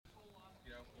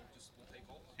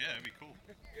Yeah, that'd be cool.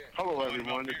 Hello,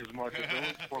 everyone. This is Marcus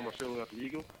Jones, former Philadelphia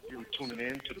Eagle. You're tuning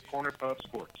in to the Corner Pub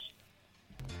Sports.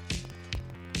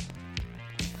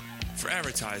 For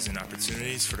advertising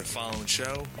opportunities for the following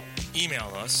show,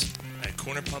 email us at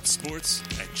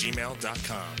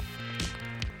cornerpubsports@gmail.com.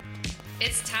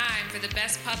 It's time for the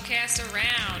best pubcast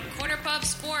around, Corner Pub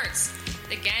Sports.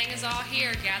 The gang is all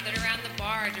here, gathered around the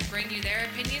bar to bring you their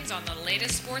opinions on the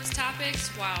latest sports topics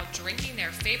while drinking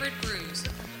their favorite brews.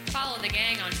 Follow the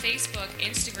gang on Facebook,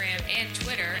 Instagram, and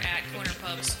Twitter at Corner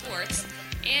Pub Sports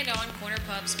and on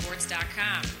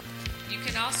cornerpubsports.com. You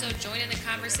can also join in the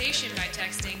conversation by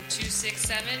texting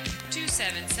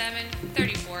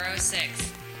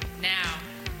 267-277-3406. Now,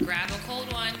 grab a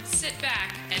cold one, sit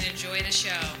back, and enjoy the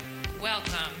show.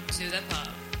 Welcome to the pub.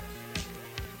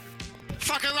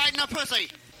 Fucking right in the pussy!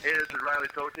 Hey, this is Riley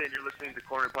Tote, and you're listening to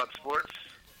Corner Pub Sports.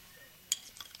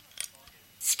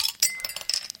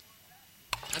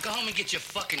 Now go home and get your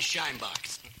fucking shine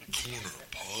box. Corner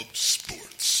Pub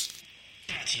Sports.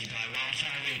 Brought to you by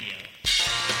Wildfire Radio.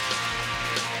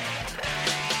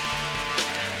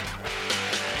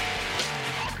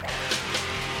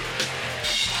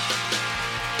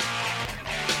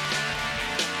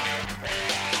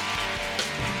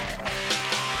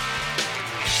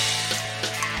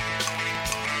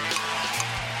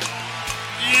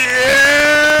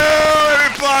 Yeah,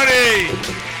 everybody!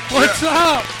 What's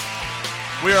up?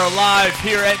 We are live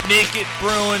here at Naked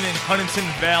Brewing in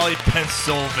Huntington Valley,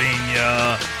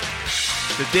 Pennsylvania.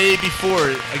 The day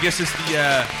before, I guess it's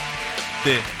the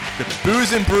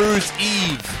Booze and Brews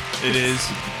Eve. It is.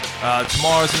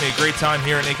 Tomorrow's gonna be a great time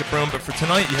here at Naked Brewing, but for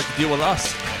tonight, you have to deal with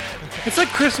us. It's like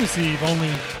Christmas Eve,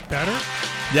 only better.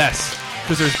 Yes,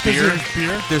 because there's beer.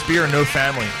 There's beer and no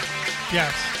family.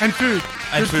 Yes, and food.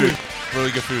 And There's food. Really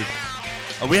good food.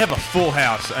 We have a full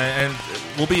house, and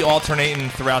we'll be alternating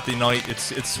throughout the night.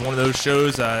 It's one of those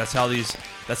shows. That's how these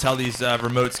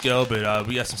remotes go. But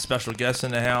we got some special guests in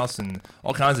the house and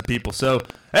all kinds of people. So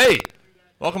hey,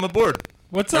 welcome aboard.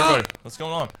 What's Everybody, up? what's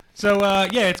going on? So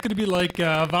yeah, it's gonna be like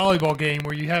a volleyball game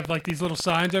where you have like these little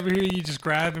signs over here. You just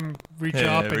grab and reach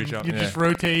up, and you just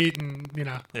rotate, and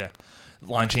Yeah,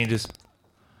 line changes.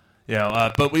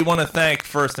 Yeah, but we want to thank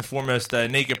first and foremost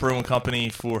Naked Brewing Company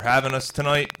for having us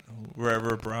tonight.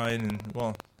 Wherever Brian and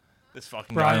this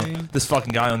fucking guy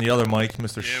on the other mic,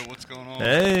 Mr. Yeah, what's going on?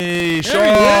 Hey,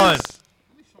 Sean.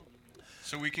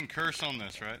 So we can curse on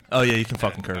this, right? Oh yeah, you can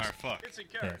fucking curse. All right, fuck.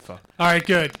 Yeah, fuck. All right,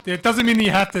 good. It doesn't mean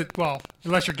you have to. Well,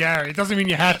 unless you're Gary, it doesn't mean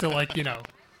you have to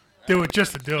do it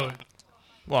just to do it.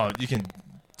 Well, you can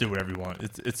do whatever you want.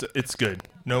 It's good.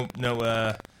 No.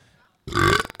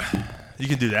 You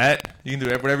can do that. You can do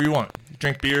whatever you want. You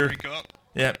drink beer. Drink up.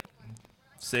 Yeah.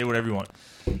 Say whatever you want.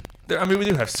 I mean, we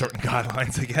do have certain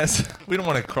guidelines, I guess. We don't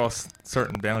want to cross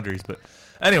certain boundaries, but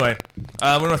anyway, we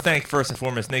want to thank first and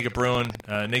foremost Naked Brewing,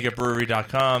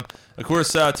 nakedbrewery.com. Of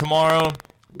course, tomorrow,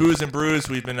 Booze and Brews.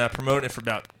 We've been promoting it for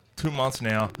about 2 months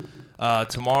now.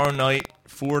 Tomorrow night,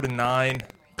 4 to 9.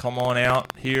 Come on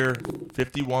out here,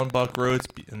 51 Buck Road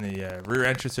in the rear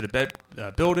entrance to the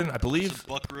building, I believe. It's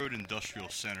Buck Road Industrial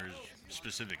Center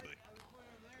specifically.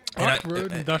 Buck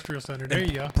Road Industrial Center. There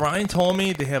you go. Brian told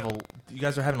me you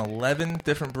guys are having 11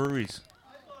 different breweries.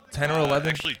 10 or 11?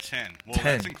 Actually 10. Well, 10.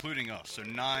 That's including us. So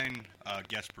 9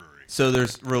 guest breweries. So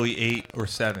there's really 8 or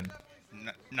 7.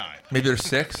 9. Maybe there's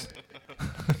 6.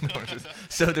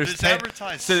 So there's 10.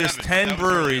 So there's 7. 10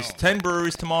 breweries. 10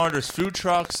 breweries tomorrow. There's food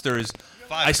trucks. There's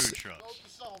 5 food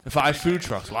trucks. 5 food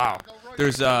trucks. Wow.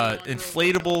 There's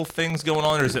inflatable things going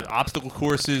on. There's obstacle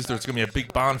courses. There's gonna be a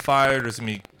big bonfire. There's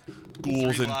gonna be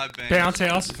ghouls and bounce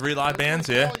house. 3 live bands.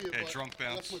 Yeah. Yeah, drunk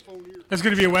bounce. There's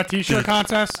gonna be a wet T-shirt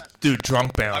contest. Dude,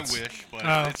 drunk bounce. I wish, but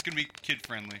it's gonna be kid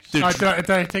friendly. Dude, Did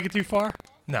I take it too far?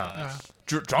 No.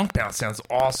 Drunk bounce sounds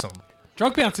awesome.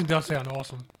 Drunk bouncing does sound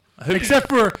awesome. Except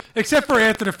for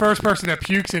after the first person that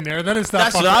pukes in there, then it's not.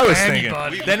 That's what I was thinking.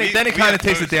 anybody. Then it kind of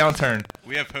takes a downturn.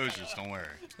 We have hoses, don't worry.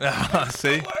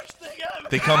 See,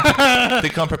 they come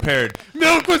prepared.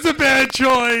 Milk was a bad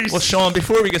choice. Well, Sean,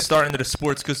 before we get started into the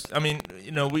sports, because I mean,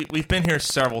 we've been here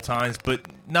several times, but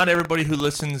not everybody who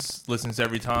listens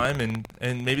every time, and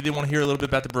maybe they want to hear a little bit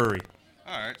about the brewery.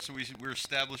 All right, so we were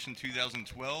established in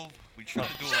 2012. We tried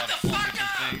to do a lot of fun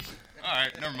different things. All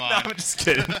right, never mind. No, I'm just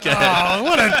kidding. Oh,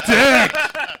 what a dick!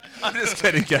 I'm just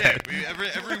kidding. Yeah,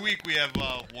 every week we have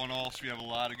one-offs. We have a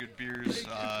lot of good beers.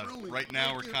 Right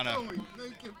now we're kind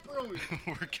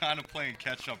of playing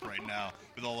catch-up right now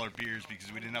with all our beers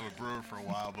because we didn't have a brewer for a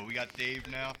while, but we got Dave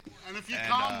now. And if you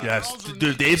yes,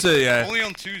 dude, Dave's only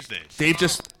on Tuesdays. Dave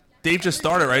just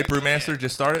started, right? Brewmaster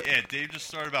just started. Yeah, Dave just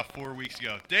started about 4 weeks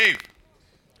ago. Dave.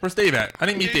 Where's Dave at? I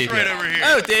didn't meet Dave right yet. over here.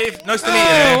 Oh, Dave. Nice to meet you, Oh,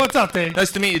 man. what's up, Dave?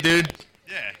 Nice to meet you, dude.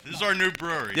 Yeah, this is our new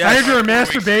brewery. Yeah. I heard you're a 4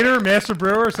 weeks masturbator, master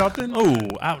brewer or something. Oh,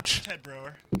 ouch. Head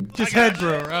brewer. Just head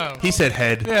brewer. Oh. He said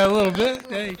head. Yeah, a little bit.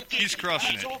 Hey. He's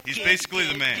crushing it. He's basically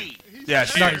the man. Yeah,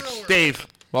 Nice. Dave,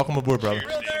 welcome aboard, brother.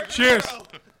 Cheers.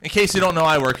 In case you don't know,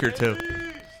 I work here too.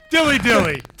 Dilly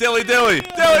dilly. Dilly dilly.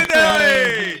 Dilly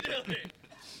dilly.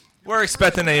 We're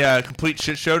expecting a complete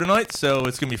shit show tonight, so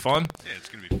it's going to be fun. Yeah, it's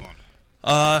going to be fun.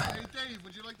 Hey, Dave,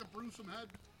 would you like to brew some head?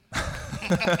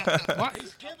 What?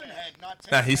 He's giving head, not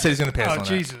taking Nah, he said he's going to pass Oh, on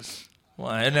Jesus. that.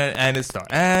 Well, and it's done.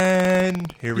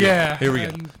 And here we Yeah, go. Here we go.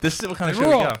 and- This is what kind of and show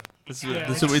we roll. go. This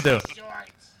is what we do.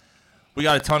 We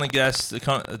got a ton of guests, a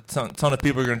ton of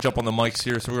people are going to jump on the mics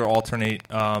here, so we're going to alternate.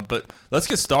 But let's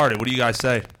get started. What do you guys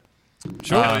say?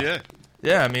 Sure. Yeah.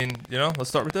 Yeah, I mean, let's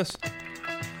start with this.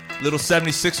 Little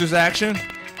 76ers action.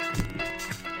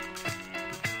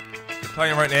 They're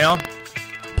playing right now.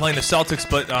 Playing the Celtics,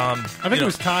 but I think it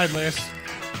was tied last.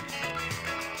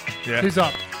 yeah. Who's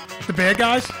up? The bad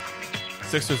guys?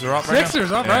 Sixers are up right Sixers,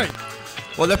 now. all Yeah. right.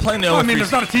 Well, they're playing the 0-3. Well, I mean,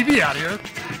 there's not a TV out here.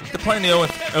 They're playing the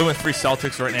 0-3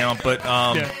 Celtics right now, but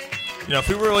Yeah. if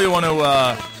we really want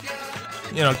to,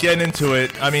 get into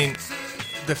it, I mean,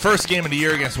 the first game of the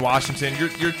year against Washington,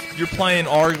 you're playing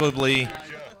arguably.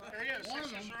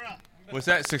 What's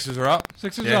that? Sixers are up.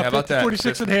 Sixers Yeah, up. how about that?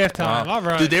 46 at halftime. Wow. All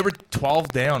right. Dude, they were 12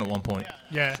 down at one point.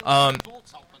 Yeah.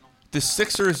 The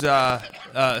Sixers,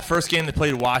 first game they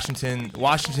played Washington.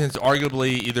 Washington's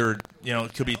arguably either,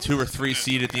 it could be 2 or 3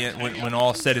 seed at the end when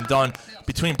all said and done.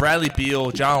 Between Bradley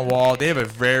Beal, John Wall, they have a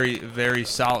very, very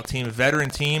solid team, a veteran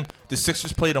team. The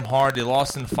Sixers played them hard. They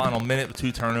lost in the final minute with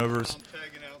 2 turnovers.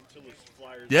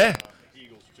 Yeah.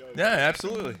 Yeah,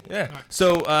 absolutely. Yeah.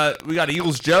 So we got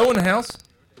Eagles Joe in the house.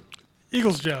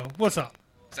 Eagles Joe, what's up?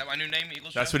 Is that my new name,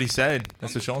 Eagles? That's what he said.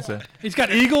 That's what Sean said. He's got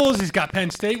Eagles. He's got Penn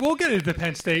State. We'll get into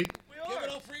Penn State. Give it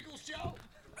up for Eagles, Joe.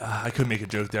 I could make a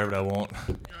joke there, but I won't.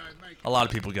 A lot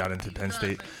of people got into Penn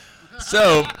State.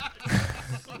 So,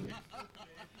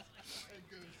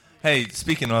 hey,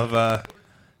 speaking of,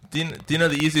 do you know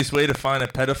the easiest way to find a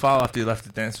pedophile after he left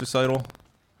the dance recital?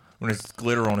 When there's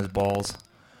glitter on his balls.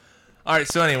 All right,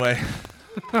 so anyway.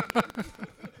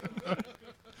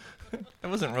 That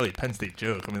wasn't really a Penn State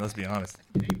joke. I mean, let's be honest.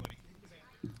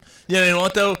 Yeah, you know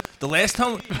what, though? The last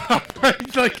time...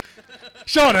 Like,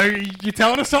 Sean, are you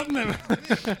telling us something?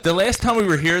 The last time we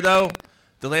were here, though,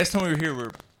 we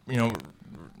were,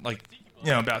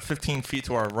 about 15 feet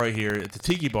to our right here at the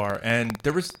Tiki Bar, and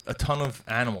there was a ton of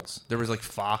animals. There was,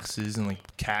 foxes and,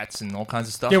 cats and all kinds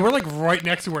of stuff. Yeah, we're, right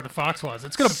next to where the fox was.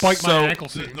 It's going to bite my ankle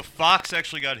The, soon. the fox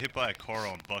actually got hit by a car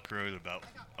on Buck Road about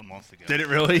a month ago. Did it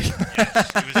really?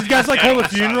 Yes, it was These guys, hold a on the side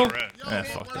of the funeral? road. Yeah,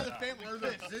 fuck that.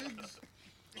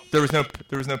 There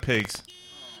was no pigs.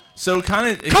 So kind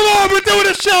of. Come on, we're doing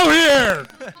a show here!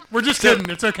 We're just kidding.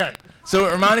 It's okay. So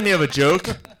it reminded me of a joke.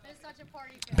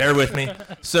 Bear with me.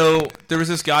 So there was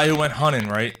this guy who went hunting,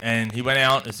 right? And he went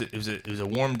out. It was a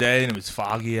warm day and it was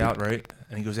foggy out, right?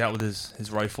 And he goes out with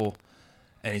his rifle,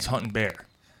 and he's hunting bear.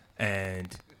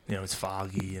 And it's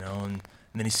foggy, and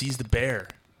then he sees the bear.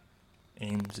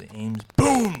 Aims,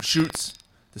 boom, shoots.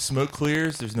 The smoke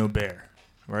clears. There's no bear,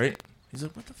 right? He's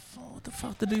like, what the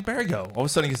fuck did the bear go? All of a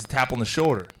sudden he gets a tap on the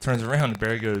shoulder. Turns around, the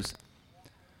bear goes,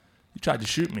 you tried to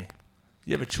shoot me.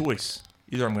 You have a choice.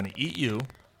 Either I'm going to eat you,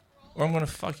 or I'm going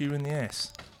to fuck you in the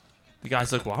ass. The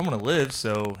guy's like, well, I'm going to live,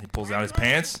 so he pulls out his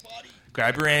pants,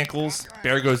 grab your ankles,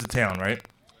 bear goes to town, right?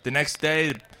 The next day,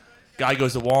 the guy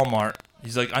goes to Walmart.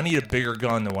 He's like, I need a bigger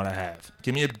gun than what I have.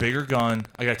 Give me a bigger gun.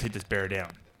 I got to take this bear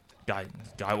down. Guy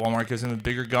at Walmart gives him a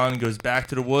bigger gun, goes back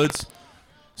to the woods,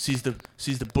 sees the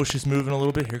bushes moving a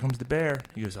little bit. Here comes the bear.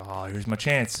 He goes, oh, here's my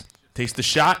chance. Takes the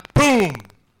shot. Boom!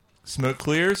 Smoke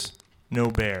clears. No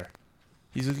bear.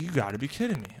 He's like, you got to be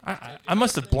kidding me. I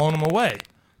must have blown him away.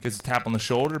 Gets a tap on the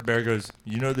shoulder. Bear goes,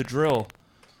 you know the drill.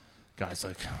 Guy's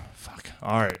like, fuck.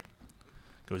 All right.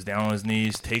 Goes down on his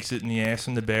knees, takes it in the ass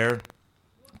from the bear,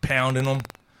 pounding him.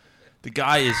 The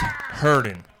guy is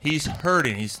hurting. He's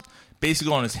hurting. He's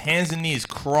basically on his hands and knees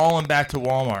crawling back to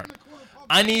Walmart.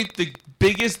 I need the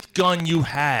biggest gun you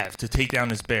have to take down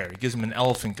this bear. He gives him an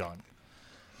elephant gun.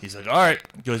 He's like, all right.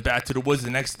 Goes back to the woods the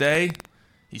next day.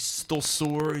 He's still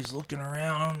sore. He's looking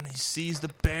around. He sees the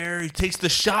bear. He takes the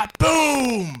shot.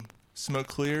 Boom! Smoke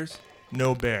clears.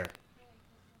 No bear.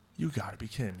 You gotta be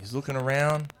kidding me. He's looking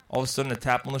around. All of a sudden, a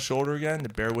tap on the shoulder again. The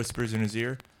bear whispers in his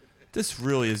ear, this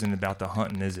really isn't about the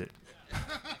hunting, is it?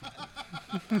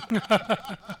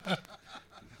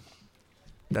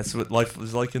 That's what life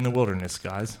is like in the wilderness,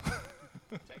 guys.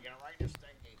 Take it right in the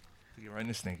stinky. Take it right in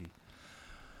the stinky.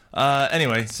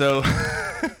 Anyway, so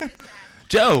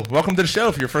Joe, welcome to the show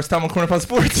for your first time on Corner Pub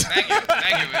Sports. Thank you.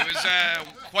 It was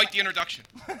quite the introduction.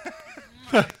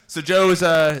 So Joe is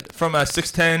from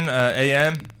 610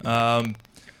 AM.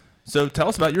 So tell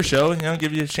us about your show.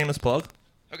 Give you a shameless plug.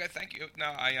 Okay, thank you.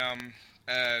 No,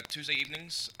 Tuesday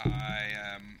evenings, I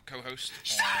co-host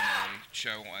on a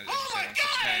show, as you said, on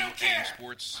 610 AM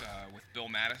Sports with Bill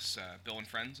Mattis. Bill and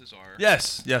Friends is our...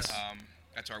 Yes.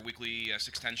 That's our weekly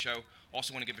 610 show.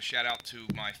 Also want to give a shout-out to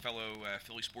my fellow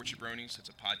Philly Sports Jabronis. It's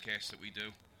a podcast that we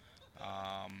do.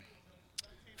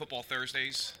 Football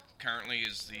Thursdays currently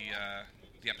is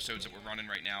the episodes that we're running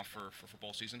right now for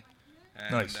football season.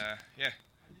 And, nice.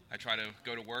 I try to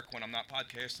go to work when I'm not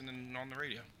podcasting and on the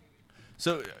radio.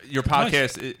 So your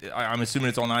podcast, I'm assuming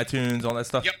it's on iTunes, all that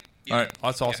stuff? Yep. All right,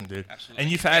 that's awesome, dude. Absolutely.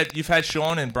 And you've had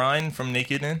Sean and Brian from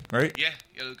Naked in, right? Yeah,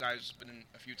 the guy's been in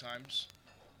a few times.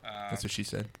 That's what she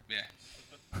said. Yeah.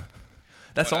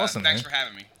 That's awesome, thanks man. for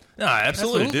having me. No,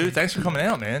 absolutely, dude. Thanks for coming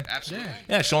out, man. Absolutely.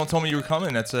 Yeah, Sean told me you were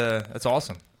coming. That's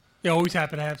awesome. Yeah, always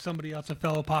happy to have somebody else, a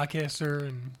fellow podcaster,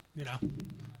 and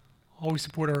always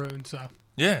support our own. So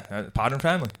yeah, Pod and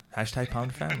Family. Hashtag Pod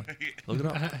and Family. Look it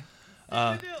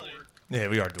up. Yeah,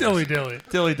 we are dilly.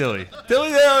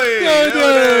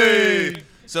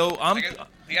 So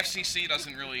the FCC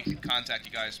doesn't really contact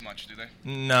you guys much, do they?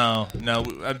 No,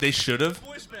 they should have.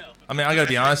 I mean, I gotta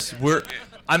be honest.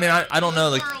 I don't know.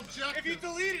 Like, if you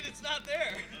delete it, it's not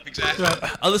there. Exactly.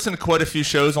 I listen to quite a few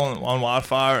shows on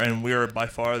Wildfire, and we are by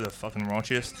far the fucking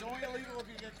raunchiest. It's only illegal if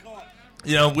you get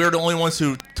caught. We're the only ones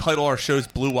who title our shows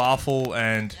Blue Waffle,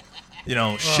 and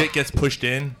shit gets pushed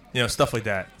in, stuff like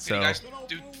that. So you guys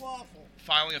do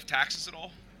filing of taxes at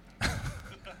all?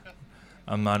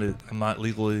 I'm not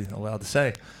legally allowed to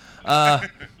say.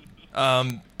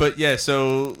 But yeah,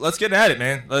 so let's get at it,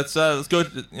 man. Let's go.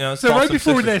 So right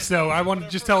before this, though, I want to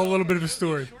just tell a little bit of a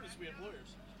story.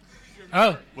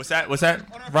 Oh, what's that,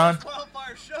 Ron?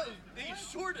 Wildfire show, they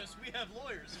short us. We have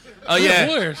lawyers. Oh yeah,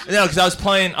 lawyers. No, because I was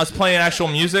playing actual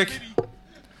music.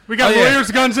 We got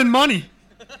lawyers, guns, and money.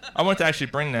 I want to actually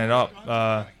bring that up. 2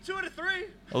 out of 3.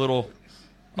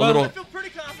 I feel pretty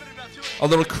confident about 2 out of 3. A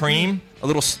little cream, a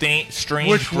little strange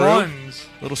Which brew. ones?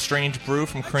 A little strange brew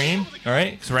from Cream. All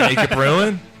right, because we're at Naked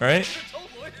Brewing. All right.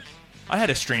 I had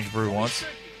a strange brew once.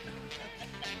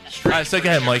 All right, so go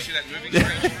ahead, Mike.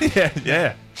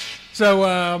 Yeah. So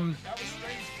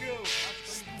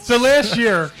last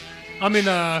year,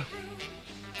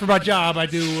 for my job, I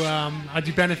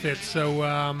do benefits.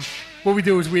 So what we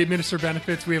do is we administer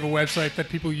benefits. We have a website that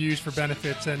people use for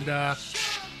benefits. And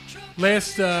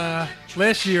last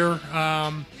year,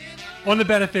 on the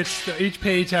benefits, each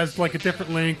page has like a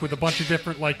different link with a bunch of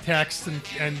different like text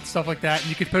and stuff like that. And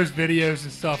you can post videos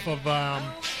and stuff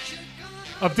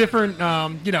of different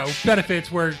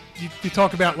benefits where you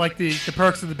talk about like the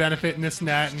perks of the benefit and this and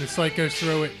that, and the site goes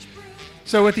through it.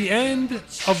 So at the end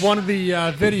of one of the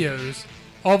videos,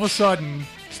 all of a sudden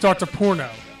starts a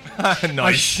porno. Nice.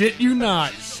 I shit you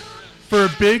not. For a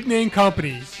big name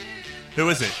company. Who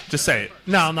is it? Just say it.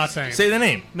 No, I'm not saying it. Say the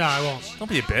name. No, I won't. Don't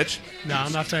be a bitch. No,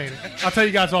 I'm not saying it. I'll tell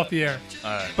you guys off the air.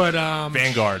 All right. But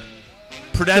Vanguard.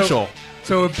 Prudential.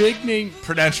 So a big name.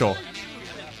 Prudential.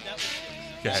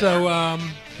 So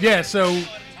so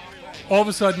all of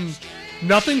a sudden,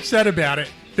 nothing said about it.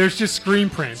 There's just screen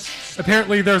prints.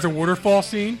 Apparently, there's a waterfall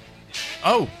scene.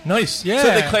 Oh, nice. Yeah.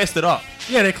 So they classed it up.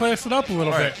 Yeah, they classed it up a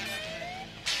little bit.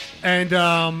 And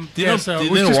do you know, so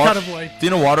it was just kind of like. Do you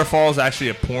know waterfall is actually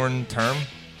a porn term?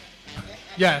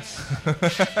 Yes.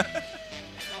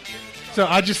 So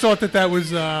I just thought that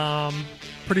was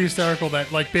pretty hysterical.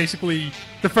 That like basically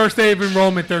the first day of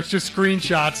enrollment, there's just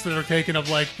screenshots that are taken of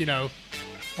like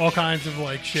all kinds of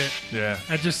like shit. Yeah.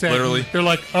 I just said literally. They're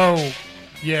like, oh,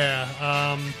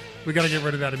 yeah, we got to get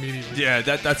rid of that immediately. Yeah,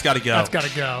 that's got to go. That's got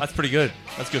to go. That's pretty good.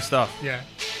 That's good stuff. Yeah.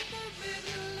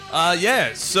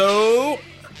 So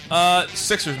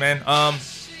Sixers, man.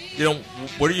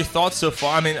 What are your thoughts so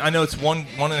far? I mean, I know it's one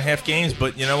and a half games,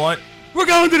 but you know what? We're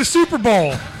going to the Super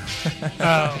Bowl.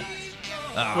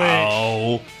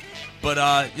 Wait.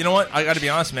 But you know what? I got to be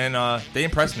honest, man. They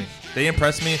impressed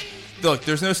me. Look,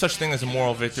 there's no such thing as a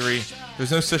moral victory.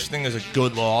 There's no such thing as a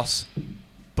good loss.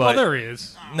 But there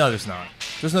is. No, there's not.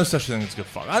 There's no such thing as a good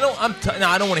fuck. I don't want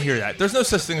to hear that. There's no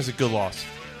such thing as a good loss.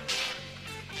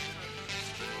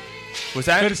 Was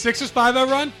that? Did the Sixers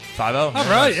 5-0 run? 5-0. All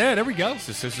right, yeah, there we go.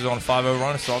 So the Sixers on a 5-0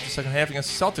 run to start the second half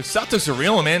against the Celtics. Celtics are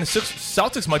reeling, man. The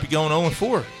Celtics might be going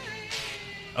 0-4.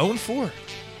 0-4.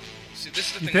 See,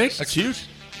 this is the you thing. think? That's huge.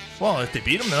 Well, if they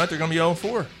beat them tonight, they're going to be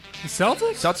 0-4. The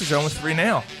Celtics? Celtics are 0-3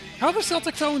 now. How are the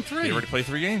Celtics 0-3? They already played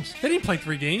 3 games. They didn't play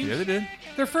 3 games. Yeah, they did.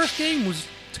 Their first game was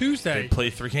Tuesday. They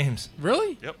played 3 games.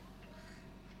 Really? Yep.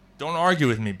 Don't argue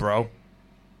with me, bro.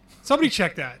 Somebody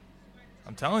check that.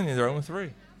 I'm telling you, they're 0-3.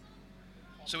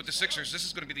 So with the Sixers, this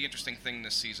is going to be the interesting thing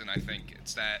this season, I think.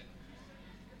 It's that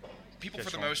people, for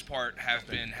the most part, have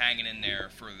been hanging in there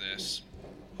for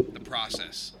the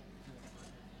process.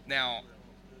 Now,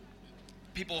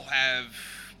 people have...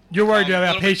 You're worried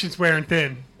about patience wearing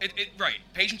thin. Right.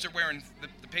 Patience are wearing...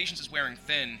 The patience is wearing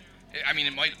thin. I mean,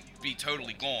 it might be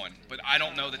totally gone, but I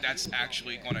don't know that that's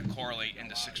actually going to correlate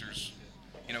into Sixers,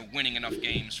 winning enough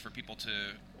games for people to...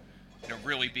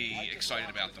 really be excited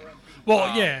about them. Well, I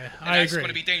agree. It's going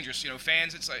to be dangerous.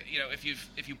 Fans. It's like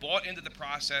if you bought into the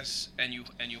process and you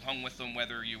hung with them,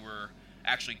 whether you were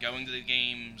actually going to the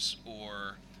games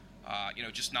or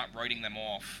just not writing them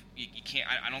off, you can't.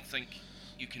 I don't think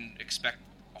you can expect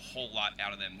a whole lot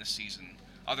out of them this season,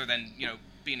 other than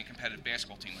being a competitive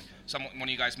basketball team. Like one of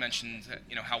you guys mentioned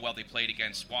how well they played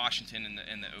against Washington in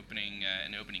the opening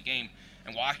game.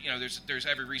 And there's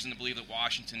every reason to believe that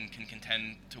Washington can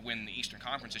contend to win the Eastern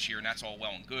Conference this year, and that's all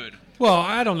well and good. Well,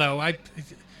 I don't know. I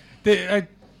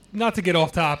not to get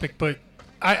off topic, but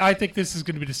I think this is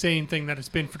going to be the same thing that it's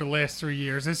been for the last 3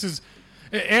 years. This is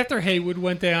after Haywood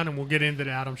went down, and we'll get into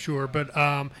that, I'm sure. But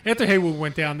after Haywood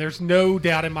went down, there's no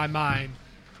doubt in my mind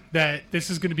that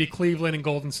this is going to be Cleveland and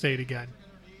Golden State again,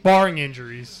 barring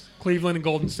injuries. Cleveland and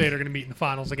Golden State are going to meet in the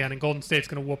finals again, and Golden State's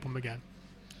going to whoop them again.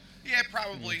 Yeah,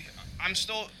 probably. I'm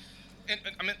still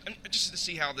just to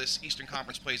see how this Eastern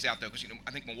Conference plays out, though, because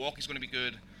I think Milwaukee's going to be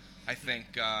good. I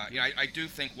think I do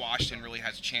think Washington really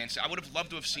has a chance. I would have loved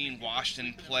to have seen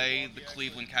Washington play the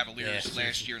Cleveland Cavaliers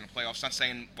last year in the playoffs. Not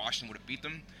saying Washington would have beat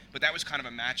them, but that was kind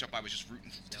of a matchup I was just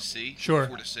rooting to see. Sure.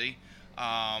 To see.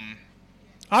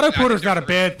 Otto Porter's not a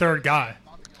bad third guy.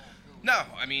 No,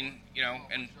 I mean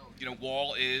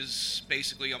Wall is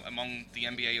basically among the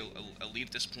NBA elite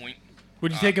at this point.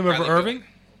 Would you take him over Irving?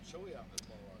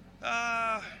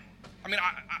 I mean,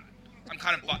 I'm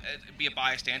kind of be a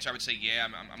biased answer. I would say, yeah,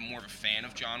 I'm more of a fan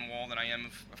of John Wall than I am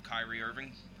of Kyrie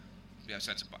Irving. Yes,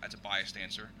 that's a biased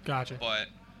answer. Gotcha. But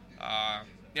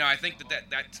I think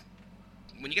that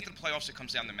when you get to the playoffs, it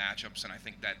comes down to matchups, and I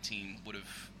think that team would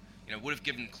have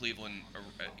given Cleveland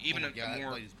even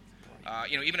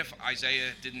if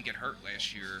Isaiah didn't get hurt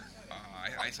last year,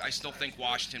 I still think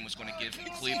Washington was going to give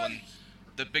Cleveland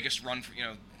the biggest run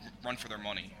for their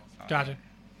money. Gotcha.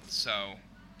 So,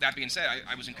 that being said,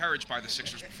 I was encouraged by the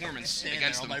Sixers' performance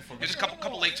against them. Just a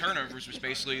couple late turnovers was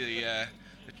basically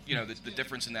the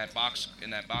difference in that box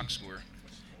score.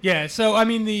 Yeah. So I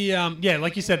mean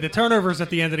like you said, the turnovers at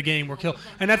the end of the game were killed,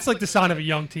 and that's like the sign of a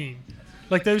young team.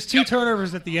 Like those two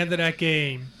turnovers at the end of that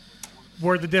game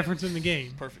were the difference in the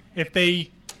game. Perfect. If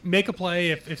they make a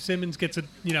play, if Simmons gets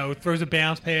throws a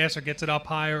bounce pass or gets it up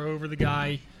high or over the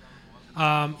guy.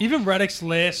 Even Redick's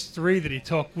last three that he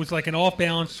took was like an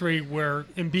off-balance three where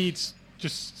Embiid's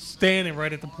just standing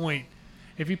right at the point.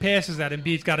 If he passes that,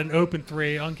 Embiid's got an open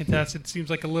three, uncontested. Seems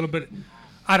like a little bit.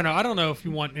 I don't know. I don't know if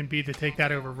you want Embiid to take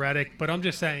that over Redick, but I'm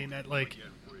just saying that like.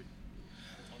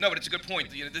 No, but it's a good point.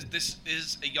 This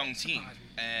is a young team,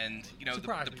 and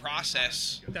the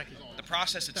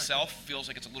process itself feels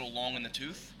like it's a little long in the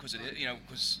tooth because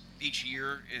because each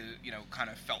year kind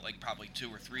of felt like probably 2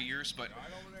 or 3 years, but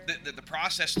the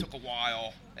process took a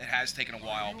while. It has taken a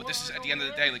while, but this is at the end of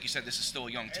the day, like you said, this is still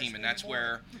a young team, and that's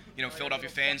where Philadelphia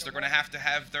fans, they're going to have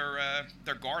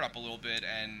their guard up a little bit,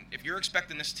 and if you're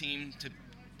expecting this team to,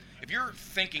 if you're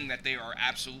thinking that they are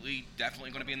absolutely definitely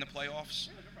going to be in the playoffs,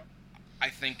 I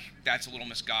think that's a little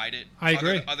misguided. I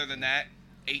agree. Other than that,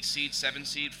 8 seed, 7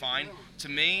 seed, fine. To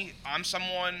me, I'm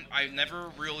someone, I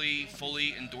never really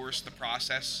fully endorsed the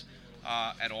process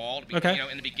at all. Okay.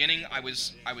 In the beginning, I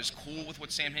was cool with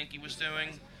what Sam Hinkie was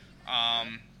doing,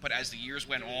 but as the years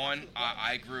went on,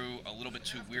 I grew a little bit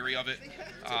too weary of it.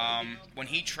 When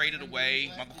he traded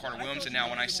away Michael Carter-Williams, and now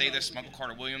when I say this, Michael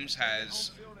Carter-Williams has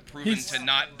proven to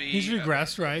not be. He's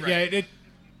regressed, right? Yeah.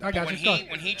 I got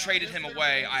when he traded him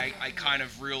away, I kind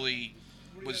of really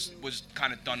was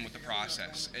kind of done with the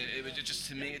process. It was just,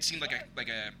 to me, it seemed like a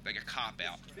cop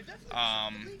out.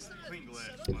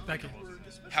 Thank you.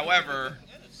 However,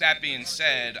 that being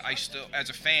said, I still, as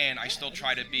a fan, I still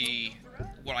try to be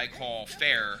what I call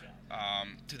fair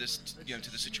to this,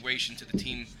 to the situation, to the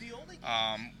team,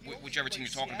 whichever team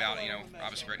you're talking about.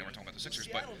 Obviously right now we're talking about the Sixers,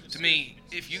 but to me,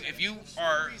 if you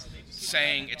are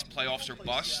saying it's playoffs or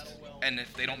bust, and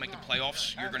if they don't make the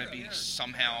playoffs, you're going to be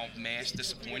somehow mass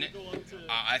disappointed.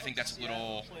 I think that's a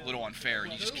little unfair.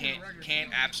 You just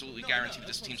can't absolutely guarantee that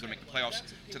this team's going to make the playoffs.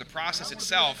 To the process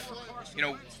itself,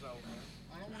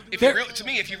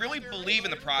 if you really believe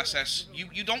in the process,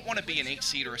 you don't want to be an 8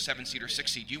 seed or a 7 seed or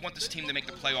 6 seed. You want this team to make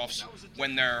the playoffs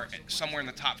when they're somewhere in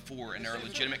the top 4 and they're a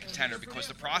legitimate contender, because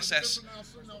the process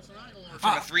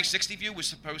from a 360 view was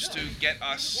supposed to get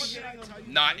us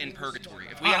not in purgatory.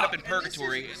 If we end up in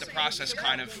purgatory, the process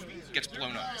kind of gets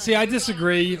blown up. See, I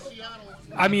disagree.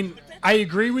 I mean, I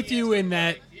agree with you in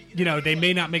that, they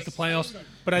may not make the playoffs,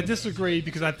 but I disagree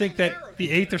because I think that the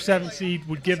 8th or 7th seed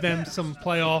would give them some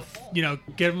playoff,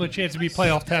 give them a chance to be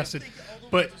playoff tested.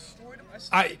 But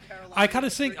I kind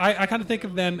of think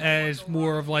of them as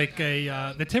more of like the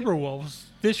Timberwolves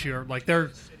this year. Like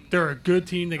they're a good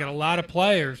team. They got a lot of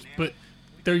players, but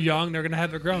they're young. They're going to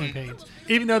have their growing pains,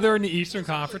 even though they're in the Eastern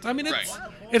Conference. I mean,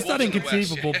 it's not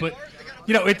inconceivable, but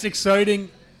it's exciting.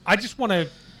 I just want to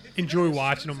enjoy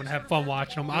watching them and have fun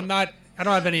watching them. I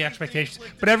don't have any expectations,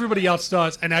 but everybody else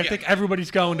does, and I think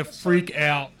everybody's going to freak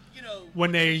out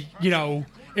when they,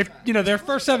 if their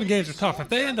first 7 games are tough. If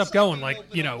they end up going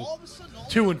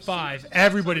 2-5,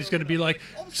 everybody's going to be like,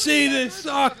 "See, this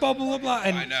suck," blah blah blah,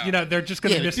 and they're just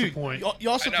going to miss the point. You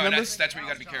also remember that's where you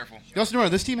got to be careful. You also remember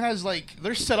this team has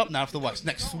they're set up now for the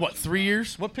next 3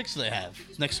 years. What picks do they have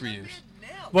next 3 years?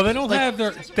 Well, they don't have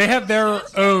they have their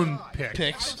own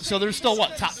picks. So they're still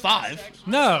top 5.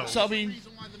 No. So I mean,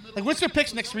 what's their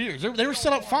picks next 3 years? They were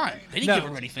set up fine. They didn't give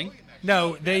them anything.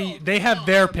 No, they have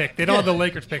their pick. They don't have the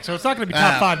Lakers pick, so it's not going to be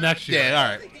top 5 next year. Yeah,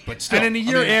 all right. But still, and then the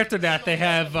year after that, they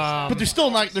have. But they're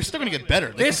still going to get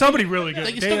better. They have somebody really good.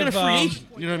 They can still get a free agent.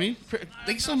 You know what I mean?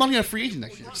 They can still money on a free agent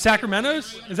next year.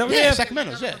 Sacramento's? Is that what they have?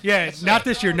 Sacramento's. Yeah. Yeah, not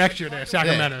this year. Next year, they have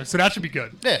Sacramento's. So that should be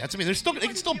good. Yeah, that's. I mean, they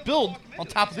can still build on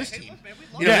top of this team.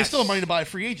 They still have money to buy a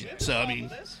free agent. So I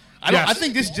mean, I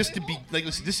think this is just to be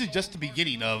this is just the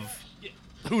beginning of.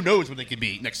 Who knows what they could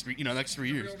be next 3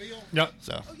 years? Yep.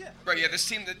 So. Right. Yeah. This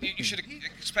team, you should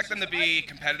expect them to be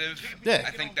competitive. Yeah. I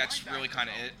think that's really kind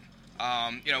of it.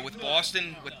 With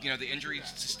Boston, with the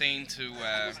injuries sustained to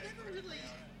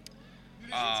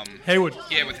Hayward.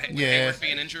 Yeah, with Hayward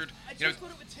being injured.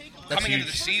 Coming into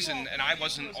the season, and I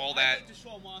wasn't all that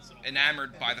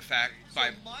enamored by the fact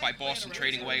by Boston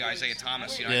trading away Isaiah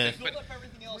Thomas. But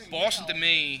Boston, to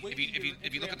me,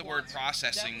 if you look at the word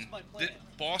processing,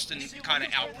 Boston kind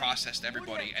of out-processed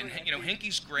everybody. And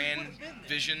Hinkie's grand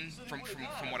vision, from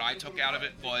what I took out of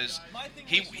it, was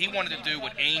he wanted to do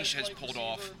what Ainge has pulled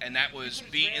off, and that was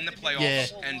be in the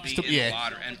playoffs and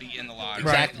be in the lottery.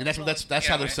 Exactly, and that's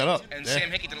how they're set up. And Sam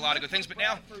Hinkie did a lot of good things, but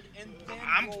now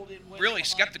I'm really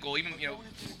skeptical. Even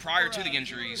prior to the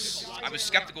injuries, I was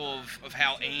skeptical of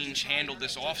how Ainge handled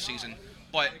this offseason.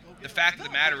 But the fact of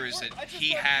the matter is that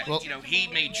he had, he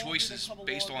made choices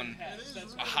based on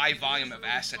a high volume of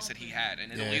assets that he had,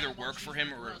 and it'll either work for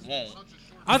him or it won't.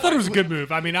 I thought it was a good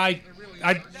move. I mean, I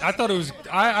thought it was.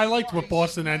 I liked what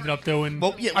Boston ended up doing.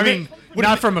 Well, yeah, I mean,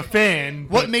 not from a fan.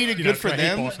 What made it good for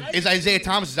them is Isaiah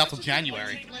Thomas is out till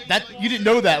January. That you didn't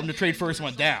know that when the trade first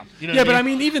went down. But I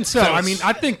mean, even so, I mean,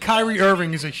 I think Kyrie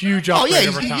Irving is a huge upgrade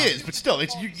over time. He is, but still,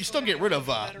 you still get rid of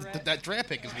that draft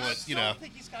pick is what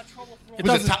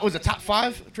Was it top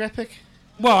 5 draft pick?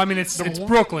 Well, I mean, it's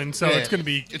Brooklyn, so it's gonna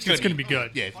be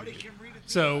good. Yeah.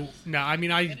 So no, I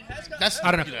mean, I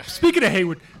don't know. Speaking of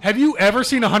Hayward, have you ever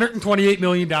seen $128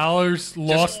 million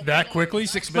lost that quickly?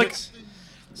 6 minutes.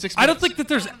 6 minutes. I don't think that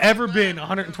there's ever been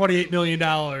 $128 million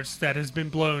that has been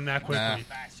blown that quickly.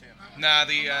 Nah,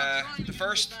 the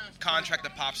first contract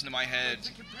that pops into my head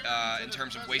in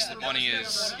terms of wasted money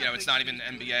is, it's not even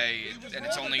NBA, and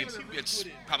it's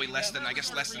probably less than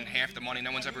half the money.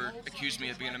 No one's ever accused me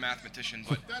of being a mathematician,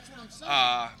 but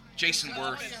Jason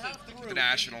Worth, the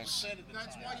Nationals,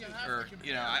 but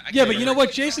you know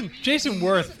what, Jason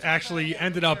Worth actually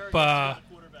ended up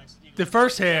the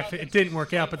first half it didn't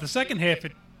work out, but the second half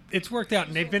it's worked out,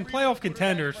 and they've been playoff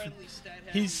contenders.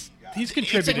 He's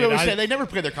contributed. It's like they never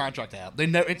play their contract out.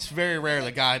 It's very rare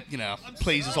the guy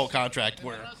plays his whole contract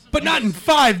but not in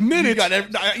 5 minutes.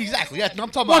 Exactly. Yeah, I'm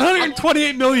talking about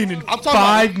 $128 million in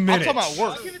 5 minutes. I'm talking about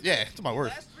Worth. Yeah, I'm talking about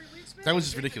Worth. That was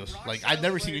just ridiculous. Like I've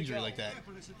never seen injury like that.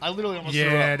 I literally almost threw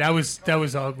up. Yeah, that was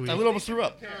ugly. I literally almost threw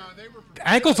up.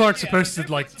 Ankles aren't supposed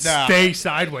to stay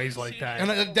sideways like that.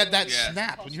 And that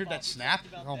snap. When you heard that snap,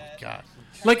 oh my god.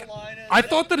 Like I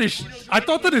thought that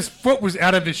his foot was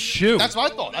out of his shoe. That's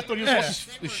what I thought. I thought he was lost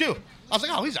his shoe. I was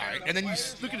like, oh, he's all right. And then you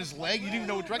look at his leg, you didn't even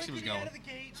know what direction he was going.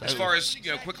 So as far as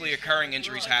quickly occurring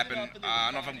injuries happen, I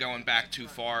don't know if I'm going back too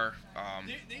far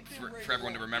for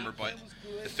everyone to remember, but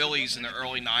the Phillies in the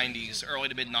early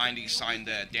to mid 90s signed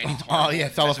Danny Tarver. Oh yeah,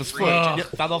 fell off his foot.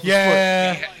 Fell off his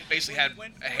foot. He basically had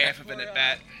a half of it at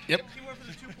bat. Yep.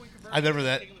 I've never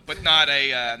that. But not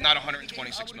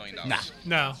 $126 million.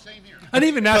 No. And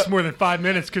even that's more than 5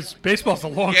 minutes because baseball's a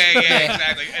long. Yeah,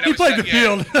 exactly. And he played the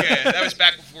field. Yeah, that was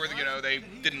back before they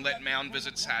didn't let mound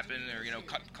visits happen or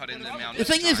cut into the mound. The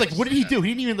thing is, like, what did he do? He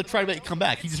didn't even try to come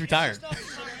back. He just retired.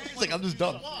 He's like, I'm just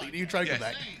done. He didn't even try to come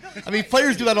back. I mean,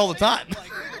 players do that all the time.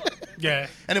 Yeah.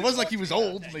 And it wasn't like he was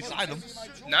old when they signed him.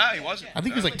 Nah, he wasn't. I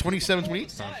think he was like 27,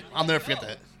 28. I'll never forget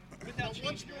that.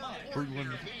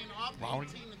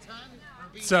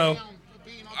 So,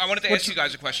 I wanted to ask you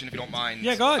guys a question, if you don't mind.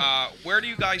 Yeah, go ahead. Where do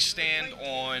you guys stand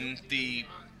on the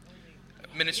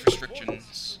minutes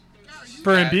restrictions?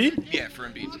 For Embiid? Yeah, for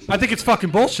Embiid. I think it's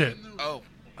fucking bullshit. Oh.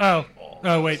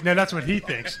 Oh, wait. No, that's what he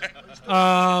thinks.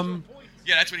 Yeah,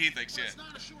 that's what he thinks, yeah.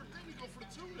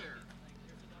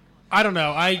 I don't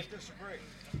know. I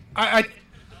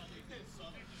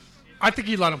think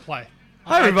he let him play.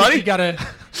 Hi, everybody. You gotta.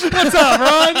 What's up,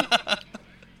 Ron?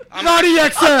 Ronnie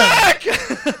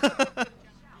XM.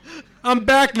 I'm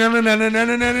back. No.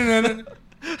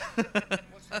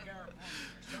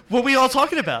 What were we all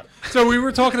talking about? So we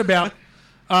were talking about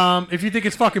if you think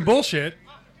it's fucking bullshit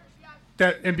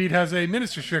that Embiid has a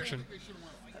minutes restriction.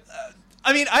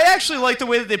 I mean, I actually like the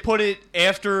way that they put it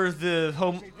after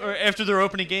their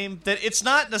opening game. That it's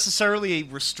not necessarily a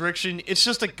restriction; it's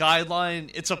just a guideline.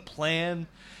 It's a plan.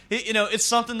 It's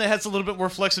something that has a little bit more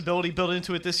flexibility built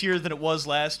into it this year than it was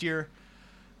last year.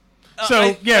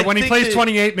 So when he plays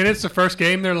 28 minutes the first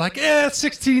game, they're like,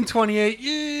 16, 28,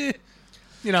 yeah.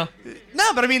 No,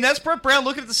 but I mean, that's Brett Brown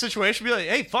looking at the situation and be like,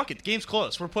 hey, fuck it, the game's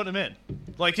close. We're putting him in.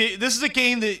 Like, this is a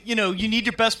game that, you need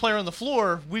your best player on the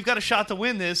floor. We've got a shot to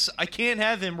win this. I can't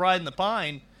have him riding the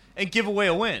pine and give away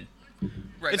a win.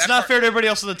 Right, it's not fair to everybody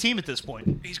else on the team at this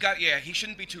point. He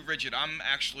shouldn't be too rigid. I'm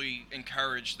actually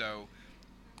encouraged, though,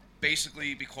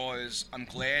 basically because I'm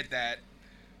glad that...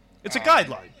 It's a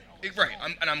guideline. Right,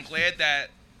 I'm glad that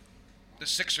the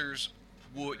Sixers...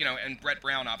 and Brett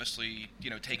Brown obviously,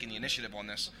 taking the initiative on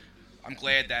this. I'm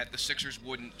glad that the Sixers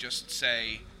wouldn't just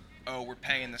say, "Oh, we're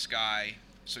paying this guy,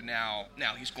 so now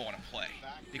he's going to play."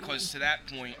 Because to that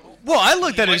point, well, I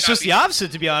looked at it as just the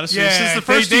opposite, to be honest. Yeah, since the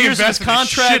first 2 years of his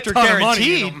contract are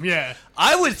guaranteed, yeah.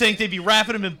 I would think they'd be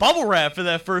wrapping him in bubble wrap for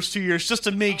that first 2 years just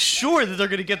to make sure that they're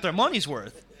going to get their money's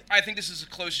worth. I think this is as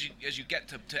close as you get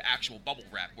to actual bubble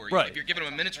wrap, where if you're giving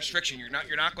him a minutes restriction, you're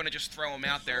not going to just throw him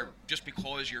out there just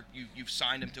because you've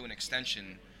signed him to an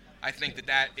extension. I think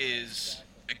that is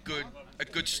a good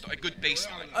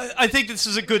baseline. I think this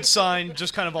is a good sign,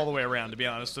 just kind of all the way around, to be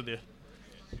honest with you.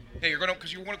 Yeah, you're gonna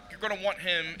want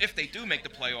him if they do make the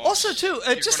playoffs. Also, too,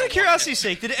 just out of curiosity's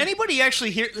sake, did anybody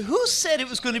actually hear who said it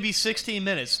was going to be 16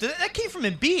 minutes? That came from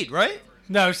Embiid, right?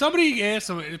 No, somebody asked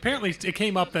him. Apparently, it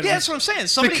came up that... Yeah, that's what I'm saying.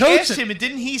 Somebody asked him, and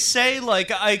didn't he say,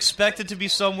 I expect it to be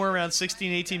somewhere around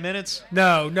 16, 18 minutes?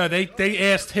 No,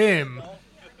 they asked him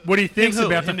what he thinks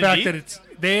about the fact that it's...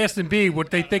 They asked Embiid what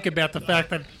they think about the fact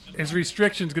that his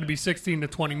restriction's going to be 16 to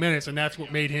 20 minutes, and that's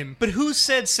what made him... But who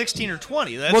said 16 or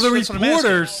 20? The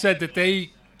reporters said that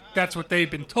that's what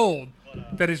they've been told,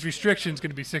 that his restriction's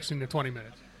going to be 16 to 20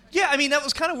 minutes. Yeah, I mean, that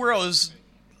was kind of where I was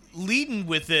leading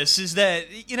with this, is that,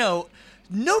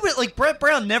 nobody, Brett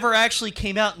Brown never actually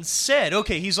came out and said,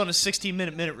 okay, he's on a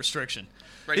 16-minute restriction.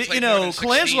 Right,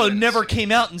 Colangelo never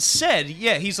came out and said,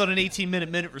 yeah, he's on an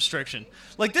 18-minute restriction.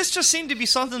 This just seemed to be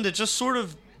something that just sort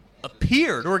of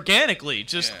appeared organically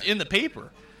just in the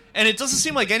paper. And it doesn't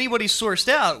seem like anybody sourced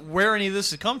out where any of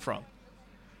this had come from.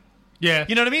 Yeah.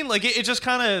 You know what I mean? It just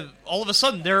kind of, all of a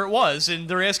sudden, there it was, and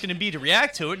they're asking Embiid to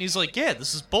react to it, and he's like, yeah,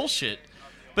 this is bullshit.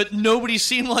 But nobody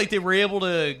seemed like they were able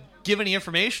to give any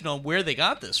information on where they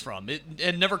got this from. It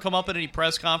had never come up at any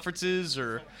press conferences,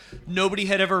 or nobody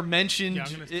had ever mentioned,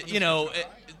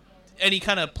 any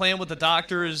kind of plan with the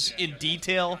doctors in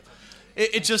detail.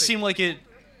 It just seemed like it's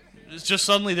just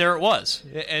suddenly there it was.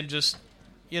 And just,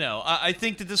 I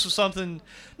think that this was something,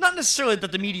 not necessarily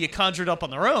that the media conjured up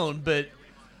on their own, but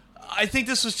I think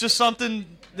this was just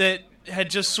something that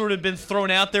had just sort of been thrown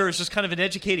out there as just kind of an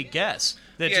educated guess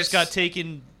that just got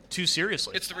taken too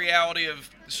seriously. It's the reality of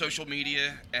social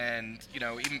media, and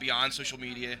even beyond social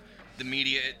media,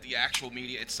 the actual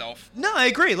media itself. No, I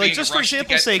agree. Just for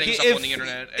example's sake,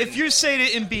 if you say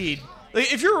to Embiid,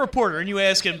 if you're a reporter and you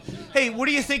ask him, hey, what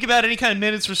do you think about any kind of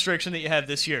minutes restriction that you have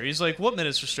this year? He's like, what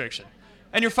minutes restriction?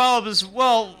 And your follow-up is,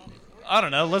 well, I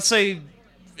don't know, let's say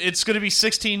it's going to be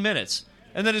 16 minutes.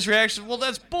 And then his reaction, well,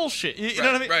 that's bullshit. You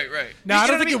know what I mean? Right. No, I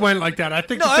don't think it went like that. I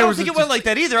think I don't think it went like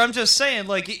that either. I'm just saying,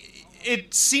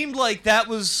 it seemed like that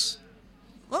was...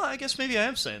 Well, I guess maybe I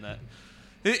am saying that.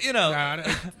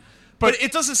 But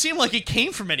it doesn't seem like it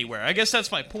came from anywhere. I guess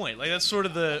that's my point. Like, that's sort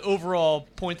of the overall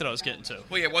point that I was getting to.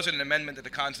 Well, yeah, it wasn't an amendment to the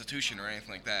Constitution or anything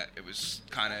like that. It was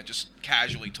kind of just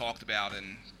casually talked about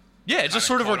and yeah, it just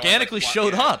sort of organically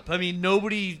showed up. I mean,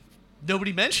 nobody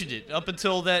mentioned it up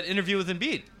until that interview with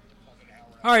Embiid.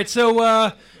 All right,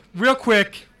 so real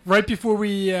quick, right before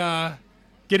we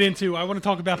get into, I want to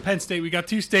talk about Penn State. We got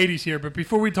two Staties here, but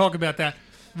before we talk about that,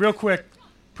 real quick,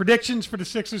 predictions for the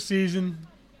Sixers season.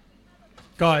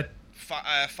 Go ahead.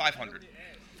 500.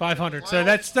 500. So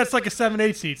that's like a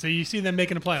 7-8 seed. So you see them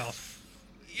making the playoffs.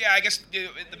 Yeah, I guess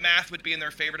the math would be in their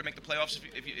favor to make the playoffs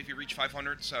if you reach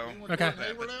 500. So okay.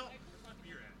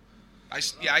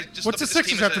 What's the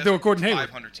Sixers have to do with Gordon Hayward?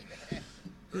 500 team.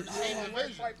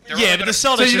 Yeah, but the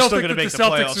Celtics are still going to make the playoffs.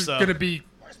 So you don't think the Celtics are going to be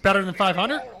better than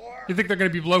 500? You think they're going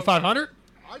to be below 500?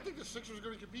 I think the Sixers are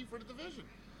going to compete for the division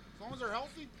as long as they're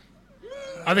healthy.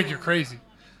 I think you're crazy.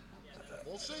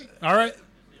 We'll see. All right.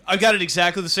 I've got it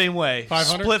exactly the same way.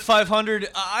 500? Split 500.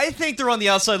 I think they're on the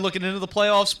outside looking into the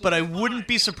playoffs, but I wouldn't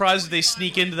be surprised if they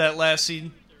sneak into that last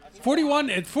seed. 41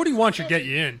 should get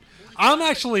you in. I'm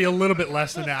actually a little bit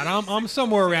less than that. I'm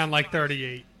somewhere around like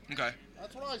 38. Okay.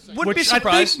 That's what I say. Wouldn't be Which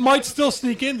surprised. I think might still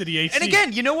sneak into the 8 And seed.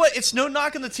 again, you know what? It's no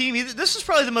knock on the team either. This is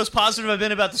probably the most positive I've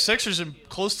been about the Sixers in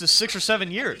close to 6 or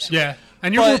 7 years. Yeah.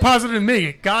 And you're more positive than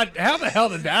me. God, how the hell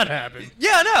did that happen?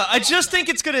 Yeah, no. I just think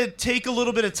it's going to take a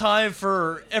little bit of time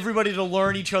for everybody to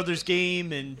learn each other's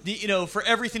game and, for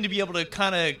everything to be able to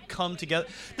kind of come together.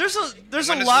 There's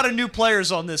a lot of new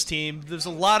players on this team. There's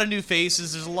a lot of new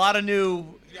faces. There's a lot of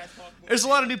new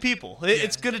people.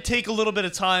 It's going to take a little bit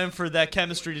of time for that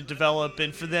chemistry to develop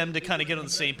and for them to kind of get on the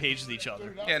same page with each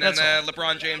other. Yeah, and then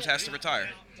LeBron James has to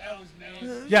retire.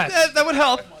 Yes. That would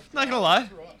help. Not going to lie.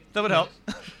 That would help.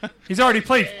 He's already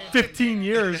played 15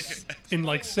 years in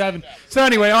like 7. So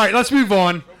anyway, all right, let's move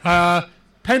on.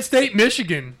 Penn State,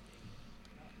 Michigan.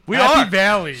 Happy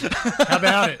Valley. How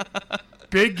about it?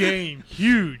 Big game.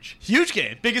 Huge. Huge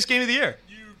game. Biggest game of the year.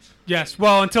 Yes.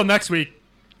 Well, until next week.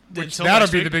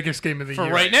 That'll be the biggest game of the year. For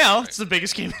right now, it's the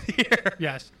biggest game of the year.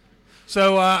 Yes.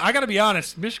 So I got to be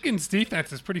honest. Michigan's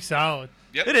defense is pretty solid.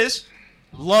 Yep. It is.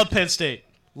 Love Penn State.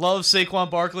 Love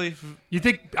Saquon Barkley. I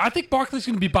think Barkley's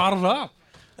going to be bottled up.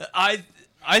 I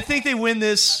think they win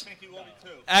this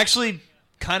actually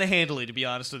kind of handily, to be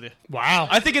honest with you. Wow.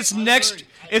 I think it's next.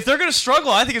 If they're going to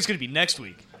struggle, I think it's going to be next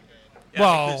week.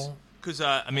 Yeah, because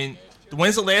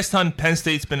when's the last time Penn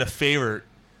State's been a favorite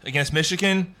against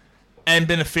Michigan and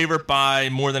been a favorite by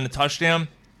more than a touchdown?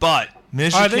 But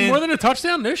Michigan. Are they more than a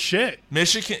touchdown? No shit.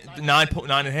 Michigan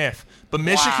 9.5. But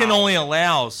Michigan only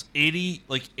allows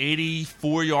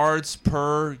 84 yards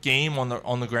per game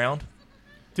on the ground.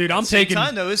 Dude, I'm taking.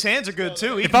 Time though, his hands are good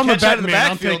too. If I'm a betting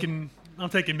man, I'm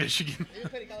taking Michigan.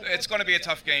 It's going to be a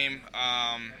tough game.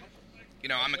 I'm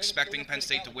expecting Penn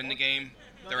State to win the game.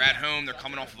 They're at home. They're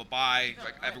coming off of a bye.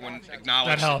 Like everyone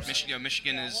acknowledged, that helps.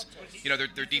 Michigan is,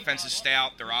 their defense is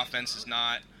stout. Their offense is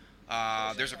not.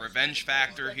 There's a revenge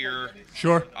factor here.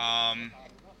 Sure. I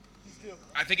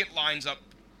think it lines up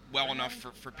well enough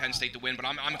for Penn State to win, but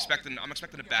I'm expecting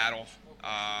a battle.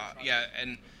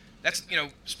 And that's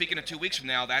speaking of 2 weeks from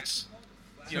now, that's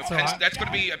that's going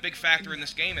to be a big factor in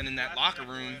this game and in that locker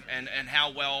room and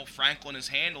how well Franklin is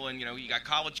handling. You got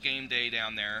College game day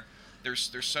down there.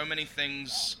 There's so many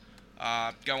things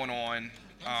going on.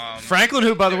 Franklin,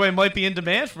 who by the way might be in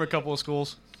demand from a couple of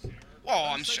schools. Well,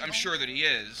 I'm sure that he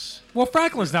is. Well,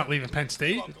 Franklin's not leaving Penn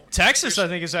State. Texas, I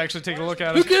think, is actually taking a look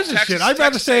at it. Who gives a shit? I'd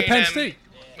rather stay at Penn State.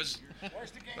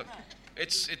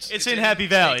 It's in Happy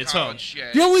Valley. It's home.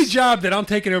 Yeah, the only job that I'm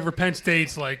taking over Penn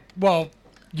State's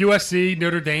USC,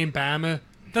 Notre Dame, Bama.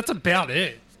 That's about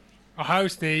it. Ohio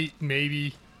State,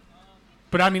 maybe.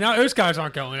 But I mean, those guys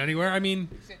aren't going anywhere. I mean,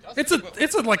 it's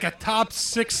like a top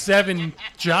 6-7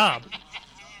 job.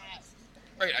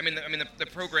 Right. I mean, the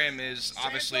program is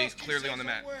obviously clearly on the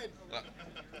map.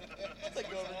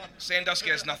 Sandusky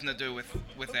has nothing to do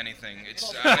with anything.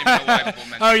 It's I don't even know why people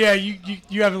mention. Oh yeah,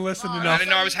 you haven't listened enough. I didn't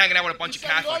know I was hanging out with a bunch of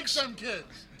Catholics. Like some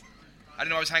kids. I didn't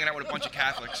know I was hanging out with a bunch of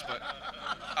Catholics, but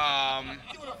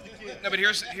no. But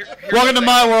here's welcome to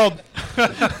my world.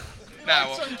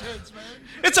 No,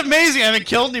 it's amazing. I haven't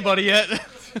killed anybody yet.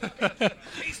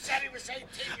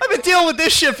 I've been dealing with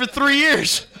this shit for 3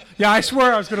 years. Yeah, I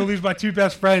swear I was going to lose my 2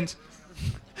 best friends.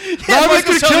 Yeah, Rob was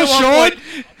going to kill Sean,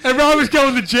 and Rob was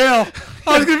going to jail.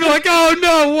 I was going to be like, oh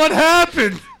no, what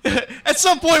happened? At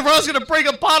some point, Rob's going to bring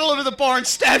a bottle over the bar and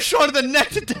stab Sean in the neck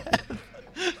to death.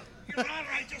 Your Honor,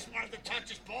 I just wanted to touch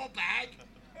his ball bag.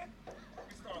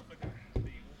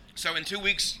 So in 2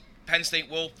 weeks, Penn State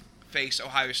will face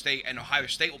Ohio State, and Ohio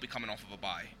State will be coming off of a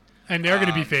bye. And they're going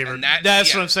to be favored.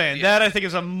 That's what I'm saying. That I think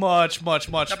is a much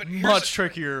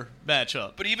trickier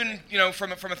matchup. But even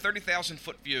from a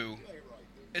 30,000-foot view,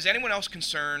 is anyone else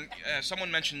concerned?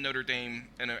 Someone mentioned Notre Dame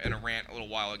in a rant a little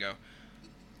while ago.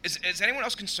 Is anyone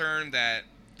else concerned that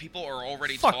people are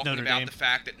already talking about the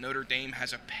fact that Notre Dame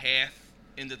has a path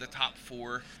into the top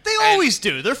 4? They always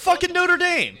do. They're fucking Notre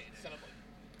Dame.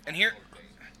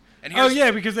 Oh yeah,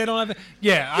 because they don't have.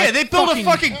 They built a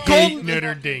fucking golden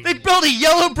Notre Dame. They built a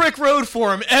yellow brick road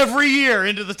for him every year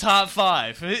into the top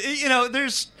 5.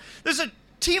 There's a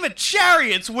team of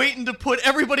chariots waiting to put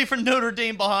everybody from Notre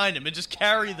Dame behind him and just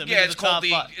carry them. into the top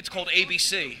 5. It's called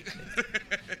ABC.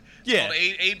 Yeah, called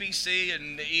ABC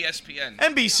and ESPN.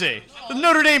 NBC, the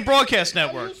Notre Dame Broadcast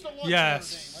Network.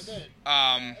 Yes.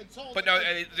 But no,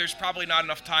 there's probably not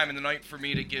enough time in the night for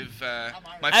me to give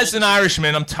my. As an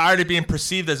Irishman, I'm tired of being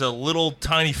perceived as a little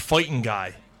tiny fighting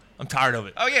guy. I'm tired of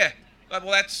it. Oh yeah. Well,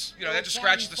 that's that just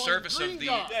scratches the surface of the.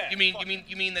 You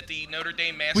mean that the Notre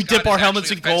Dame mascot we dip our is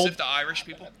helmets in gold to Irish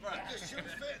people?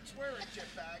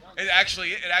 It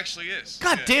actually is.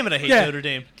 God damn it! I hate Notre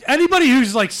Dame. Anybody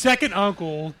who's like second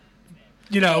uncle,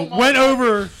 went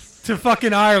over to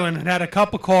fucking Ireland and had a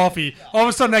cup of coffee. All of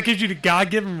a sudden, that gives you the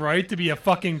God-given right to be a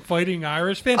fucking fighting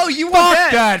Irish fan. Oh, you fuck want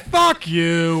that? Fuck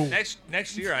you.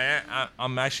 Next year,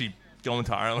 I'm actually going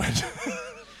to Ireland.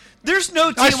 There's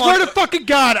no team. I swear to fucking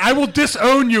God, I will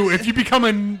disown you if you become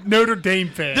a Notre Dame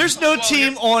fan. There's no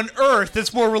team on earth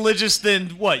that's more religious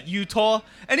than Utah,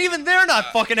 and even they're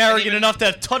not fucking arrogant enough to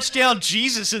have touchdown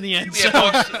Jesus in the end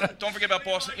zone. Don't forget about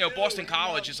Boston. Boston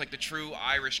College is like the true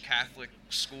Irish Catholic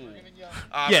school.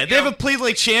 They haven't played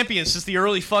like champions since the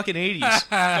early fucking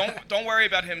 80s. Don't worry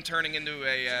about him turning into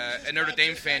a Notre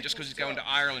Dame fan just because he's going to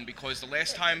Ireland. Because the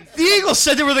last time the Eagles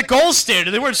said they were the gold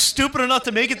standard, they weren't stupid enough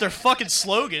to make it their fucking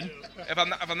slogan. If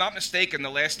I'm not mistaken, the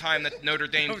last time that Notre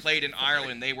Dame played in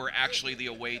Ireland, they were actually the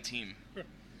away team.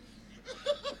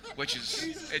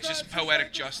 It's just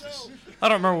poetic justice. I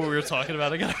don't remember what we were talking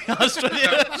about. I gotta be honest with you.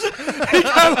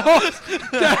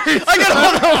 I got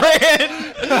on a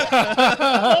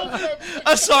rant.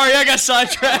 I'm sorry, I got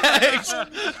sidetracked.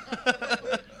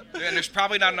 And there's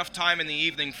probably not enough time in the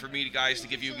evening for me guys to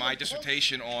give you my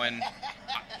dissertation on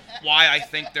why I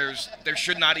think there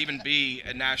should not even be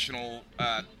a national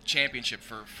championship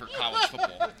for college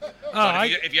football.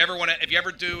 If you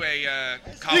ever do a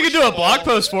college you can do a blog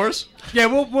post for us. Yeah,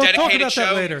 we'll talk about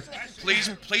that later.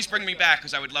 Please bring me back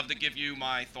because I would love to give you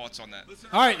my thoughts on that.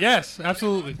 All right, yes,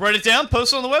 absolutely. Write it down,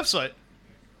 post it on the website.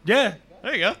 Yeah.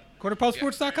 There you go.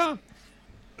 Cornerpubsports.com.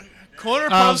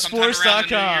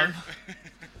 Cornerpubsports.com.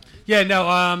 Yeah,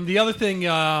 no, the other thing,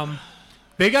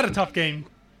 they got a tough game.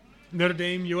 Notre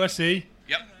Dame, USC.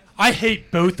 Yep. I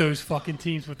hate both those fucking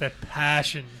teams with that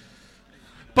passion.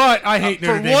 But I hate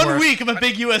Notre Dame. For 1 week, I'm a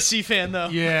big USC fan, though.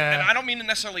 Yeah. And I don't mean to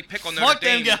necessarily pick on Notre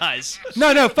Dame. Fuck them guys.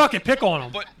 No, fuck it. Pick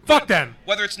on them. Fuck them.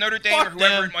 Whether it's Notre Dame or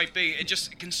whoever it might be, it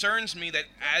just concerns me that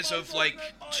as of like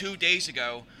 2 days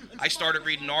ago, I started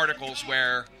reading articles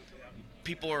where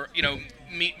people are,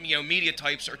 media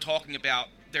types are talking about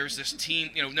there's this team,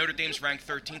 Notre Dame's ranked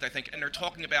 13th, I think, and they're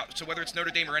talking about, so whether it's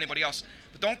Notre Dame or anybody else,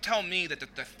 but don't tell me that the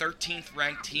 13th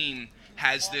ranked team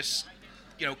has this,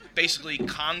 basically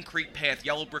concrete path,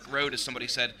 yellow brick road, as somebody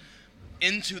said,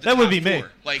 into the that top would be 4. me.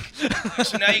 Like,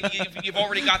 so now you've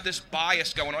already got this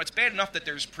bias going on. It's bad enough that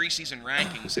there's preseason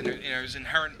rankings and there's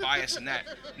inherent bias in that.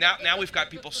 Now we've got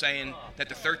people saying that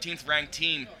the 13th ranked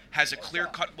team has a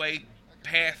clear-cut way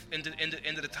path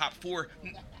into the top 4.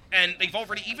 And they've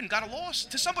already even got a loss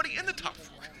to somebody in the top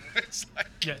 4. It's like,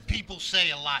 people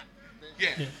say a lot.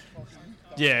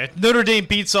 Yeah, Notre Dame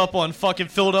beats up on fucking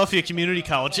Philadelphia Community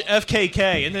College,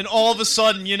 FKK, and then all of a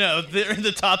sudden, they're in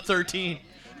the top 13.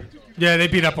 Yeah, they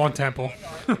beat up on Temple.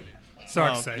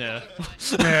 Sorry to say. Yeah.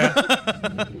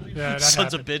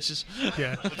 Sons of bitches.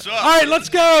 Yeah. What's up? All right, let's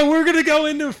go. We're going to go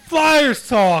into Flyers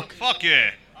talk. Fuck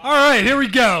yeah. All right, here we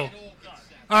go.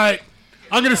 All right,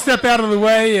 I'm going to step out of the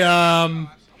way.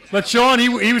 Let Sean,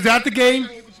 he was at the game.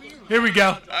 Here we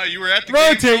go. Oh, you were at the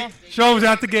game, game, Sean was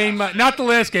at the game, not the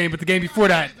last game, but the game before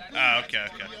that. Oh, okay.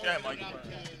 Yeah, Mike.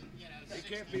 He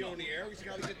can't be on the air. He's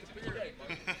got to get the beer.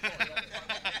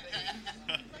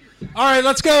 All right,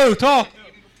 let's go. Talk.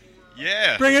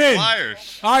 Yeah. Bring it in.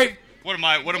 Flyers. All right. What am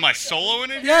I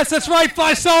soloing in? Yes, that's right.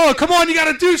 Fly solo. Come on, you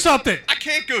got to do something. I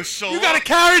can't go solo. You got to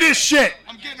carry this shit.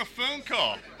 I'm getting a phone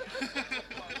call.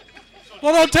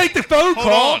 Well, don't take the phone Hold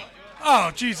call. on.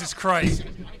 Oh, Jesus Christ.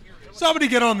 Somebody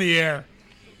get on the air.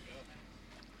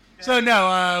 So,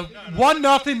 no,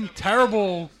 1-0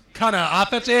 terrible kind of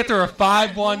offense after a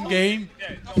 5-1 game.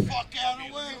 Get the fuck out of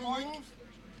the way, Mike.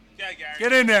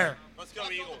 Get in there. Let's go,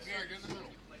 Eagles.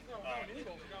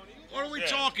 What are we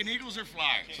talking, Eagles or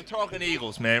Flyers? We're talking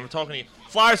Eagles, man. We're talking Eagles.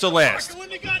 Flyers are last. I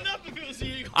wouldn't have gotten up if it was the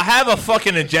Eagles. I have a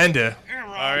fucking agenda. All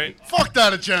right. Fuck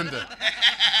that agenda.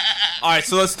 All right,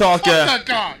 so let's talk. Fuck that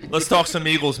guy. Let's talk some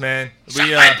Eagles, man. Suck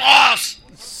my balls.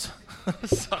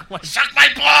 Suck my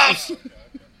balls.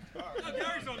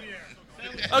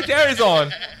 Oh, Gary's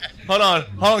on. Hold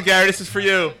on, Gary. This is for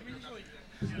you.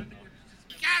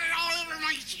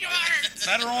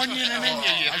 Better on you than in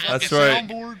you. That's right.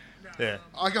 Soundboard. Yeah.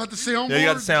 I got the soundboard. Yeah, you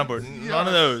got the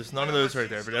soundboard. None of those right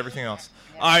there, but everything else.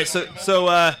 All right, so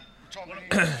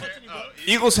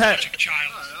Eagles had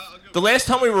the last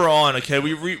time we were on. Okay,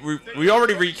 we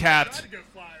already recapped.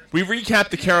 We recapped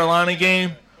the Carolina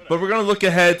game, but we're gonna look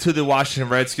ahead to the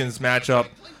Washington Redskins matchup.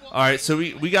 All right, so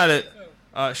we got it.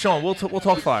 Sean, we'll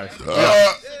talk Flyers.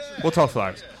 Yeah. We'll talk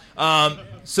Flyers.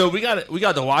 So we got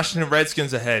the Washington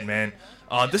Redskins ahead, man.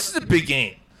 This is a big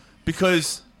game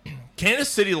because Kansas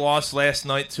City lost last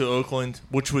night to Oakland,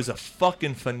 which was a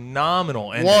fucking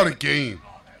phenomenal ending. What a game!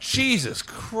 Jesus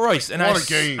Christ! And what a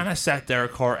game! And I sat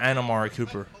Derek Carr and Amari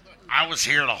Cooper. I was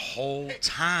here the whole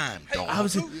time, dog.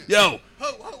 Whoa.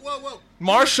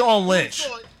 Marshawn Lynch.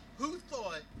 Who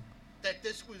thought that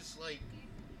this was like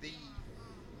the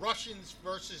Russians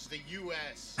versus the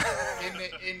U.S.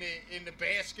 in the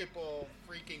basketball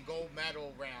freaking gold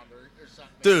medal round or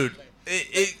something? Dude,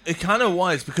 it kind of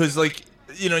was because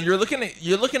you're looking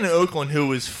at Oakland, who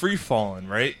was free falling,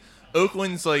 right?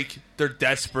 Oakland's like they're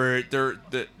desperate.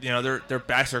 Their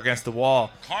backs are against the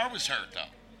wall. Carr was hurt though.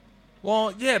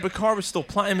 Well, yeah, but Carr was still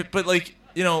playing. But I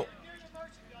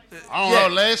don't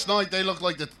know. Last night they looked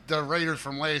like the Raiders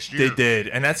from last year. They did,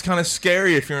 and that's kind of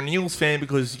scary if you're an Eagles fan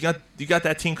because you got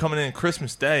that team coming in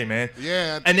Christmas Day, man.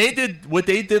 Yeah. And they did what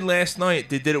they did last night.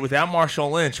 They did it without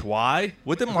Marshawn Lynch. Why?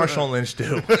 What did Marshawn Lynch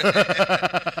do?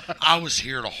 I was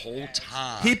here the whole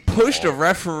time. He pushed a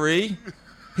referee.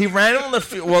 He ran on the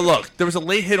field. Well, look, there was a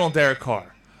late hit on Derek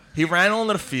Carr. He ran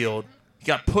onto the field. He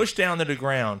got pushed down to the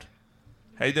ground.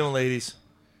 How you doing, ladies?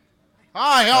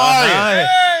 Hi, how are you? Hi.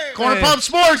 Hey. Corner Pub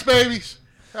Sports, babies.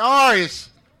 How are you?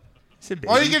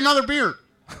 Why don't you get another beer?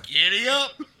 Giddy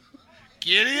up.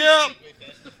 Giddy up.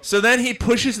 So then he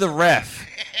pushes the ref.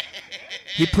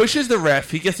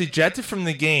 He gets ejected from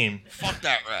the game. Fuck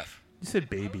that ref. You said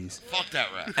babies. Fuck that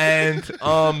ref. And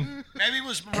maybe it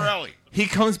was Morelli. He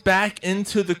comes back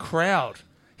into the crowd.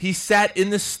 He sat in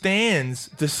the stands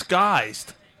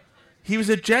disguised. He was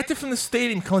ejected from the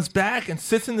stadium, comes back and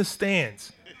sits in the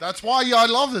stands. That's why I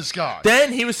love this guy.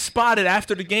 Then he was spotted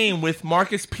after the game with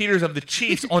Marcus Peters of the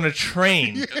Chiefs on a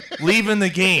train, leaving the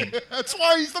game. That's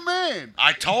why he's the man.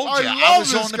 I told you. I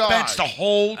was on the bench the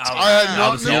whole time. I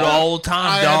was here the whole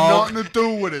time, dog. I had nothing to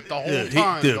do with it the whole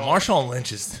time, Dude, dog. Marshawn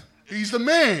Lynch is... He's the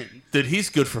man. Dude, he's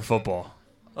good for football.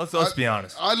 Let's be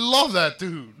honest. I love that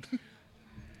dude.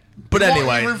 But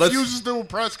anyway, he refuses to do a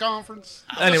press conference.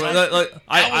 Anyway,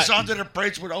 I was under the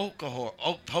bridge with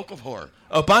Okafor.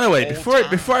 Oh, by the way,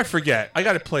 before I forget, I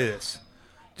got to play this.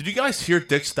 Did you guys hear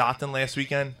Dick Stockton last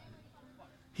weekend?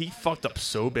 He fucked up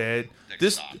so bad.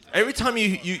 Every time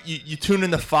you tune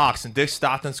in to Fox and Dick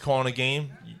Stockton's calling a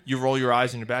game, you roll your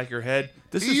eyes in the back of your head.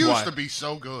 He used to be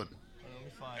so good.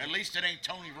 At least it ain't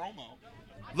Tony Romo.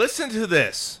 Listen to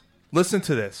this.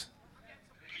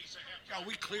 Yo,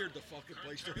 we cleared the fucking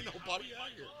place. There ain't nobody out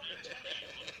here.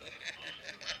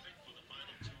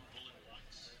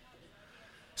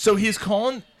 So he's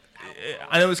calling.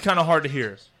 I know it's kind of hard to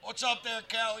hear. What's up there,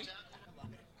 Callie?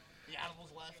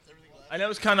 I know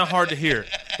it's kind of hard to hear,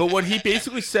 but what he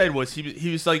basically said was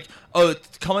he was like, "Oh,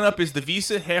 coming up is the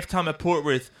Visa halftime report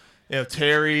with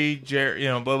Terry, Jerry,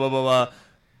 blah blah blah blah.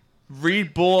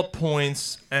 Read bullet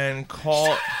points and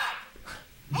call."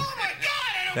 Oh my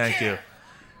God! Thank you,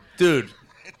 dude.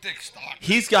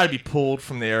 He's got to be pulled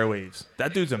from the airwaves.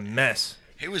 That dude's a mess.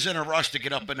 He was in a rush to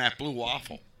get up in that blue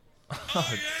waffle.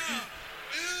 Oh,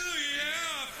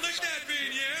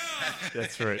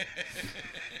 that's right.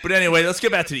 But anyway, let's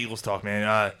get back to the Eagles talk,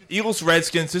 man. Eagles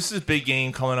Redskins. This is a big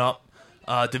game coming up.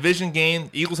 Division game.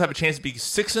 The Eagles have a chance to be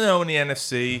 6-0 in the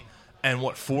NFC and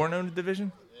 4-0 in the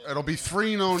division. It'll be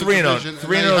 3-0 in the 3-0. division.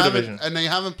 3-0 division. And they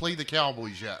haven't played the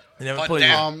Cowboys yet. They haven't played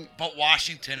yet. But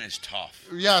Washington is tough.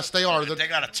 Yes, they are. They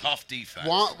got a tough defense.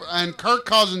 And Kirk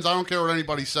Cousins, I don't care what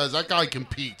anybody says, that guy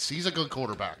competes. He's a good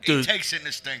quarterback. He takes it in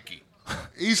the stinky.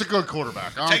 He's a good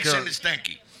quarterback. I don't Takes care. it in the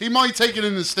stinky. He might take it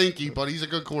in the stinky, but he's a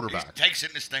good quarterback. He takes it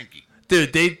in the stinky.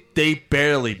 Dude, they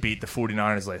barely beat the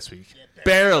 49ers last week.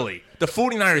 Barely. The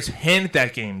 49ers handed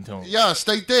that game to them. Yes,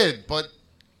 they did, but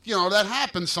that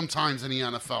happens sometimes in the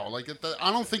NFL.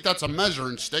 I don't think that's a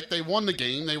measuring stick. They won the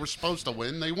game. They were supposed to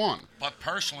win. They won. But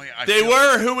personally, they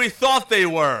were who we thought they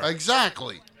were.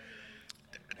 Exactly.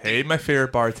 Hey, my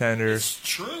favorite bartender. It's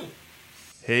true.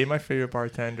 Hey, my favorite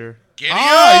bartender. Yo,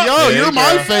 Hey, you're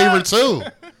my girl. favorite too.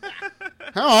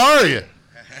 How are you?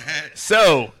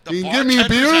 So, you can give me a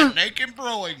beer? Naked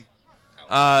Brewing.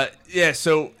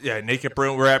 Naked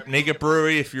Brewing. We're at Naked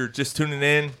Brewery. If you're just tuning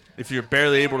in, if you're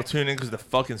barely able to tune in because the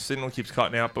fucking signal keeps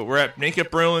cutting out, but we're at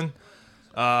Naked Brewing.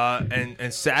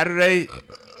 And Saturday,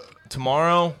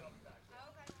 tomorrow,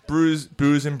 booze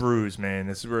and brews, man.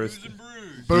 This is where it's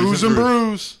Booze and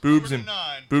brews. Boobs and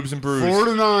brews. 4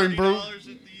 to 9, bro.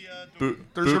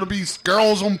 There's gonna be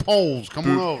girls on poles. Come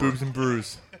on over. Boobs and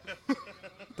brews.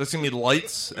 There's gonna be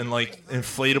lights and like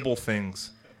inflatable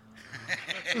things.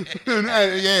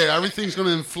 Yeah, everything's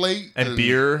gonna inflate. And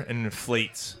beer and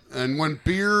inflates. And when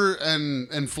beer and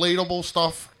inflatable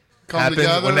stuff come Happens,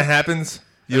 together, when that happens,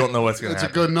 you don't know what's gonna happen.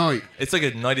 It's a good night. It's like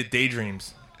a night of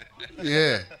daydreams.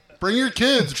 Yeah. Bring your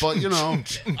kids, but you know.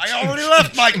 I already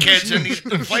left my kids in these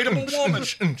inflatable woman.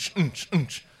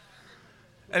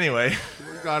 Anyway.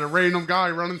 We got a random guy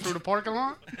running through the parking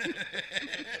lot.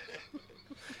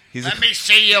 Let me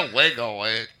see you wiggle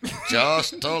it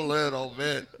just a little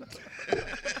bit.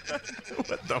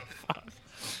 What the fuck?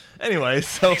 Anyway,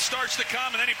 so. He starts to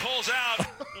come and then he pulls out.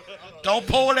 Don't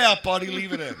pull it out, buddy.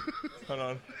 Leave it in. Hold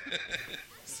on.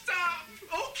 Stop.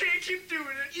 Okay, keep doing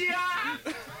it. Yeah.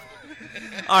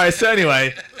 All right, so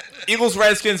anyway,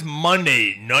 Eagles-Redskins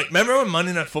Monday night. Remember when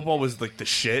Monday Night Football was like the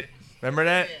shit? Remember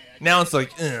that? Now it's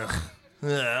like, ugh.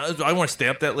 I want to stay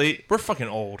up that late. We're fucking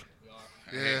old.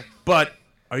 Yeah. But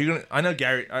are you gonna? I know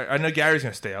Gary. I know Gary's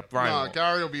gonna stay up. Ryan. No,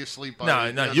 Gary will be asleep. By No,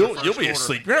 the no, end of you'll the first be quarter.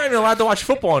 asleep. You're not even allowed to watch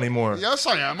football anymore. Yes,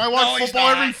 I am. I watch No, he's football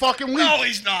not. every fucking week. No,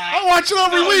 he's not. I watch it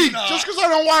every No, he's week. not. Just because I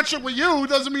don't watch it with you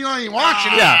doesn't mean I ain't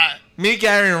watching it. Yeah, me,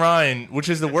 Gary, and Ryan, which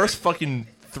is the worst fucking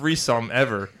threesome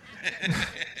ever.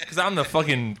 Because I'm the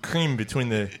fucking cream between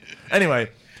the.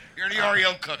 Anyway. You're the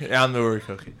Oreo cookie. Yeah, I'm the Oreo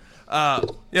cookie.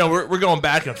 We're going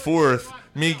back and forth.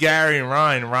 Me, Gary, and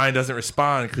Ryan. Ryan doesn't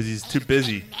respond because he's too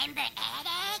busy.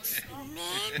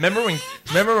 Remember when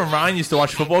Ryan used to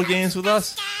watch football games with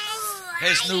us?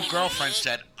 His new girlfriend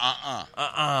said,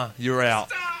 You're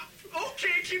out.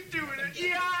 Okay, keep doing it.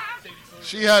 Yeah.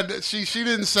 She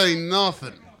didn't say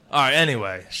nothing. All right,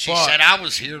 anyway. She said I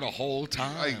was here the whole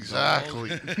time.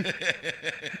 Exactly.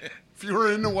 If you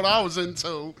were into what I was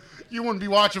into, you wouldn't be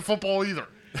watching football either.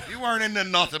 You weren't into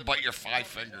nothing but your 5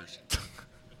 fingers.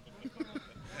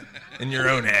 In your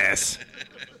own ass.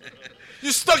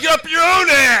 You stuck it up your own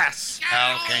ass!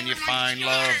 How can you find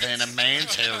love in a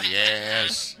man's hell?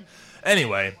 Yes.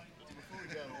 Anyway.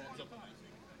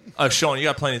 Oh, Sean, you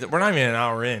got plenty. We're not even an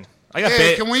hour in. I got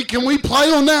Hey, can we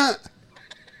play on that?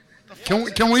 Can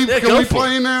we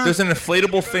play in there? There's an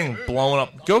inflatable thing blowing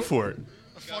up. Go for it.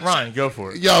 Ryan, go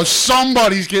for it. Yo,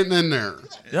 somebody's getting in there.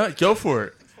 Yeah, go for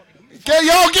it. Get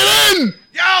in!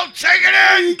 Yo, take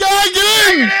it in! You gotta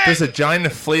get in! There's a giant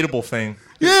inflatable thing.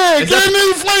 Yeah, Is get in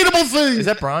that- the inflatable thing! Is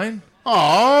that Brian?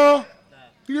 Aw,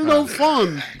 you're no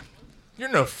fun. You're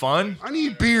no fun. I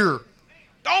need beer.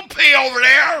 Don't pee over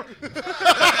there!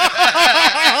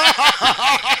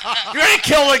 You're gonna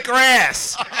kill the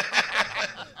grass!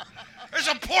 There's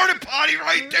a porta potty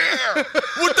right there!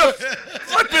 What the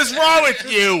flip is wrong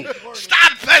with you?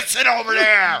 Stop pissing over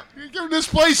there! You're giving this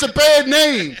place a bad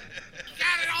name.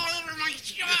 Got it all over my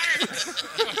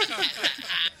shirt!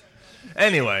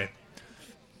 Anyway.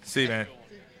 See, man.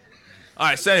 All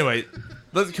right, so anyway,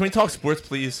 can we talk sports,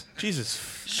 please? Jesus.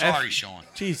 Sorry, Sean.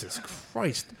 Jesus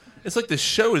Christ. It's like the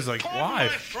show is like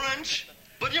live. French,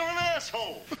 but you're an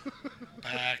asshole.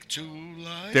 Back to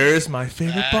life. There's my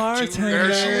favorite Back to bartender.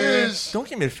 There she is. Don't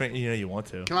give me a finger. You know you want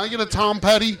to. Can I get a Tom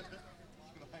Petty?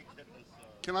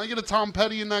 Can I get a Tom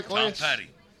Petty in that Tom glass? Petty.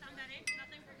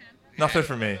 Nothing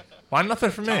for me. Why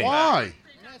nothing for me? Why?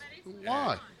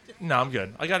 Why? No, I'm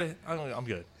good. I got it. I'm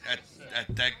good.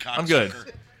 That I'm good.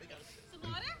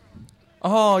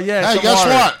 Oh yeah. Hey, some guess water.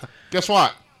 what? Guess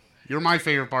what? You're my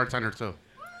favorite bartender too.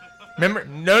 Remember?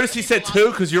 Notice he said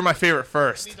 2 because you're my favorite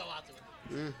first.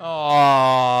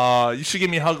 Oh, you should give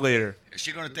me a hug later. Is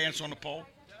she going to dance on the pole?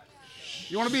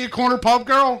 You want to be a corner pub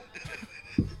girl?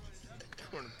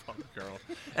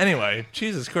 Anyway,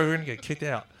 Jesus Christ, we're gonna get kicked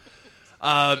out.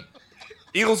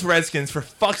 Eagles Redskins, for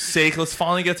fuck's sake, let's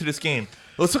finally get to this game.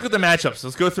 Let's look at the matchups.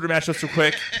 Let's go through the matchups real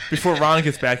quick before Ron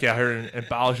gets back out here and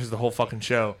abolishes the whole fucking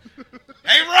show.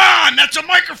 Hey, Ron, that's a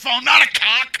microphone, not a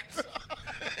cock.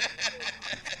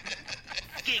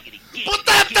 Put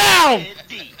that down!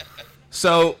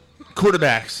 So,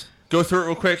 quarterbacks. Go through it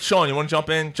real quick. Sean, you want to jump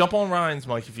in? Jump on Ryan's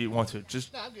mic if you want to.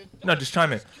 Just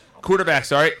chime in.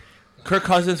 Quarterbacks, all right? Kirk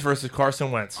Cousins versus Carson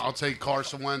Wentz. I'll take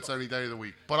Carson Wentz any day of the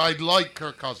week. But I like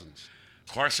Kirk Cousins.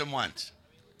 Carson Wentz.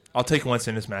 I'll take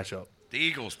Winston in this matchup. The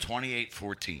Eagles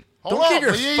 28-14. Don't give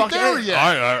your we ain't fucking. there yet.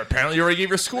 All right, apparently, you already gave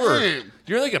your score. Damn.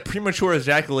 You're like a premature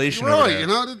ejaculation. You're over right. there. You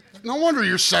know, no wonder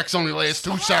your sex only lasts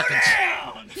 2 seconds.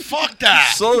 Fuck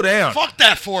that. Slow down. Fuck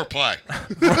that foreplay.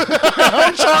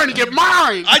 I'm trying to get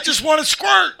mine. I just want to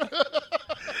squirt.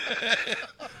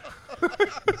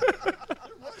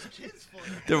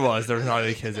 There's not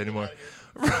any kids anymore.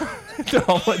 Well,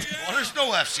 there's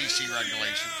no FCC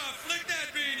regulations.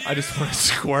 I just want to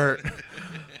squirt.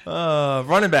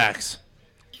 Running backs.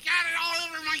 You got it all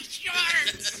over my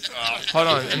shorts. Hold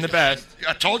on, in the back.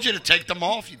 I told you to take them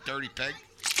off, you dirty pig.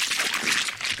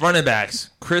 Running backs.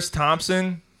 Chris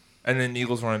Thompson, and then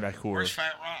Eagles running back core. Where's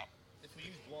Fat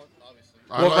Rob?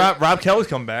 Well, Rob Kelly's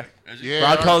coming back.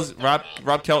 Yeah,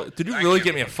 Rob Kelly. Did you really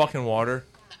get me a fucking water?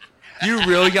 You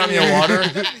really got me a water?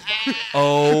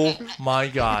 Oh my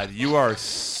God! You are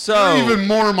so even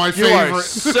more my You favorite. are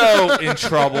so in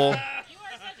trouble.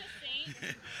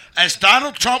 As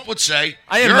Donald Trump would say,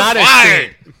 I am you're not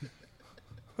fired.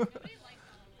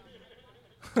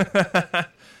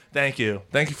 Thank you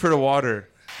for the water.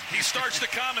 He starts to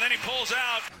come and then he pulls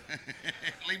out.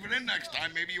 Leave it in next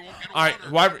time. Maybe you won't get a All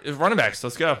water. right, running backs.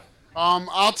 Let's go.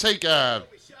 I'll take. I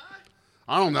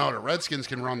don't know. The Redskins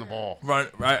can run the ball.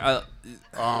 Their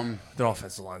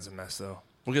offensive line's a mess, though.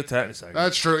 We'll get to that in a second.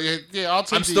 That's true. Yeah, I'll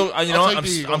take. I'm still. I'll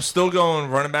take the I'm still going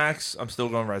running backs. I'm still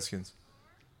going Redskins.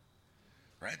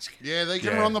 Redskins. Yeah, they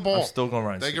can run the ball. I'm still going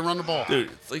Redskins. They can run the ball, dude.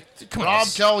 It's like, come Rob on,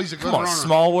 Kelly's a good come on, runner.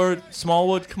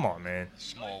 Smallwood. Come on, man.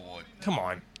 Smallwood. Come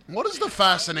on. What is the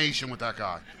fascination with that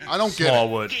guy? I don't get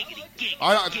Smallwood. it.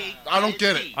 I don't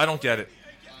get it. I don't get it.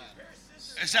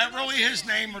 Is that really his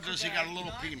name, or does he got a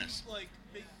little penis?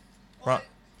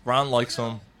 Ron likes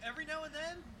him.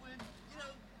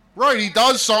 Right, he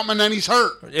does something and then he's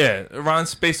hurt. Yeah,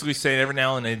 Ron's basically saying every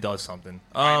now and then he does something.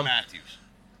 Ryan Matthews.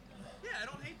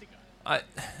 I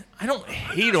don't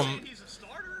hate him,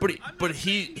 but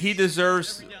he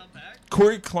deserves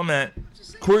Corey Clement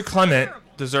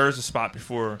deserves a spot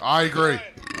before. I agree.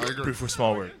 Before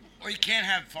Smallwood. Well, you can't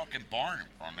have fucking Barner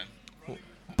from him.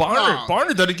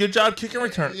 Barner did a good job kicking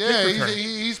return. Yeah, kick return.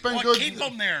 he's been Well, good. keep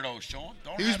him there, though, Sean.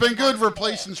 He's been good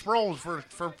replacing Sproles for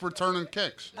returning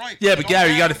kicks. Right. Yeah, but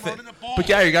Gary, you got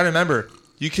to remember,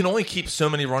 you can only keep so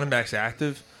many running backs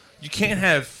active. You can't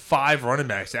have 5 running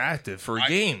backs active for a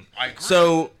game. I agree.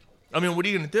 So, I mean, what are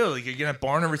you gonna do? Like, you're gonna have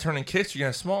Barner returning kicks. You're gonna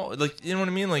have Small, like, you know what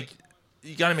I mean? Like,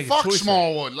 you got to make a Fuck choice.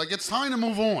 Smallwood. Like, it's time to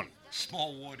move on.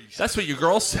 Smallwood. That's what your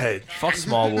girl said. Fuck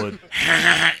Smallwood.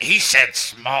 He said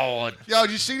Smallwood. Yo,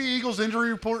 did you see the Eagles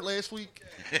injury report last week?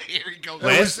 Here he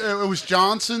goes. It was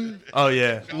Johnson. Oh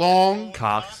yeah. Long.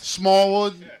 Cox.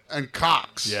 Smallwood and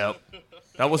Cox. Yep.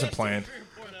 That wasn't planned.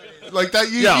 Like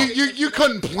that, you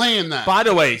couldn't plan that. By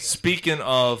the way, speaking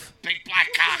of Big Black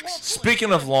Cox.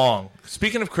 Speaking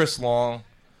of Chris Long,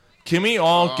 can we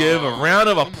all give a round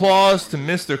of applause to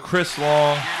Mr. Chris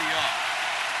Long?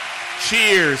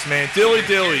 Cheers, man. Dilly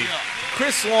dilly.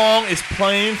 Chris Long is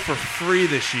playing for free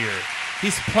this year.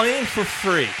 He's playing for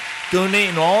free,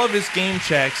 donating all of his game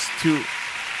checks to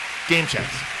game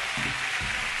checks.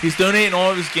 He's donating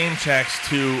all of his game checks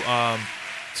to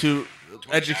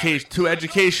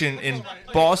education in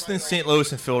Boston, St.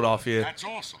 Louis, and Philadelphia. That's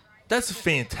awesome. That's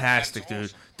fantastic,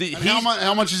 dude. And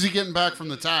how much is he getting back from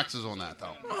the taxes on that,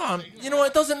 though? You know what?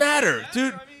 It doesn't matter,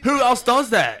 dude. Who else does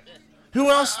that? Who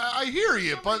else? I hear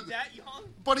you,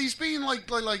 but he's being like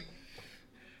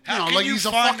How can like you he's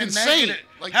a find fucking a saint. negative?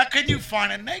 Like, How can you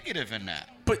find a negative in that?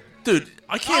 But dude,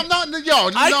 I can't.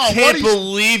 I can't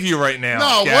believe you right now.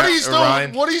 No,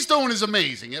 Ryan. what he's doing is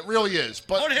amazing. It really is.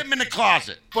 But put him in the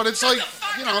closet. But it's like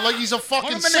like he's a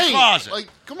fucking Put him in the saint. closet. Like,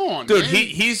 come on, Dude, man.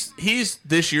 he's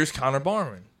this year's Connor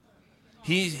Barwin.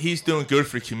 He's doing good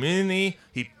for the community.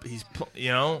 He's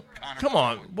come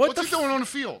on. What's he doing on the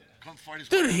field?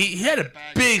 Dude, he had a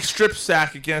big strip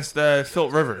sack against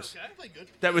Phil Rivers.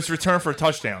 That was returned for a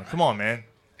touchdown. Come on, man.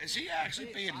 Is he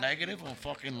actually being negative on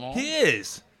fucking Long? He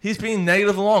is. He's being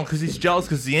negative Long because he's jealous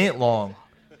because he ain't long.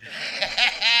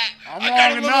 I'm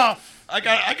long enough. I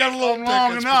got a little dick.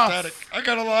 long It's enough. pathetic. I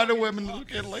got a lot of women that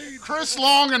get laid. Chris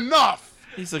Long enough.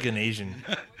 He's like an Asian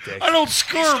dick. I don't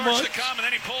score much.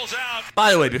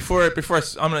 By the way, before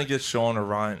I'm gonna get Sean or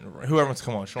Ryan, whoever wants to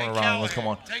come on. Sean or Ryan, let's come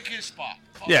on. Take his spot.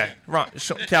 Yeah,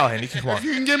 Callahan, you can come on. If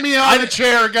you can get me out of the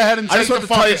chair, go ahead and take the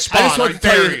fucking spot.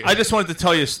 I just wanted to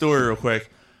tell you a story real quick.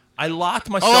 I locked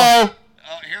myself. Hello.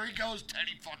 Here he goes,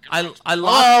 Teddy fucking.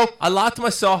 I locked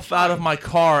myself out of my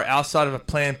car outside of a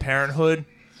Planned Parenthood.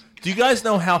 Do you guys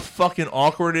know how fucking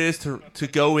awkward it is to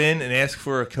go in and ask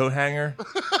for a coat hanger?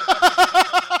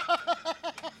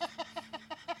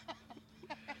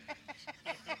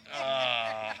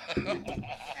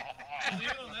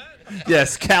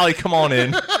 Yes, Callie, come on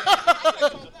in.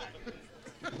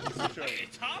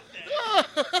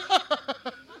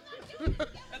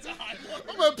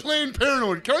 I'm at Planned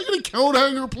Parenthood. Can I get a coat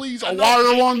hanger, please? A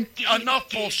wire one? Enough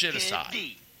bullshit aside.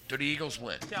 Do the Eagles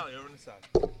win? Callie, over on the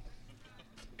side.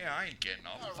 Yeah, I ain't getting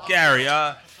up.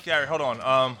 Gary, hold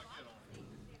on.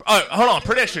 Hold on.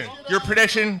 Prediction. Your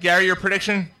prediction, Gary. Your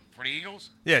prediction. For the Eagles?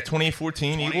 Yeah,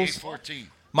 2014 Eagles. 28-14.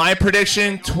 My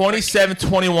prediction: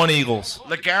 27-21 Eagles.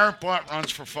 LeGarrette Blunt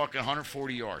runs for fucking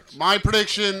 140 yards. My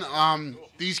prediction: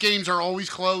 these games are always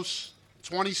close.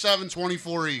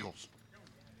 27-24 Eagles.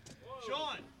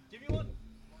 Sean, give me one.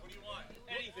 What do you want?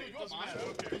 Anything. Doesn't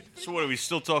matter. So what, are we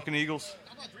still talking Eagles?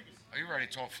 Are you ready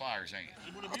to talk Flyers, ain't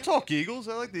you? I'll talk Eagles.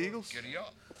 I like the Eagles. Giddy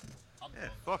up. Yeah,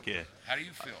 fuck yeah. How do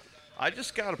you feel? I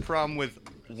just got a problem with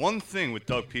one thing with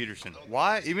Doug Peterson.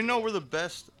 Why, even though we're the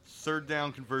best third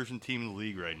down conversion team in the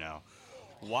league right now,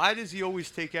 why does he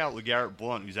always take out LeGarrette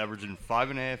Blunt, who's averaging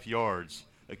 5.5 yards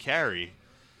a carry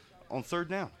on third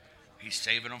down? He's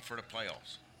saving them for the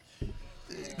playoffs.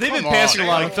 They've been passing a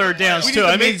lot on third downs, too.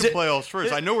 I mean, the playoffs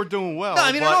first. I know we're doing well. No, I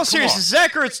mean, in but all come seriousness,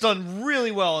 Zach Ertz done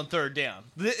really well on third down.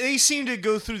 They seem to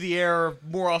go through the air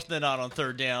more often than not on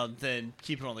third down than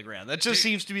keep it on the ground. That just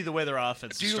seems to be the way their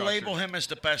offense Do is you structured. label him as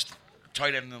the best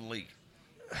tight end in the league?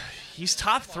 He's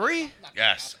top 3.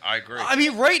 Yes, I agree. I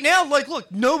mean, right now,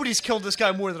 look, nobody's killed this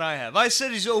guy more than I have. I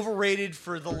said he's overrated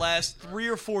for the last 3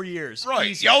 or 4 years.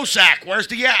 Right. Easy. Yo, Zach, where's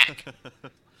the yak?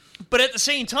 But at the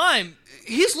same time,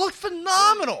 he's looked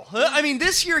phenomenal. I mean,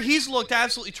 this year he's looked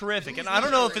absolutely terrific, and I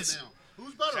don't know if it's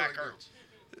Who's better? Zach Ertz.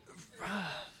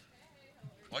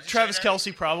 Travis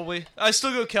Kelce probably. I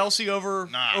still go Kelce over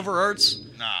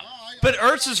Ertz. Nah. But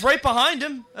Ertz is right behind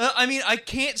him. I mean, I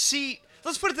can't see.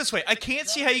 Let's put it this way: I can't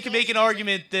see how you can make an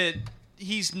argument that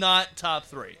he's not top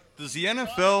 3. Does the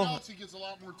NFL? He gets a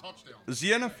lot more touchdowns. Does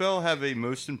the NFL have a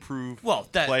most improved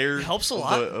that player helps a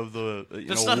lot. of the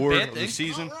That's not a award bad of the thing.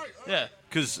 season? Yeah.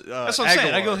 Because That's what I'm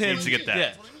saying. I go him. needs to get that.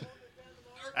 Yeah.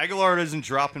 Aguilar isn't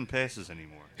dropping passes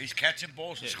anymore. He's catching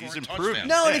balls and scoring improved. touchdowns.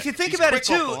 No, and if you think He's about it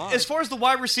quick off too, the line. as far as the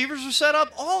wide receivers are set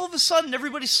up, all of a sudden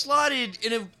everybody's slotted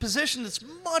in a position that's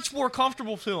much more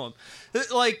comfortable to him.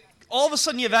 Like all of a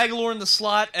sudden you have Aguilar in the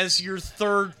slot as your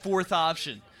third, fourth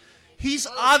option. He's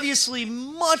obviously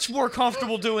much more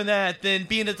comfortable doing that than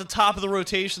being at the top of the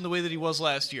rotation the way that he was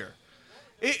last year.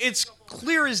 It's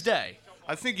clear as day.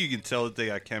 I think you can tell that they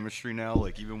got chemistry now.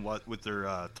 Like even with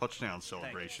their touchdown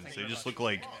celebrations, they just look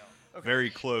like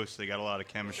very close. They got a lot of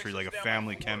chemistry, like a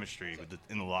family chemistry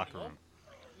in the locker room.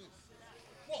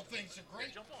 Well, things are great.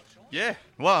 Yeah,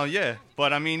 well, yeah,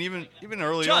 but I mean, even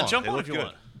early on, Jump they on look if you good.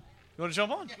 want. You want to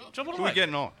jump on? Jump on Who are we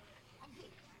getting on?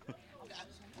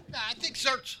 Nah, I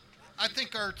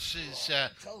think Ertz is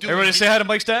doing Everybody say hi to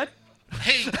Mike's dad.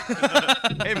 Hey,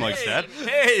 Hey, Mike's dad.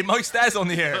 Hey, Mike's dad's on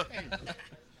the air.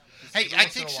 hey, I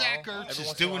think Zach Ertz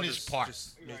is doing his part.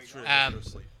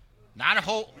 Not a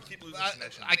whole.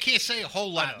 I can't say a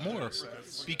whole lot more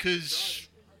because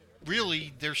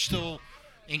really they're still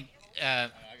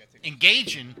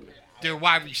engaging their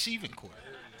wide receiving core.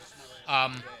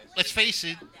 Let's face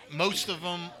it, most of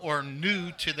them are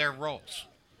new to their roles.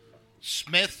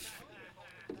 Smith,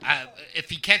 if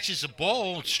he catches a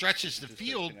ball and stretches the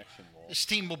field, this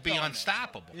team will be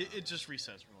unstoppable. It just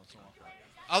resets for once in a while.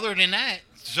 Other than that,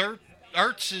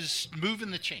 Ertz is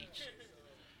moving the chains.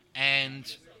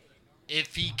 And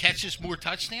if he catches more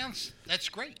touchdowns, that's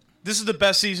great. This is the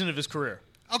best season of his career.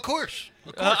 Of course.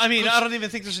 I mean, I don't even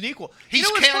think there's an equal. He's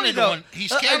what's counted funny, on- though?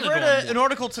 he's I counted read on an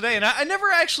article today, and I never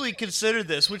actually considered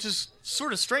this, which is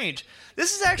sort of strange.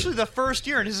 This is actually the first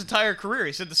year in his entire career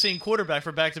he's had the same quarterback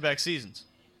for back-to-back seasons.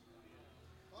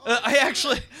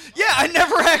 I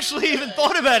never actually even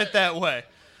thought about it that way.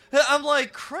 I'm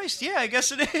like, Christ, yeah, I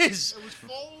guess it is. It was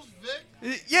Foles,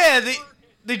 Vic. Yeah,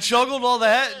 they juggled all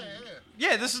that.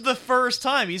 Yeah, this is the first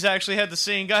time he's actually had the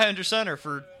same guy under center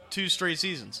for 2 straight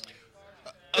seasons.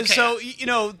 And so,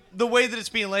 the way that it's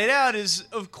being laid out is,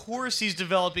 of course, he's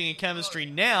developing a chemistry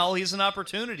now. He has an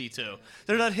opportunity to.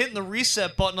 They're not hitting the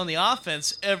reset button on the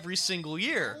offense every single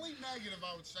year. The only negative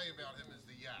I would say about him is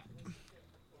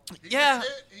the yak.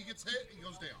 He gets hit, he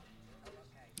goes down.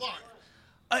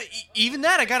 But Even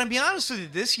that, I got to be honest with you.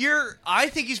 This year, I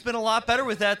think he's been a lot better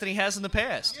with that than he has in the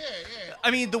past. Yeah.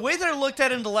 I mean, the way that I looked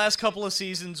at him the last couple of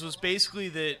seasons was basically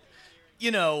that,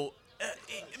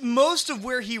 most of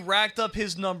where he racked up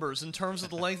his numbers in terms of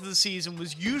the length of the season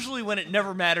was usually when it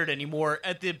never mattered anymore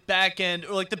at the back end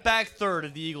or like the back third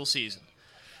of the Eagles season.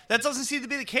 That doesn't seem to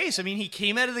be the case. I mean, he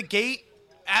came out of the gate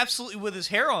absolutely with his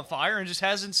hair on fire and just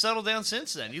hasn't settled down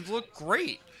since then. He looked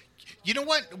great. You know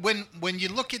what? When you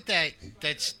look at that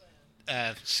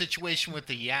situation with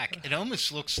the yak, it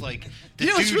almost looks like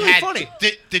it's really funny.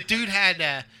 The dude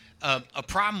had a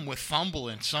problem with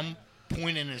fumbling some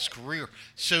point in his career,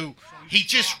 so he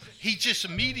just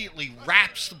immediately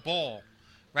wraps the ball,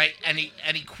 right, and he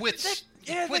quits.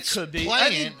 Quits that could be.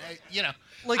 playing.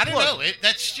 Like, I don't look, know.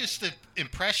 That's just the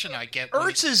impression I get.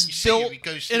 Ertz is built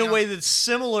in a way that's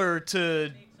similar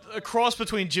to a cross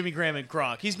between Jimmy Graham and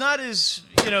Gronk. He's not as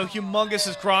humongous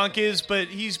as Gronk is, but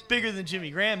he's bigger than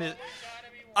Jimmy Graham is.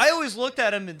 I always looked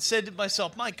at him and said to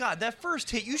myself, "My God, that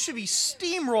first hit, you should be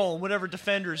steamrolling whatever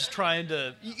defender's trying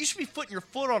to. You should be putting your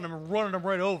foot on him and running him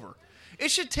right over.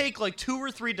 It should take like 2 or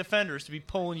 3 defenders to be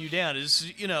pulling you down.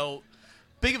 As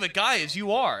big of a guy as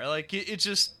you are, like it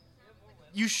just."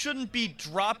 You shouldn't be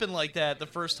dropping like that the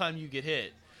first time you get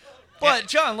hit. But,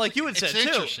 John, like you had said,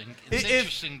 too. It's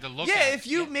interesting to look at. Yeah, if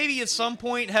you maybe at some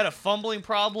point had a fumbling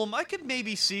problem, I could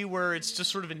maybe see where it's just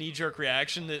sort of a knee-jerk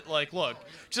reaction that, like, look,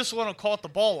 just when I caught the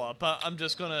ball up, I'm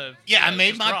just going to... Yeah, I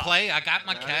made my play. I got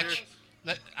my catch.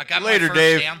 I got Later, my first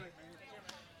Dave. down.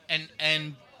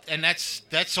 And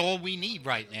that's all we need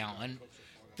right now. And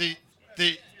the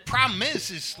problem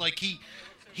is like he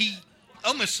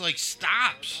almost like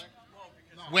stops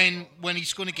when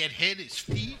he's going to get hit, his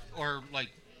feet or like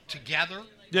together.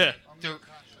 Yeah.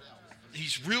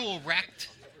 He's real erect.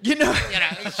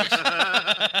 It's just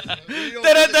The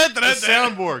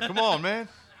soundboard. Come on, man.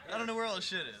 I don't know where all this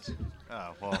shit is.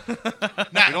 Oh, well. We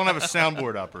don't have a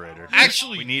soundboard operator.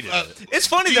 Actually, we need it. It's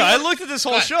funny, though. I looked at this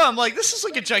whole show. I'm like, this is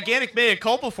like a gigantic mea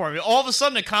culpa for me. All of a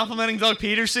sudden, I'm complimenting Doug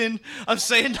Peterson. I'm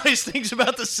saying nice things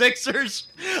about the Sixers.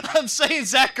 I'm saying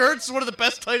Zach Ertz is one of the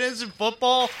best tight ends in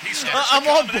football. I'm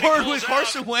on board with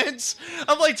Carson Wentz.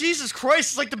 I'm like, Jesus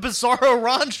Christ, it's like the Bizarro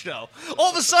Ron show.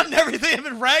 All of a sudden, everything I've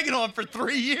been ragging on for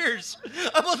 3 years,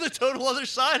 I'm on the total other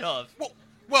side of.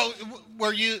 Well,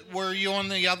 were you on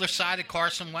the other side of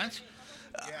Carson Wentz?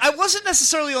 I wasn't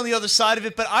necessarily on the other side of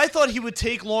it, but I thought he would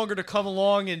take longer to come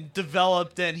along and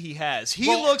develop than he has. He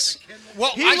looks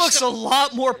a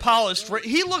lot more polished.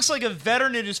 He looks like a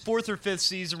veteran in his 4th or 5th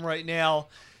season right now,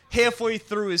 halfway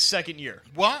through his 2nd year.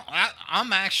 Well,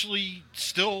 I'm actually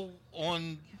still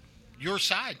on your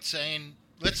side, saying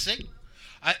let's see.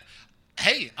 That's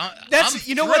I'm what?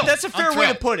 thrilled. That's a fair I'm way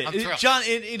to thrilled. put it, I'm thrilled. John.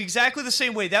 In exactly the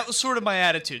same way. That was sort of my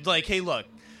attitude. Like, hey, look,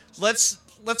 let's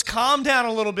calm down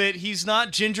a little bit. He's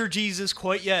not Ginger Jesus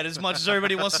quite yet, as much as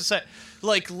everybody wants to say.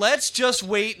 Like, let's just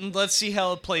wait and let's see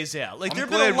how it plays out. Like, there've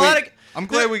been a lot of. I'm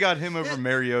glad we got him over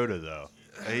Mariota, though.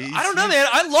 I don't know, man.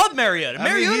 I love Mariota.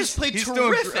 Mariota's played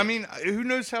terrific. Who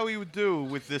knows how he would do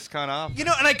with this kind of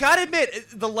offense? And I gotta admit,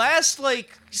 the last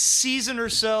season or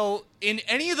so in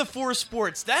any of the 4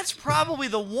 sports, that's probably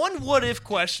the one what-if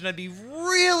question I'd be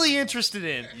really interested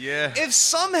in. Yeah. If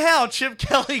somehow Chip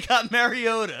Kelly got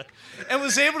Mariota and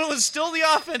was able to instill the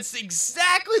offense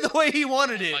exactly the way he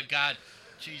wanted it. Oh my God.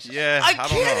 Jesus. Yeah, I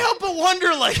can't help but wonder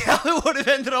how it would have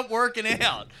ended up working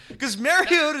out. Because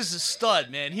Mariota's a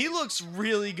stud, man. He looks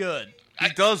really good. He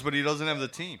does, but he doesn't have the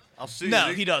team. I'll see.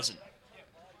 No, he doesn't.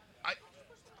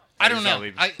 I don't know.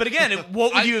 But again,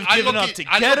 what would you have given up to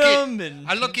get him?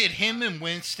 I look at him and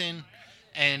Winston,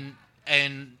 and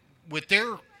with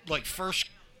their first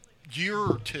year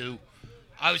or two,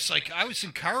 I was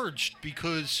encouraged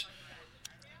because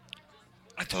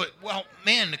I thought, well,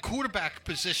 man, the quarterback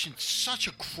position's such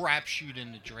a crapshoot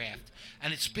in the draft,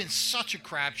 and it's been such a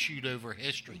crapshoot over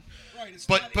history. Right, it's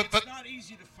but not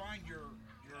easy to find your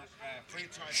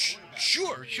franchise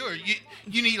quarterback. Sure.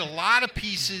 You need a lot of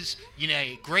pieces. You know,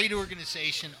 a great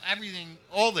organization, everything,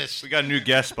 all this. We got a new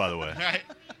guest, by the way. Right,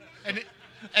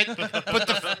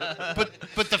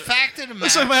 but the fact of the matter,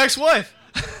 looks like my ex-wife.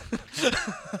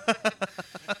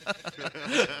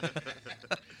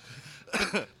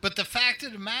 But the fact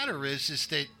of the matter is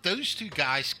that those 2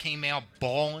 guys came out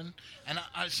balling, and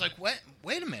I was like,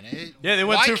 wait a minute. Yeah, they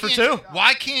went 2 for 2.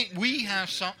 Why can't we have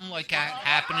something like that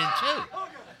happening too?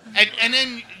 And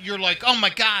then you're like, oh my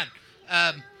God,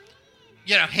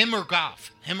 him or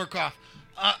Goff.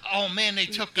 Oh man, they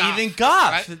took Goff. Even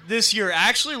Goff right? this year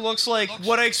actually looks like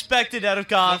what I expected out of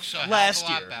Goff last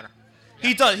year. Better.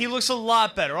 He does. He looks a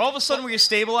lot better. All of a sudden, when you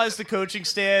stabilize the coaching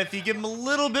staff, you give him a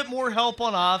little bit more help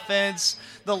on offense.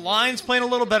 The line's playing a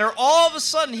little better. All of a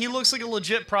sudden, he looks like a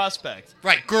legit prospect.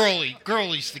 Right,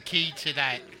 Gurley's the key to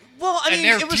that. Well, I mean,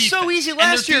 it was so easy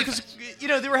last year because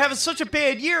they were having such a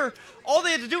bad year. All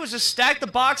they had to do was just stack the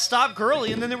box, stop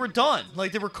Gurley, and then they were done.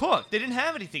 Like, they were cooked. They didn't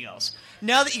have anything else.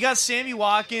 Now that you got Sammy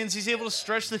Watkins, he's able to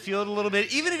stretch the field a little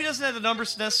bit. Even if he doesn't have the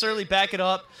numbers to necessarily back it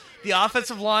up, the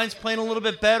offensive line's playing a little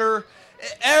bit better.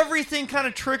 Everything kind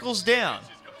of trickles down.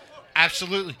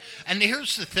 Absolutely. And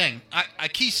here's the thing. I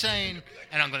keep saying,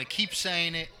 and I'm going to keep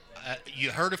saying it,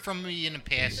 You heard it from me in the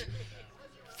past.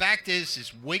 Fact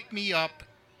is wake me up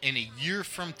in a year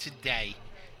from today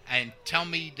and tell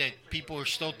me that people are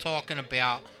still talking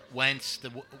about Wentz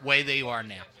the way they are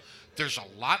now. There's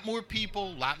a lot more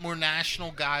people, a lot more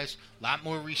national guys, a lot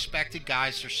more respected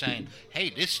guys are saying, hey,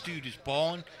 this dude is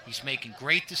balling. He's making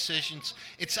great decisions.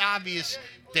 It's obvious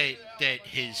that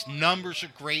his numbers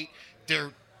are great.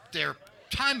 Their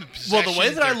time of possession. Well, the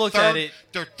way that I look at it,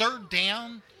 their third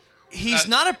down. He's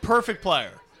not a perfect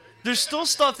player. There's still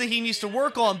stuff that he needs to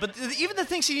work on, but even the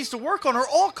things he needs to work on are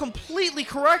all completely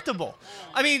correctable.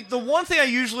 I mean, the one thing I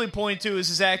usually point to is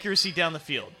his accuracy down the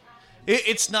field.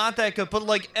 It's not that good, but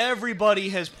like everybody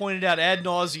has pointed out ad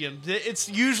nauseum, it's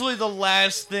usually the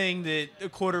last thing that a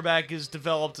quarterback has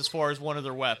developed as far as one of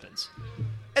their weapons.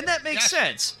 And that makes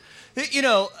sense. You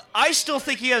know, I still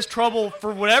think he has trouble,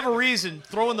 for whatever reason,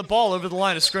 throwing the ball over the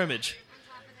line of scrimmage.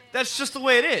 That's just the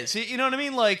way it is. You know what I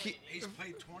mean? Like, he's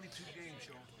played 22 games,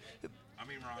 Sean. I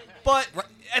mean, Ron. But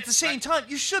at the same time,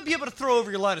 you should be able to throw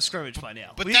over your line of scrimmage by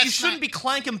now. But You shouldn't be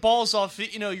clanking balls off,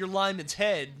 your lineman's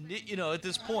head, at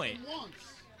this point.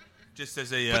 Just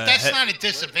as a, but that's not a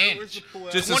disadvantage.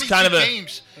 Just as kind of a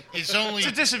games is only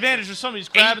it's a disadvantage if somebody's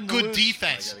grabbing the good loose.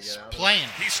 defenses playing.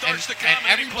 He starts the and comment,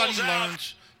 he everybody pulls out.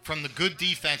 learns from the good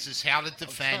defenses how to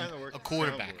defend a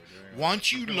quarterback.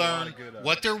 Once you learn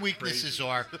what their weaknesses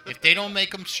are, if they don't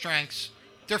make them strengths,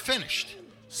 they're finished.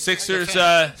 Sixers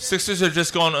are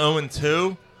just gone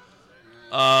 0-2.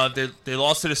 They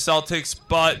lost to the Celtics,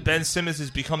 but Ben Simmons has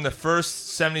become the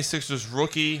first 76ers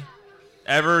rookie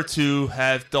ever to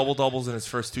have double-doubles in his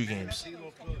first 2 games.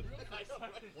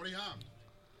 What do you have?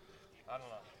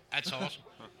 That's awesome.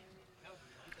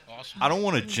 Awesome. I don't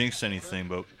want to jinx anything,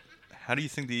 but how do you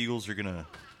think the Eagles are going to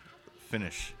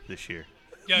finish this year?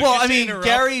 Yeah, well, I mean,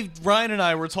 Gary, Ryan, and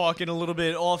I were talking a little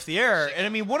bit off the air, and I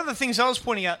mean, one of the things I was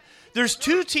pointing out, there's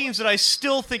 2 teams that I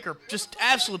still think are just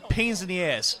absolute pains in the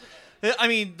ass. I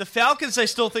mean, the Falcons I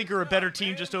still think are a better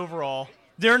team just overall.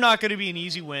 They're not going to be an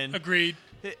easy win. Agreed.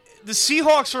 The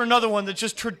Seahawks are another one that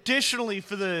just traditionally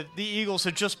for the Eagles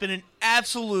have just been an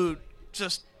absolute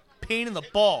just pain in the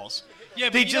balls. Yeah,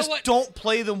 but they you know just what? don't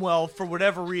play them well for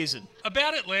whatever reason.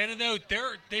 About Atlanta, though,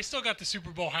 they still got the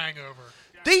Super Bowl hangover.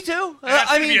 They do. And that's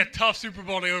I going to mean, be a tough Super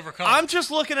Bowl to overcome. I'm just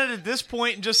looking at it at this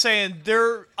point and just saying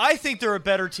I think they're a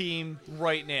better team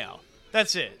right now.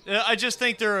 That's it. I just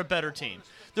think they're a better team.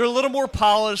 They're a little more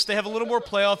polished. They have a little more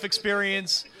playoff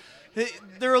experience.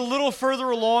 They're a little further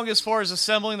along as far as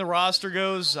assembling the roster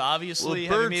goes, obviously. Well, the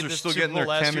having Birds made are the still Super getting Bowl their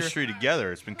last year. chemistry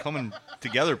together. It's been coming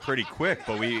together pretty quick,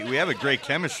 but we have a great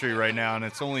chemistry right now, and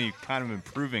it's only kind of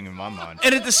improving in my mind.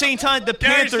 And at the same time, the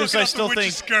Gary's Panthers, looking I up still the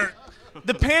witch's think skirt.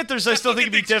 the Panthers, I still think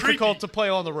it'd be fucking thing's difficult to play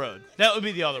on the road. That would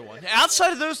be the other one.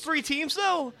 Outside of those 3 teams,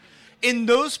 though, in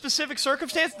those specific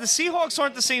circumstances, the Seahawks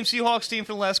aren't the same Seahawks team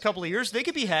from the last couple of years. They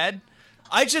could be had.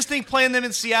 I just think playing them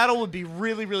in Seattle would be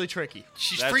really, really tricky.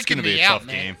 She's That's freaking gonna be me a out, tough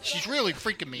man. game. She's really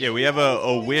freaking me out. Yeah, we have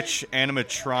a witch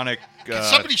animatronic Can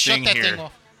somebody shut thing that here. thing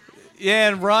off? Yeah,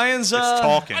 and Ryan's It's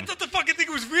talking. I thought the fucking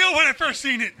thing was real when I first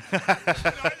seen it.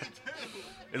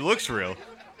 It looks real.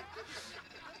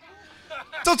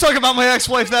 Don't talk about my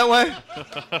ex-wife that way.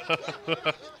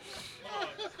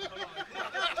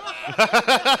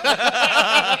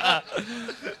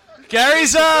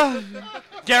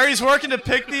 Gary's working to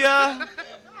pick the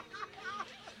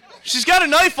she's got a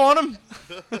knife on him.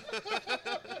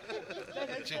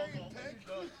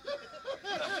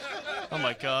 Oh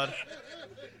my god.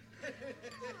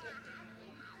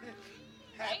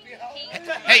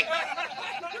 Hey.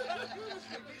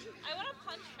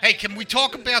 Hey, can we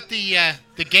talk about the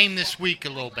game this week a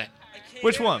little bit?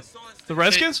 Which one? The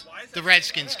Redskins? The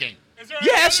Redskins game.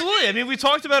 Yeah, absolutely. I mean, we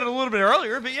talked about it a little bit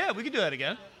earlier, but yeah, we can do that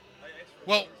again.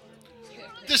 Well,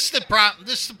 this is the problem.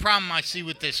 This is the problem I see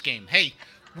with this game. Hey,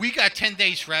 we got 10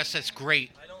 days rest. That's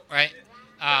great, right?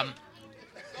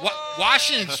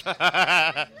 Washington's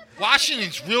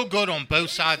real good on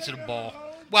both sides of the ball.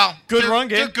 Well, Good run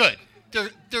game. They're good.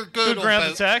 They're good on ground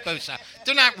both, attack. both sides.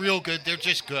 They're not real good. They're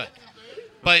just good.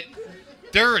 But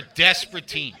they're a desperate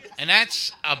team, and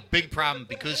that's a big problem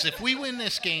because if we win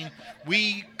this game,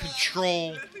 we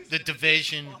control the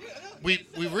division. We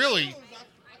really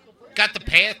got the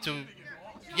path to,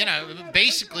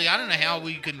 basically, I don't know how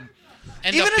we can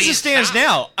end Even up as being it stands stopped.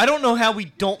 now, I don't know how we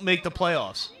don't make the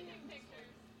playoffs.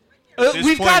 At this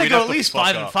We've point, got to we'd go have at to least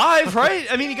fuck 5-5, right?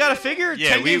 I mean, you got to figure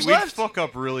 10 games we'd left. fuck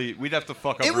up really. We'd have to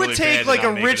fuck up. It really would take bad like to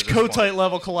a not make it Rich at this point. Kotite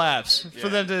level collapse for Yeah.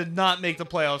 them to not make the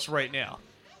playoffs right now.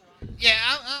 Yeah,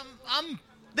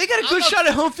 They got a good shot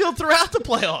at home field throughout the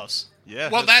playoffs. Yeah,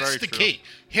 well, that's that's very the true. key.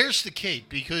 Here's the key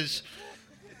because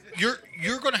you're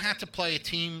going to have to play a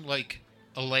team like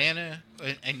Atlanta,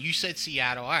 and you said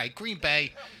Seattle. All right, Green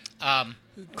Bay.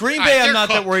 Green all Bay, right, I'm not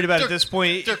that cooked. worried about They're- at this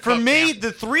point. they're For cooked me, now.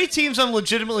 the three teams I'm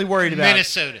legitimately worried about.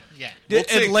 Minnesota, yeah. We'll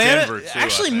take Atlanta. Denver, too, I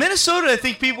Actually, think. Minnesota, I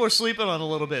think people are sleeping on a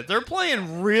little bit. They're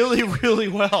playing really, really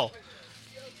well.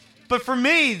 But for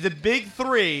me, the big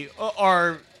three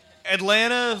are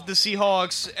Atlanta, the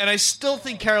Seahawks, and I still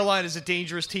think Carolina is a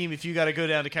dangerous team if you got to go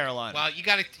down to Carolina. Well, you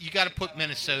got to put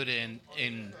Minnesota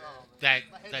in that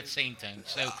same thing.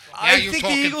 So now I you're think the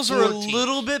talking Eagles are a 4 teams.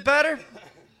 little bit better.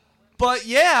 But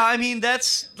yeah, I mean,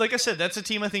 that's, like I said, that's a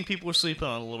team I think people are sleeping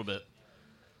on a little bit.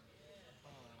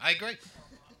 I agree.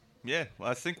 Yeah, well,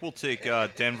 I think we'll take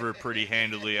Denver pretty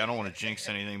handily. I don't want to jinx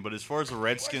anything, but as far as the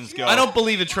Redskins go... I don't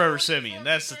believe in Trevor Siemian.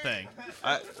 That's the thing.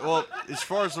 Well, as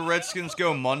far as the Redskins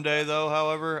go Monday, though,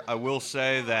 however, I will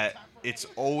say that it's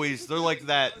always... They're like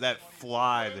that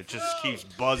fly that just keeps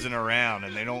buzzing around,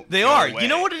 and they don't They go are. away. You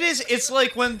know what it is? It's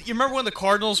like when... You remember when the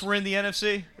Cardinals were in the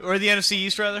NFC? Or the NFC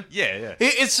East, rather? Yeah.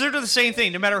 It's sort of the same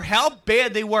thing. No matter how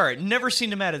bad they were, it never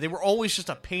seemed to matter. They were always just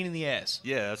a pain in the ass.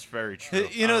 Yeah, that's very true.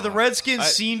 You know, the Redskins I-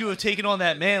 seem to have taken on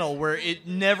that mantle where it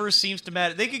never seems to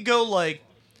matter. They could go like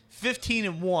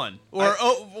 15-1 or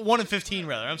 1-15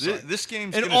 rather. I'm sorry. This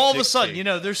game's and gonna all of a sudden, dictate- you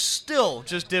know, they're still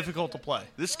just difficult to play.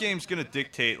 This game's going to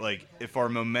dictate, like, if our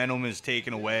momentum is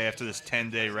taken away after this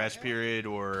 10-day rest period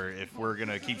or if we're going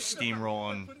to keep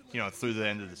steamrolling, through the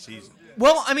end of the season.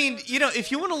 Well, I mean, you know, if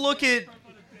you want to look at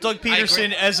Doug Peterson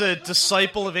agree. as a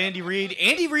disciple of Andy Reid,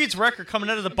 Andy Reid's record coming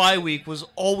out of the bye week was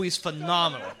always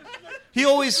phenomenal. He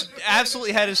always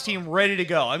absolutely had his team ready to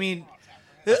go. I mean,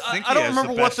 think I he don't has the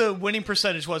remember what best- the winning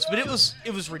percentage was, but it was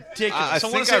ridiculous. I I want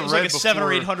think to say I it was like read a 700 or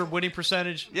before- 800 winning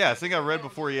percentage. Yeah, I think I read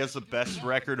before he has the best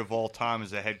record of all time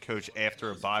as a head coach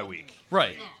after a bye week.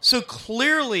 Right. So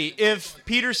clearly, if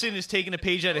Peterson is taking a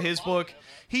page out of his book,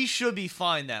 he should be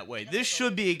fine that way. This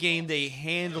should be a game they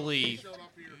handily,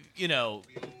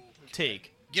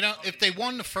 take. You know, if they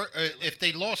won if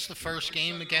they lost the first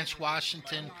game against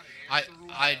Washington,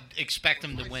 I'd expect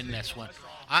them to win this one.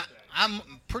 I'm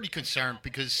pretty concerned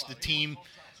because the team,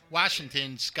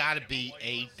 Washington's got to be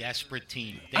a desperate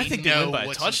team. I think they know win by a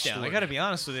what's in touchdown. store. I got to be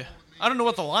honest with you. I don't know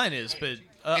what the line is, but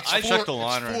I checked the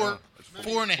line right now.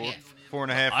 4.5.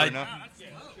 4.5 right now.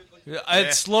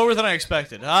 It's lower than I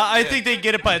expected. I think they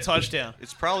get it by a touchdown.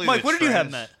 It's probably Mike. the What did you have,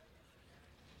 trends. Matt?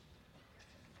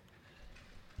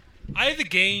 I have the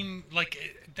game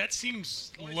that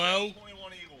seems low,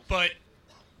 but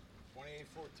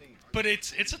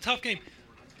it's a tough game.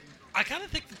 I kind of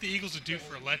think that the Eagles are due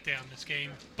for a letdown this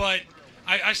game, but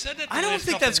I said that. I don't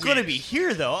think that's going to be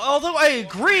here, though. Although I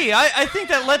agree, I think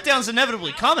that letdown's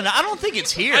inevitably coming. I don't think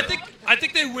it's here. I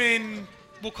think they win.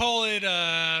 We'll call it.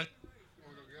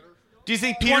 Do you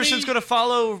think Peterson's going to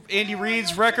follow Andy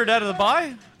Reid's record out of the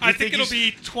bye? I think it'll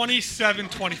be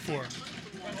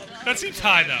 27-24. That seems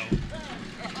high, though.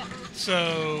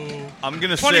 So I'm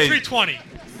going to say 23-20.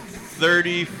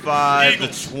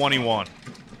 35-21.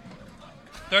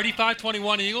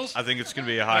 35-21 Eagles? I think it's going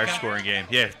to be a higher Okay. scoring game.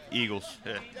 Yeah, Eagles.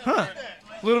 Yeah. Huh.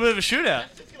 A little bit of a shootout.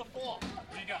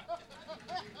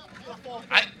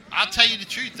 I'll tell you the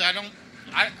truth.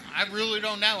 I really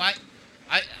don't know. I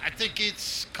think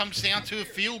it comes down to a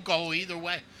field goal either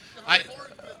way. I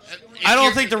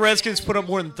don't think the Redskins put up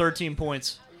more than 13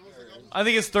 points. I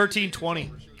think it's 13-20.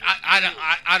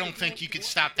 I don't think you could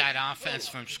stop that offense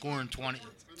from scoring 20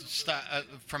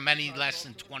 from any less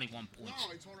than 21 points.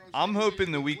 I'm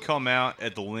hoping that we come out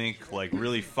at the link like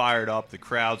really fired up. The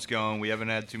crowd's going. We haven't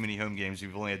had too many home games.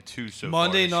 We've only had 2 so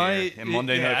Monday far this year. night, And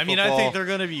Monday yeah, night I mean, I football think they're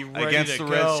gonna be ready against to the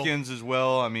go. Redskins as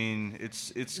well. I mean,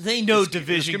 it's They know it's,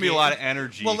 division. There's gonna be a lot of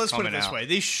energy. Well, let's put it coming this out. way: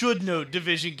 they should know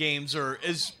division games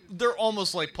they're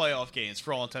almost like playoff games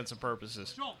for all intents and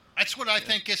purposes. That's what I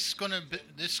think it's gonna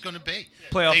be.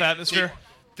 Playoff atmosphere?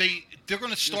 They're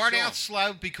gonna start out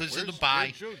slow because of the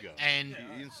bye, and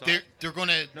they're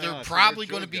probably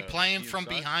gonna be playing from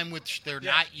behind, which they're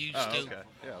not used to. Okay.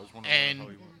 Yeah, I was wondering And how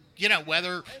we- you know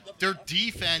whether their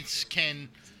defense can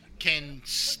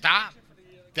stop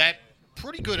that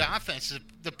pretty good offense.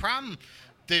 The problem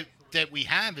that we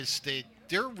have is that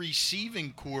their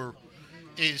receiving core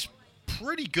is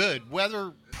pretty good.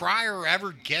 Whether Pryor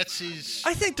ever gets his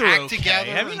I think they're act okay.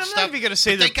 together, I mean, and I'm not stuff, even gonna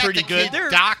say but they're they got pretty the good. Kid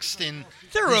They're- Doxton,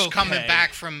 they're who's okay. coming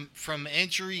back from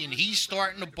injury, and he's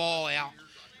starting the ball out.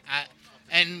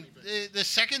 And the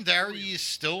secondary is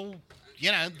still,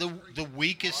 the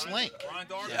weakest link.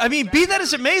 I mean, be that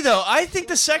as it may, though, I think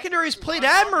the secondary's played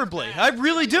admirably. I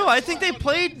really do. I think they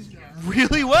played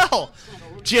really well.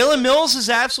 Jalen Mills has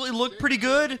absolutely looked pretty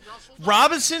good.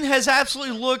 Robinson has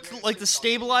absolutely looked like the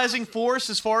stabilizing force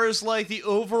as far as like the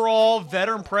overall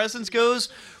veteran presence goes.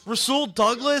 Rasul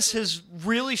Douglas has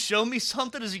really shown me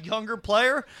something as a younger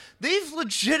player. They've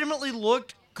legitimately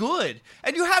looked good.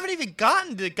 And you haven't even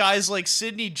gotten to guys like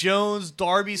Sidney Jones,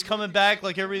 Darby's coming back,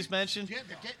 like everybody's mentioned. Yeah,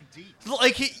 they're getting deep.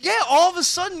 Like, yeah, all of a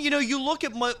sudden, you look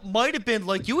at might have been,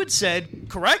 like you had said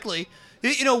correctly,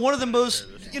 one of the most,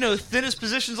 thinnest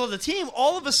positions on the team.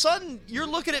 All of a sudden, you're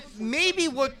looking at maybe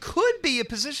what could be a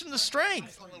position of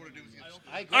strength. All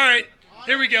right,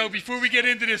 here we go. Before we get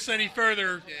into this any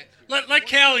further, let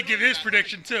Callie give his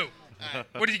prediction, too.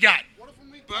 What do you got?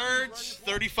 Birds,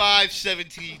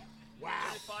 35-17. Wow.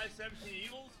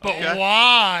 But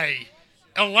why?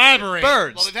 Elaborate.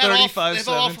 Birds, well, they've had 35-17. They've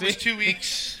off for 2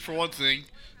 weeks, for one thing.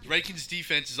 The Redskins'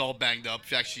 defense is all banged up,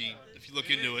 if you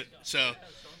look into it. So,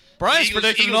 Brian's Eagles,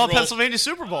 predicting an Eagles all-Pennsylvania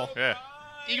Super Bowl. Yeah.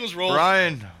 Eagles roll.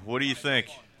 Brian, what do you think?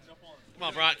 Come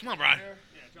on, Brian.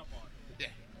 Yeah.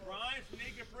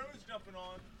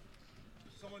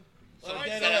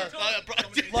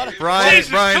 Brian's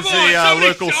the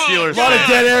local Steelers A lot of fan.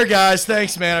 dead air, guys.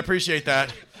 Thanks, man. I appreciate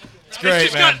that. It's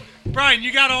great, man. Brian,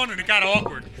 you got on and it got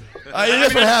awkward.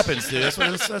 That's what happens, dude. That's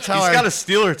how He's got a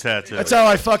Steeler tattoo. That's how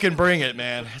I fucking bring it,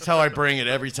 man. That's how I bring it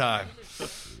every time.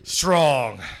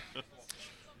 Strong.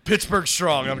 Pittsburgh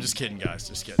strong. I'm just kidding, guys.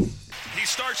 Just kidding. He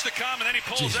starts to come and then he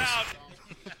pulls out.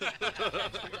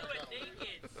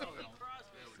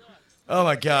 Oh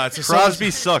my God! So Crosby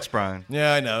sucks, Brian.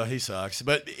 Yeah, I know he sucks,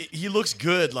 but he looks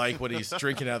good, like when he's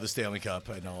drinking out of the Stanley Cup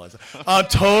and all that stuff. I'm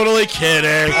totally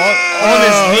kidding.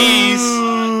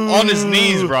 On his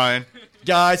knees, Brian.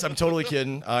 Guys, I'm totally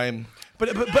kidding.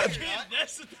 But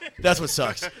that's what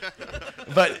sucks.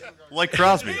 But like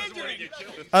Crosby,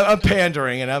 I'm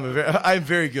pandering, and I'm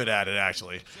very good at it,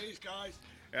 actually.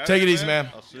 Take it easy, man.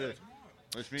 I'll see it.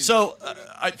 So,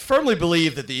 I firmly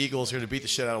believe that the Eagles are going to beat the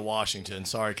shit out of Washington.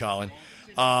 Sorry, Colin.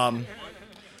 I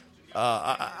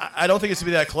don't think it's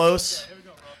going to be that close.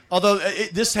 Although,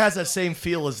 this has that same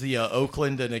feel as the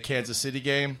Oakland and the Kansas City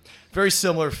game. Very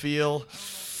similar feel.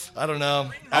 I don't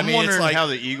know. I'm wondering how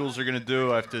the Eagles are going to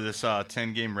do after this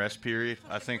 10-game rest period.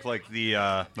 I think like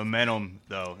the momentum,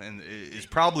 though, and is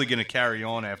probably going to carry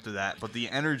on after that. But the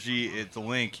energy at the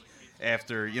Link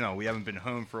after, we haven't been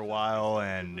home for a while,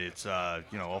 and it's,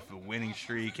 off the winning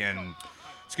streak, and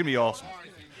it's going to be awesome.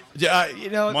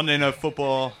 Yeah, Monday Night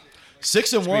Football.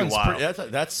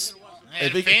 6-1. That's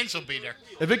and the fans will be there.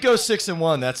 If it goes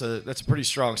 6-1, that's a pretty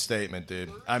strong statement,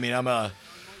 dude. I mean,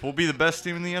 we'll be the best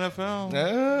team in the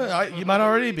NFL. You might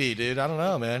already be, dude. I don't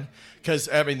know, man. Because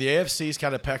the AFC's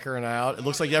kind of peckering out. It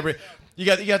looks like you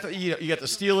got the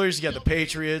Steelers, you got the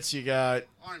Patriots, you got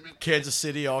Kansas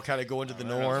City, all kind of going to the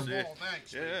norm. Yeah,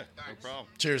 no problem.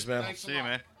 Cheers, man. See you,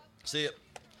 man. See you.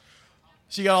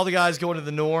 So you got all the guys going to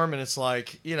the norm, and it's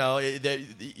like a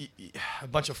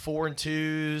bunch of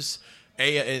 4-2s.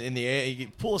 You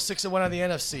pull a 6-1 out of the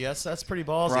NFC. That's pretty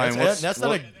ballsy. Brian,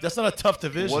 that's not a tough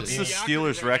division. What's the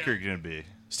Steelers' record going to be?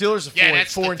 Steelers are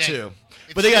 4-2,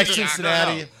 but they got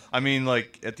Cincinnati. I mean,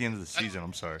 like at the end of the season.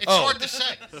 I'm sorry. It's hard to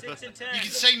say. 6-10. You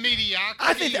can say mediocrity,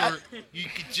 I think or you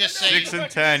could just say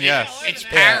 6-10. Yes, it's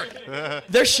parity.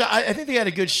 Their shot. I think they had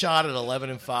a good shot at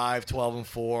 11-5,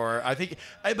 12-4. I think,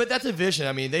 but that division.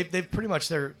 I mean, they've pretty much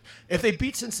if they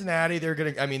beat Cincinnati, they're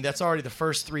gonna. I mean, that's already the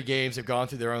first 3 games. They've gone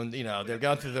through their own. They've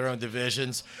gone through their own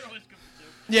divisions.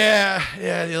 Yeah.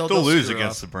 They'll lose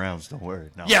against the Browns. Don't worry.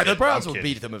 No, yeah, the Browns will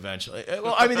beat them eventually.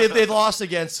 Well, I mean, they've lost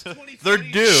against. They're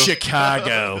due.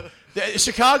 Chicago.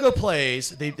 Chicago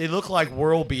plays. They look like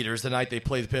world beaters the night they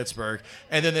played Pittsburgh,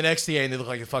 and then the next game they look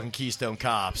like the fucking Keystone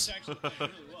Cops.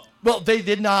 Well, they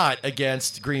did not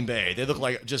against Green Bay. They looked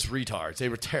like just retards. They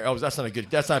were terrible. That's not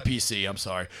PC. I'm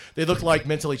sorry. They looked like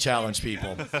mentally challenged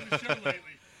people.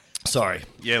 Sorry.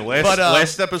 Yeah,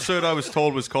 last episode I was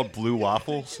told was called Blue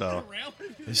Waffle, so.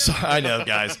 I know,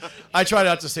 guys. I try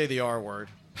not to say the R word.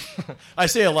 I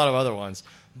say a lot of other ones,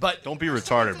 but don't be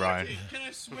retarded, Brian. Can I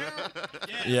swear?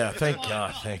 Yeah, thank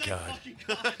God.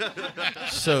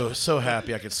 So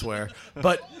happy I could swear.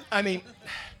 But I mean,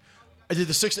 did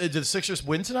the Sixers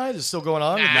win tonight? Is it still going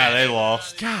on? No, they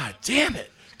lost. God damn it!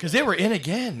 Because they were in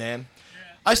again, man.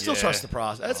 I still trust the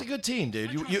process. That's a good team,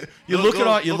 dude. You look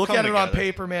at it on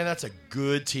paper, man. That's a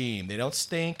good team. They don't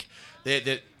stink.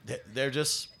 They're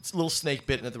just a little snake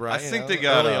bitten at the right. I think they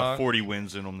got 40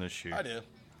 wins in them this year. I do.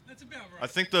 That's about right. I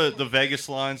think the Vegas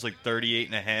line's like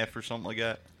 38.5 or something like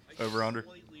that. Over under.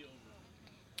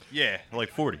 Yeah, like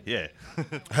 40. Yeah.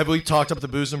 Have we talked up the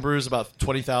Booze and Brews about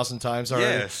 20,000 times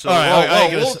already? Yeah. So All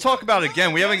right, we'll talk about it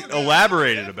again. We haven't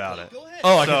elaborated about it.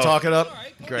 Oh, I can talk it up.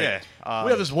 Great. Yeah. We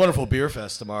have this wonderful beer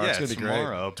fest tomorrow. Yeah, it's gonna be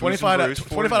tomorrow. great. $25,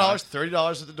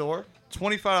 $30 at the door.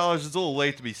 $25 is a little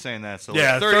late to be saying that. So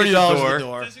yeah, like $30 at the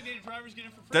door.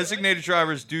 Designated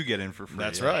drivers do get in for free.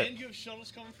 That's right. And you have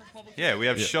shuttles coming from public. Yeah, we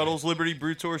have shuttles, Liberty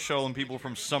Brew Tour, shuttling people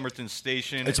from Somerton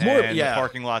Station It's more- and yeah. the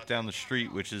parking lot down the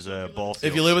street, which is a ball field.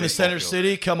 If you live in the state ball center field.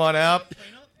 city, come on out.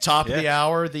 Top of the Yeah.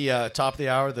 hour,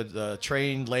 the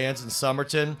train lands in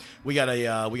Somerton. We got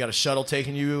a shuttle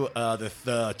taking you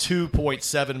the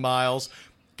 2.7 miles.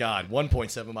 God,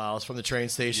 1.7 miles from the train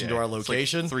station to our it's like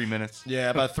location. 3 minutes. Yeah,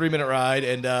 about a 3-minute ride,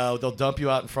 and they'll dump you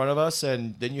out in front of us,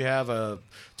 and then you have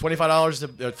 $25 to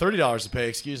 $30 to pay.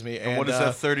 Excuse me. And what does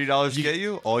that $30 get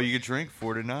you? All you can drink,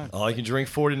 4 to 9. All you can drink,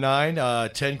 4 to 9.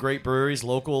 10 great breweries,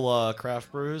 local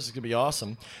craft brews. It's gonna be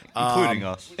awesome, Including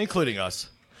us. Including us.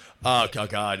 Oh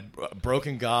God!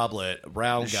 Broken Goblet,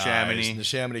 Round The Guys, Chamonix. the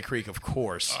Chamonix Creek, of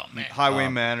course. Oh man, Highway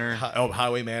Manor.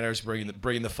 Highway Manor's bringing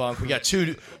the funk. We got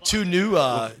two new.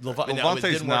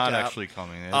 Levante's not actually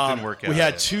coming. It didn't work out. We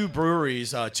had yet. two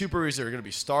breweries that are going to be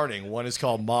starting. One is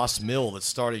called Moss Mill, that's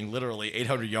starting literally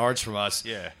 800 yards from us.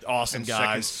 Yeah, awesome and guys.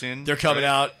 Second Sin, They're coming right?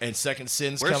 out, and Second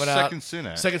Sin's Where's coming out. Second Sin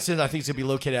at? Second Sin, I think, is going to be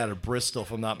located out of Bristol, if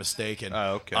I'm not mistaken.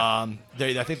 Oh, okay.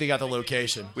 I think they got the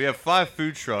location. We have 5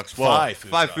 food trucks. Well, Five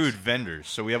five food food vendors.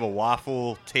 So we have a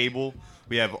waffle table.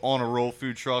 We have On a Roll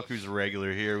food truck, who's a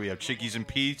regular here. We have Chickies and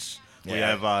Pete's. We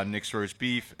Yeah. have Nick's Roast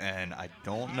Beef, and I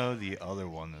don't know the other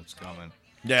one that's coming.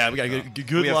 Yeah, we got a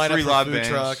good we have lineup 3 for live food bands.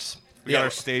 trucks. We got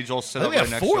our stage all set I up. think we right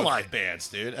have next 4 to us. live bands,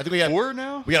 dude. I think we got 4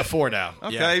 now. We got 4 now.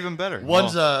 Okay, yeah. even better.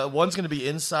 One's going to be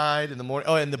inside in the morning.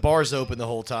 Oh, and the bar's open the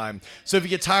whole time. So if you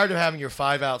get tired of having your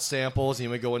 5-ounce samples and you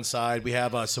want to go inside, we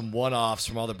have some one-offs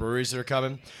from all the breweries that are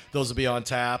coming. Those will be on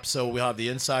tap. So we'll have the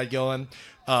inside going.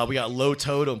 We got Low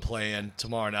Totem playing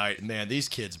tomorrow night. Man, these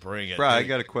kids bring it. Bro, I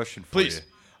got a question for Please.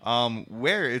 you.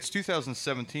 Where it's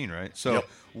 2017, right? So Yep.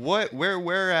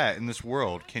 where at in this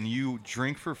world can you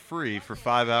drink for free for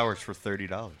 5 hours for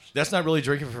 $30? That's not really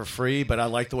drinking for free, but I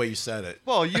like the way you said it.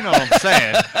 Well, you know what I'm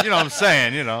saying. You know what I'm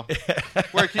saying. You know,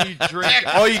 where can you drink?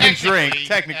 All you can drink,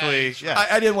 technically. Yeah.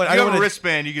 I didn't want. You I have wanna, a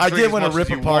wristband. You can I drink did as want to much rip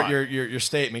as you apart want. your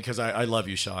statement because I love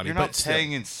you, Shawnee. You're but not still.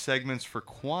 paying in segments for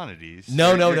quantities. No,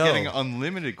 You're no. getting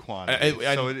unlimited quantities.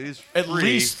 So it is free at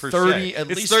least for 30. seg.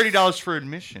 At it's least $30 for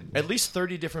admission. At least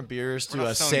 30 different beers We're to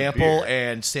not selling sample beer.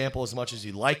 and sample as much as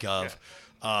you like of.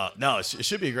 No, it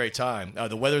should be a great time.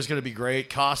 The weather's going to be great.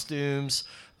 Costumes.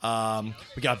 We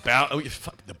got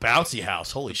the bouncy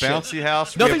house. Holy shit! Bouncy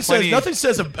house. We have Nothing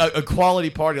says a quality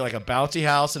party like a bouncy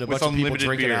house and a With bunch of people unlimited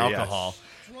drinking beer, alcohol.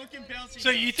 So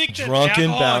you think that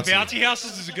Drunken alcohol bouncy. in bouncy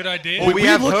houses is a good idea? We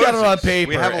have looked at it on hoses. paper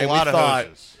We have a and lot we of thought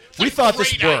hoses. we thought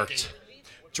this worked.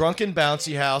 Drunken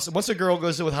bouncy house. Once a girl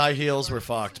goes in with high heels, we're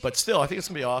fucked. But still, I think it's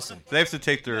gonna be awesome. They have to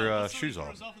take their shoes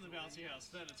off.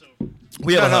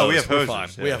 We have a hose. We have We're hoses. fine.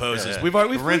 Yeah. We have hoses. Yeah. We've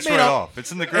already Rinse made right up off.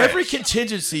 It's in the grass. every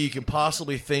contingency you can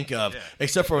possibly think of,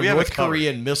 except for a We have it North covered.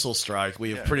 Korean missile strike.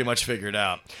 We have pretty much figured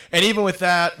out. And even with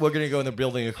that, we're going to go in the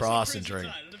building across and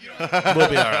drink. We'll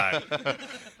be all right.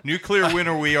 Nuclear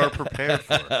winter, we are prepared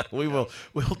for. We'll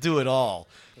do it all.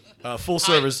 Full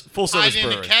service hide in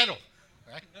the brewery. kettle.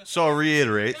 So I'll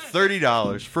reiterate: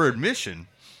 $30 for admission.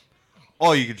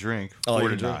 All you can drink. All 4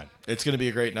 you to can 9. drink. It's going to be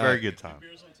a great night. Very good time.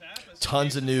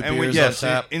 Tons of new And beers yes, on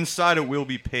tap. inside it will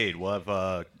be paid. We'll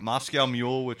have Moscow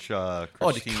Mule, which the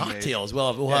Christine cocktails. made.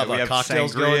 We'll have we have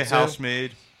cocktails sangria, going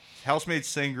too. house-made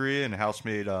sangria, and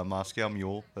house-made Moscow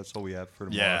Mule. That's all we have for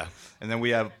tomorrow. Yeah. And then we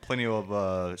have plenty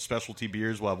of specialty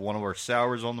beers. We'll have one of our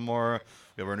sours on tomorrow.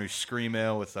 We have our new Scream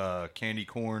Ale with candy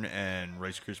corn and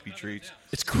Rice Krispie treats.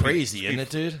 It's crazy, isn't it,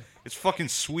 dude? It's fucking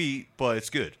sweet, but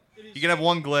it's good. You can have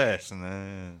one glass, and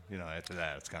then after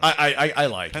that, it's kind of. I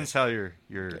like. Depends how your.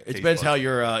 It depends how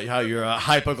you're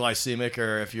hypoglycemic,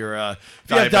 or if you're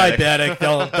diabetic.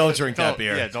 Don't drink that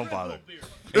beer. Yeah, don't bother.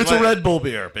 It's a Red Bull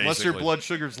beer, basically. Unless your blood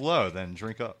sugar's low, then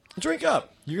drink up. Drink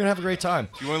up. You're gonna have a great time.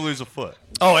 You want to lose a foot.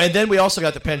 Oh, and then we also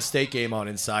got the Penn State game on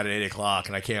inside at 8:00,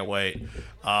 and I can't wait.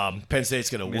 Penn State's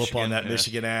gonna whoop on that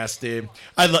Michigan ass, dude.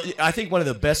 I think one of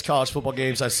the best college football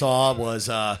games I saw was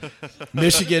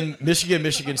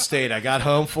Michigan State. I got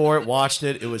home for it, watched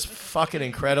it. It was fucking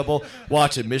incredible.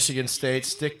 Watching Michigan State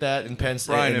stick that in Penn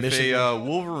State. Brian, and if Michigan. a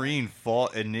Wolverine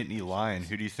fought a Nittany Lion,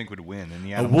 who do you think would win in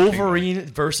the A animal Wolverine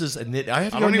versus a Nittany. I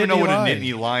don't even know what lion. a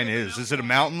Nittany Lion is. Is it a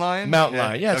mountain lion? Mountain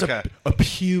lion. Yeah, it's okay. a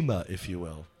puma, if you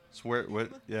will. Swear what?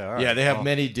 Yeah. All right. Yeah, they have Well,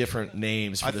 many different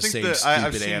names for I the think same that stupid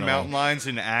I've seen animal. mountain lions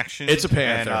in action. It's a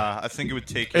panther. And, I think it would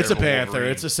take care It's a of panther.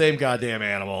 Wolverine. It's the same goddamn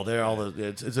animal. They're all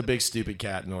it's a big stupid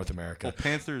cat in North America. Well,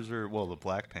 panthers are the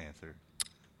Black Panther,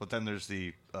 but then there's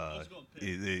the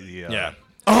yeah.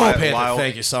 Oh, panther.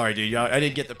 Thank you. Sorry, dude. I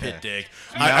didn't get the pit dig.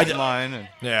 Mountain lion. And,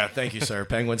 yeah. Thank you, sir.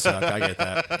 Penguins suck. I get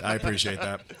that. I appreciate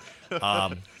that.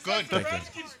 Good. Thank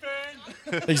you.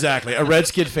 Exactly. A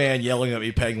Redskin fan yelling at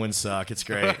me, Penguins suck. It's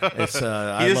great. It's He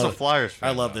is a Flyers fan.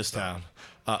 I love this town.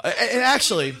 And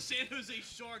actually, The San Jose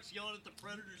Sharks yelling at the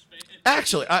Predators fan.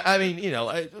 Actually, I mean, you know,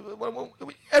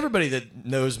 everybody that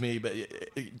knows me but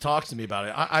talks to me about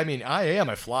it. I mean, I am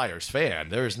a Flyers fan.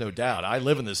 There is no doubt. I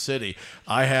live in the city.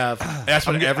 I have. That's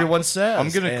what everyone says. I'm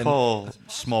gonna And call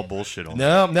small bullshit on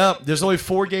that. No. There's only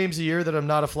 4 games a year that I'm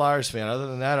not a Flyers fan. Other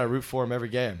than that, I root for them every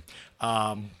game.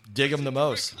 Dig them the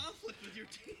most.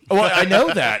 Well, I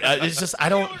know that. It's just I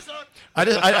don't. I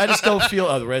just don't feel.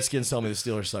 Oh, the Redskins tell me the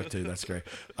Steelers suck too. That's great.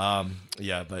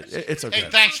 Yeah, but it's okay. Hey,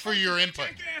 thanks for your input.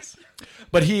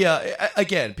 But he,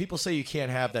 again, people say you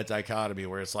can't have that dichotomy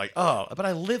where it's like, oh, but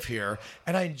I live here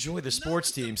and I enjoy the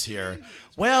sports teams here.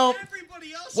 Well,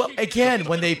 again,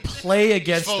 when they play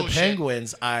against the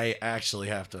Penguins, I actually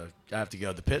have to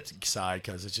go the Pitt side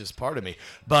because it's just part of me.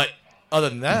 But other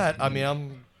than that, I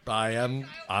mean,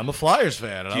 I'm a Flyers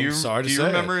fan, and I'm sorry to say. Do you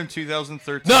remember it. in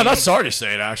 2013? No, not sorry to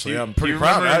say it. Actually, I'm pretty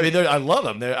proud. remember- I mean, I love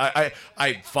them.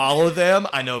 I follow them.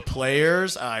 I know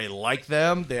players. I like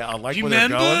them. I like where they're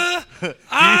going.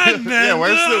 I remember. Yeah,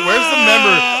 where's the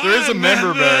member? There is a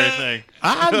member berry thing.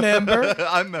 I remember.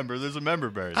 I remember. There's a member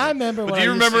berry. I remember. But when do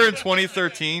you I used remember to- in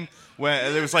 2013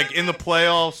 when it was like in the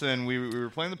playoffs and we were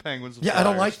playing the Penguins? the Yeah, I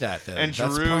don't Flyers, like that, then. And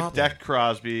That's the Giroux problem. decked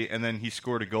Crosby, and then he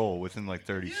scored a goal within like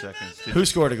 30 seconds. Who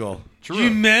scored a goal? You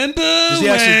remember he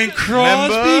actually- when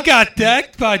Crosby Remember? got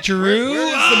decked by Giroux? Where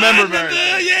is the member berry?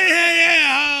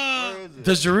 Yeah.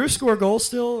 Does Giroux score goals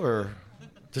still, or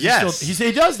does Yes. he still?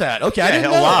 He does that. Okay, I Yeah, didn't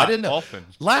a know. lot, I didn't know. often.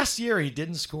 Last year he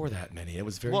didn't score that many. It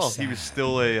was very Well, sad. he was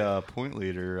still a point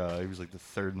leader. He was like the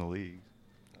 3rd in the league.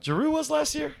 Giroux was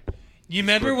last year. You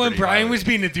remember Scored when pretty Brian hard. was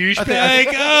being a I douchebag? think-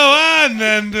 Oh, I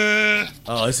remember.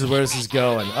 Oh, this is where this is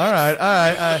going. All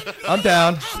right. I'm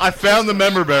down. I found the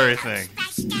member berry thing.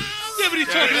 Yeah, but he's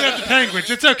talking about the Penguins.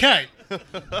 It's okay.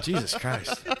 Jesus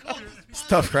Christ, it's a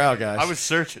tough crowd, guys. I was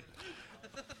searching.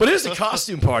 But it is a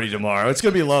costume party tomorrow. It's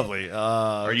gonna be lovely.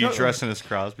 Are you dressing as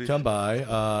Crosby? Come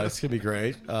by. It's gonna be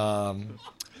great.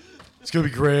 It's gonna be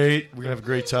great. We're gonna have a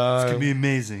great time. It's gonna be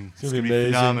amazing. It's gonna be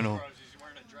amazing. phenomenal.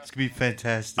 It's gonna be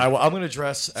fantastic. I'm going to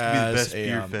dress gonna be the as best a.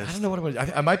 beer I fest. don't know what I'm going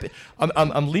to. I might be.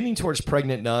 I'm leaning towards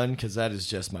pregnant nun because that is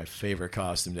just my favorite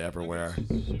costume to ever wear.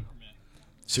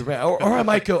 Superman, or I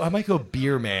might go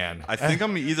beer man. I think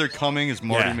I'm either coming as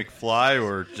Marty Yeah. McFly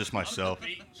or just myself.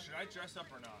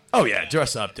 Oh yeah,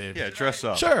 dress up, dude. Yeah, dress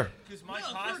up. Sure.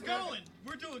 We're going.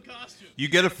 We're doing costumes. You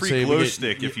get a free So we glow get-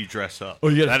 stick if you dress up. Oh,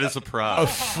 you get that is a prize. A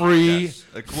free Yes,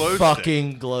 a glow fucking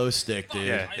stick. glow stick, dude.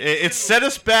 Yeah, it set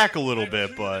us back a little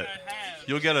bit, but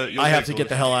you'll get a. I have to get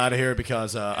the hell out of here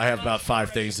because I have about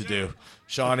 5 things to do.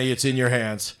 Shawnee, it's in your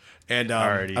hands, and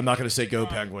Alrighty. I'm not going to say go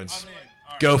Penguins,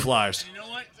 go Flyers.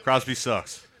 Crosby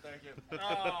sucks.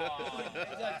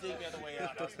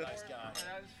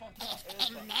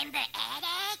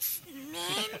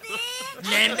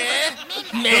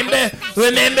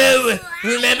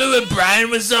 Remember when Brian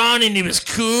was on and he was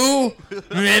cool?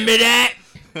 Remember that?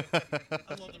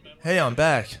 Hey, I'm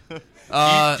back.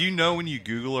 Do you know when you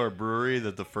Google our brewery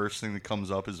that the first thing that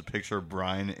comes up is a picture of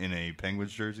Brian in a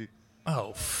Penguins jersey?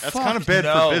 Oh, That's kind of bad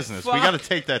for business. We got to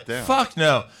take that down. Fuck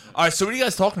no. All right, so what are you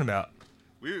guys talking about?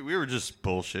 We were just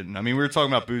bullshitting. I mean, we were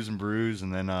talking about booze and brews,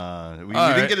 and then we All didn't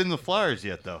right. get into the Flyers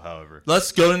yet, though. However,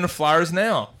 Let's go into Flyers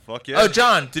now. Fuck yeah. Oh,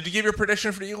 John, did you give your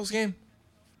prediction for the Eagles game?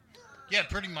 Yeah,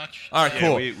 pretty much. All right, Yeah,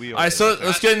 cool. we All right, so okay.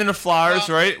 let's get into the Flyers,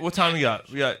 right? What time we got?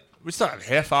 We still have a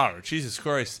half hour. Jesus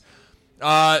Christ.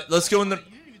 Let's go in the.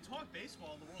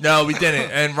 No, we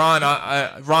didn't. And Ron,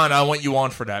 I want you on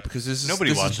for that because this is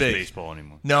Nobody this is watches big. baseball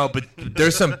anymore. No, but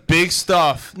there's some big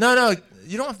stuff. No,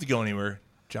 you don't have to go anywhere,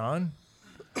 John.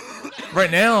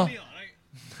 Right now.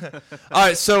 All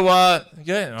right, so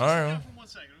yeah, all right.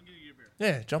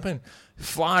 Yeah, jump in.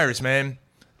 Flyers, man,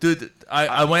 dude.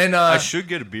 I went. I should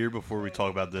get a beer before we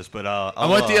talk about this, but I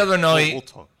went the other night We'll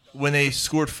talk. when they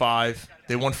scored 5.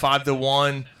 They won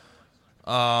 5-1.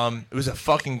 It was a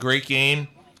fucking great game.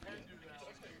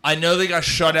 I know they got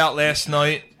shut out last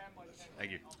night.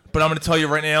 Thank you. But I'm going to tell you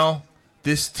right now,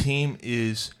 this team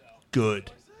is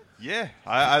good. Yeah,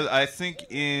 I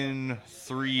think in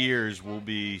 3 years we'll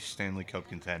be Stanley Cup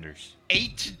contenders.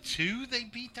 8-2, they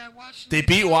beat that Washington. They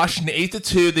beat Washington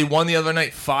 8-2. They won the other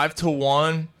night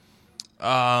 5-1.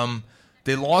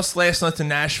 They lost last night to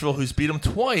Nashville, who's beat them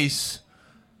twice,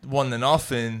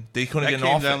 1-0. They couldn't That get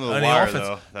came an down to the any wire, offense.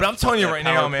 though. But I'm telling you That right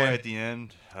power now, play man. at the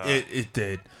end. It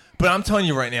did. But I'm telling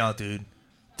you right now, dude.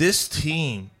 This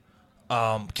team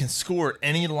can score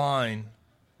any line.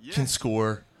 Can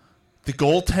score. The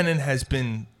goaltending has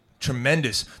been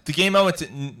tremendous. The game I went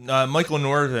to, Michael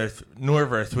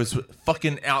Norveth was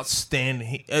fucking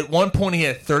outstanding. At one point, he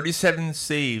had 37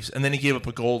 saves, and then he gave up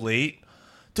a goal late.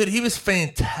 Dude, he was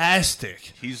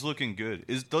fantastic. He's looking good.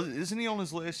 Isn't he on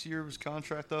his last year of his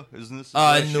contract, though? Isn't this his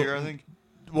last year, I think?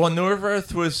 Well,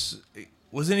 Norveth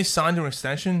wasn't he signed to an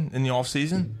extension in the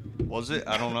offseason? Was it?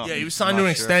 I don't know. Yeah, he was signed to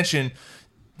an extension.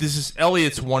 This is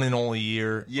Elliott's one and only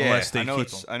year. Yeah, unless they I know keep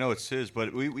it's him. I know it's his,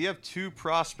 but we have two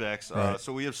prospects. Right.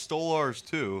 So we have Stolarz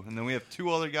too, and then we have two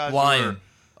other guys.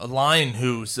 A Lion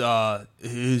who's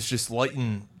just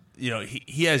lighting. You know,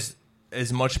 he has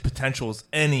as much potential as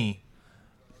any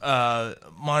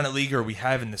minor leaguer we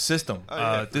have in the system. Oh,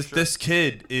 yeah, This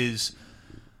kid is,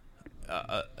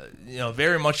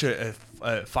 very much a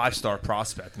 5-star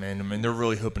prospect, man. I mean, they're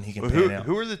really hoping he can pan out.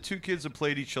 Who are the two kids that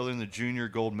played each other in the junior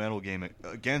gold medal game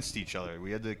against each other?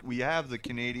 We have the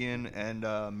Canadian and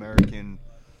American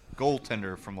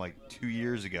goaltender from like 2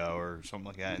 years ago or something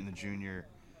like that in the junior.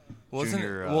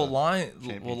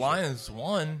 Lions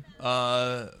won.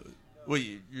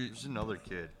 There's another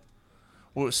kid.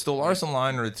 Well, Stolarz and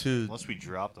Lion are the two. Unless we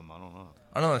dropped them, I don't know.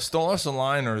 I don't know. Stolarz and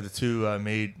Lion are the two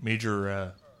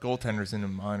major goaltenders in the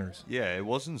minors. Yeah, it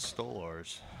wasn't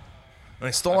Stolarz. I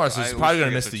mean, Stolarz is probably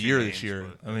going to miss the year names, this year.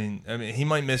 I mean, he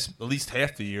might miss at least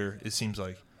half the year. It seems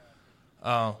like.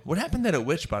 What happened to that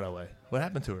witch, by the way? What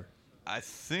happened to her? I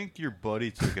think your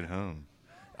buddy took it home.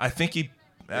 I think he.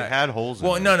 It had holes in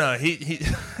it. it. No.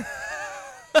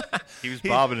 He was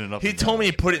bobbing it up. He told me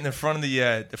he put it in the front of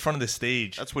the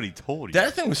stage. That's what he told you.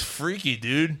 That thing was freaky,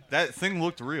 dude. That thing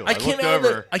looked real. I came out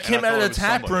of the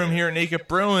tap room here at Naked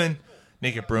Brewing.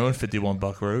 Naked Brewing, 51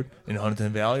 Buck Road in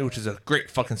Huntington Valley, which is a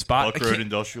great fucking spot. Buck Road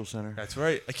Industrial Center. That's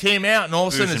right. I came out and all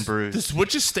of a Booze and sudden brews. this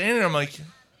witch is standing there. I'm like,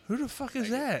 who the fuck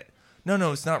is that?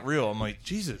 No, it's not real. I'm like,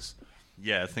 Jesus.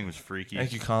 Yeah, that thing was freaky.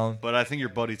 Thank you, Colin. But I think your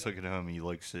buddy took it home. He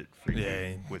likes it freaky. Yeah,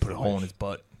 he with put the a hole in witch. his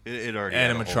butt. It already had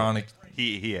a hole. Animatronic.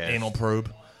 He has. Anal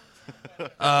probe.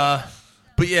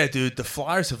 But yeah, dude, the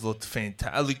Flyers have looked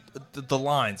fantastic. The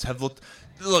lines have looked.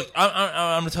 Look,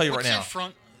 I'm gonna tell you right now.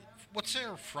 What's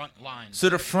their front line? So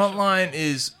the front line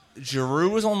is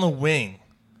Giroux is on the wing.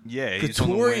 Yeah, he's on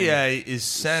the wing. Couturier is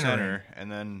center, and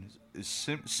then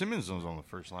Simmons was on the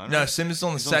first line. No, right? Simmons is on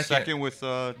the He's second. second with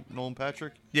Nolan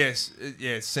Patrick. Yes,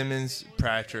 Simmons,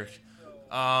 Patrick.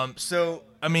 So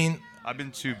I mean, I've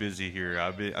been too busy here.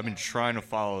 I've been trying to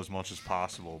follow as much as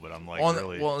possible, but I'm like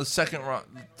really. The second run.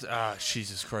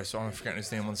 Jesus Christ! I'm forgetting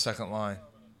his name on the second line.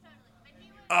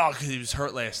 Oh, because he was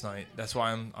hurt last night. That's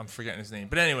why I'm forgetting his name.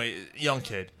 But anyway, young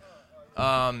kid,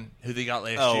 who they got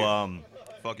last year.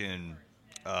 Fucking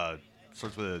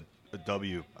starts with a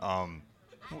W. Not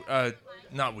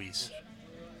Weiss.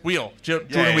 Jordan Wheel.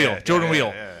 Jordan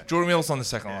Wheel. Jordan Wheel's on the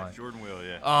second line. Jordan Wheel,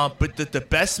 yeah. But the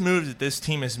best move that this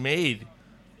team has made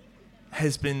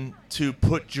has been to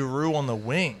put Giroux on the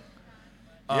wing.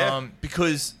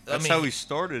 Because that's how he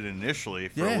started initially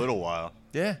for a little while.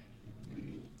 Yeah.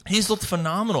 He's looked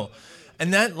phenomenal.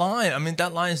 And that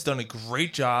line's done a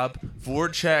great job.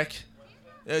 Voracek.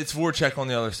 It's Voracek on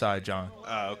the other side, John.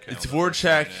 Okay. It's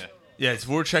Voracek. Yeah, it's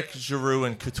Voracek, Giroux,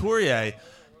 and Couturier.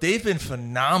 They've been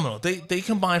phenomenal. They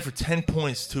combined for 10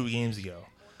 points 2 games ago.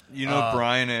 You know,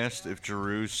 Brian asked if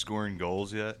Giroux's scoring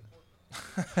goals yet.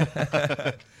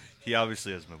 He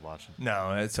obviously hasn't been watching.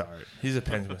 No, it's all right. He's a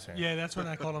Penguins fan. Yeah, that's when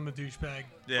I called him a douchebag.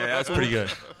 Yeah, that's pretty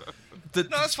good. No,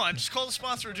 that's fine. Just call the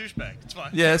sponsor a douchebag. It's fine.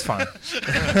 Yeah, that's fine.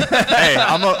 Hey,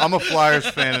 I'm a Flyers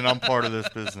fan and I'm part of this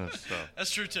business. So.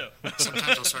 That's true too.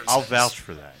 Sometimes I'll vouch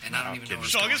for that. And I don't even know.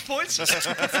 Strongest points.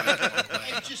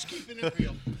 Just keeping it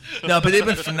real. No, but they've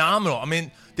been phenomenal. I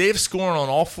mean, they've scored on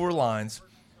all 4 lines.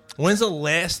 When's the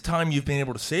last time you've been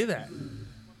able to say that?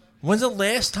 When's the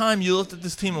last time you looked at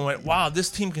this team and went, "Wow, this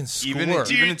team can score"? Even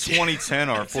in 2010,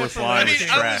 our fourth line was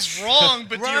trash. I was wrong,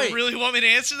 but do you really want me to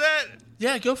answer that?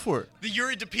 Yeah, go for it. The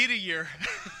Yuri Depita year.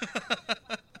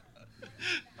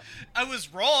 I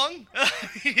was wrong.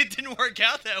 It didn't work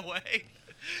out that way.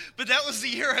 But that was the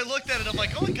year I looked at it. I'm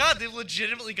like, oh my god, they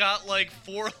legitimately got like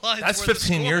 4 lines. That's worth of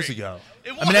 15 years scoring. ago.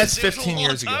 It was. I mean, that's It was 15 a long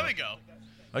years time ago. ago.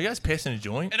 Are you guys passing a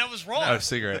joint? And I was wrong. Oh,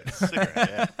 cigarette.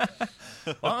 Cigarette, yeah.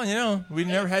 Well, you know, we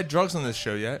never had drugs on this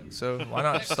show yet, so why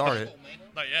not start it?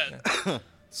 Not yet.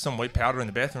 Some white powder in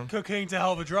the bathroom. Cocaine's a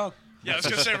hell of a drug. Yeah, I was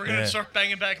gonna say we're gonna Yeah. start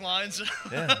banging back lines.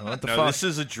 Yeah, what the No, fuck? this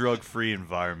is a drug-free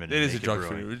environment. It in is a Naked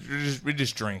drug-free. Brewing. We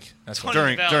just drink. That's what.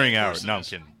 during hours. No, I'm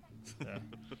kidding. Yeah.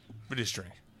 We just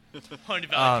drink.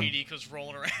 Huntington Valley PD goes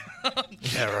rolling around.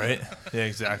 Yeah, right. Yeah,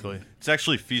 exactly. It's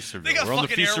actually Feasterville. They got We're on the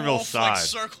fucking Feasterville Airwolf, side. like,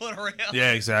 circling around.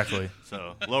 Yeah, exactly.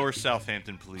 So Lower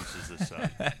Southampton Police is this side.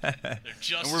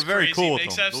 just And we're as very crazy. cool with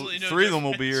Makes them. absolutely no Three of them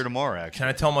will be difference. here tomorrow. Actually, Can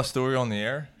I tell my story on the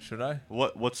air? Should I?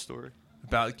 What story?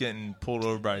 About getting pulled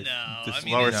over by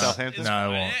Lower Southampton. No, I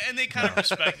won't. And they kind of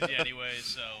respected you anyway,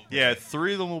 so. Yeah,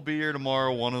 3 of them will be here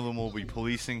tomorrow. 1 of them will be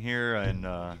policing here, and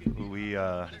we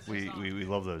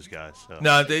love those guys. So.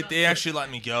 No, they actually let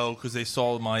me go because they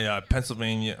saw my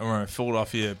Pennsylvania or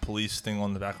Philadelphia police thing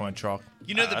on the back of my truck.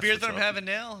 You know the that's beer what's that I'm up. having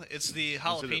now? It's the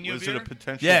jalapeno Was beer. it a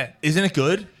potential? Yeah, isn't it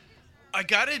good? I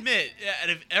gotta admit, out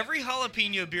of every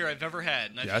jalapeno beer I've ever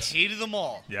had, and I've Yes. hated them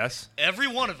all. Yes. Every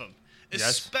one of them. Yes.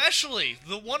 Especially,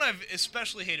 the one I've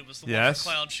especially hated was the one Yes.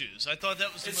 with clown shoes. I thought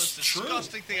that was the most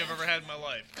disgusting thing I've ever had in my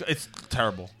life. It's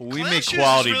terrible. We Clown make Shoes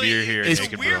quality is really, beer here. It's It's a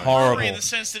Naked weird Brewing. horrible. brewery in the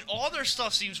sense that all their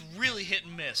stuff seems really hit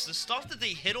and miss. The stuff that they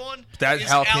hit on That is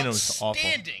jalapeno is awful.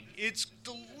 outstanding. It's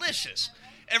delicious.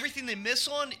 Everything they miss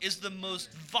on is the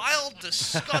most vile,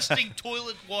 disgusting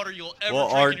toilet water you'll ever Well,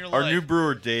 drink in your our life. new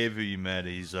brewer Dave, who you met,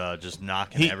 he's just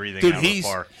knocking He- everything dude, out of the he's-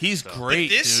 park. he's so. great,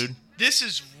 But this, dude. This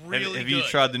is really Have good. you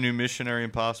tried the new Missionary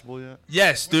Impossible yet?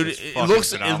 Yes, dude. It's It fucking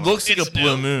looks phenomenal. like It's a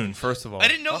blue new. moon. First of all, I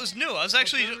didn't know it was new. I was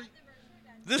actually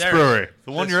This There- brewery,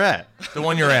 the one you're at. The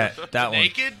one you're at. That one.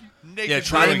 naked. Naked Yeah,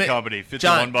 try to Brewing ma- Company, 51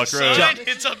 John- Buck Road. John-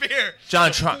 It's up here.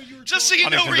 John, try. Just so you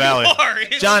know Huntington where Valley. you are.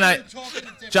 It's-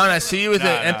 John, I see you with Nah,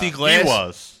 an empty he glass.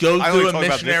 was. Go I do only a talk about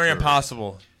missionary this brewery.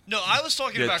 impossible. No, I was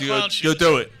talking Yeah, about go- clown go shoes.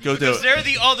 do it. Go do because it. they're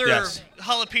the other Yes.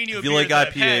 jalapeno If you beer like that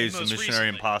I've had IPAs, the most Missionary recently.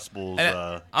 Impossible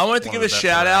And is. I wanted to one give of a the best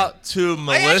shout around. out to I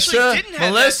Melissa. actually didn't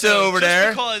have Melissa that, though, over just there.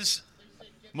 Because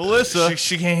Melissa.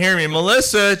 She can't hear me.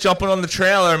 Melissa jumping on the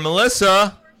trailer.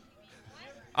 Melissa,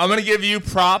 I'm gonna give you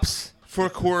props for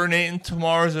coordinating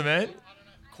tomorrow's event.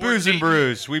 Booze and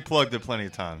Brews. We plugged it plenty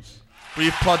of times.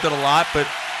 We've plugged it a lot, but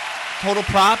total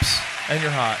props. And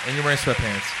you're hot. And you're wearing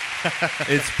sweatpants.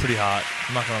 It's pretty hot.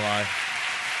 I'm not gonna lie.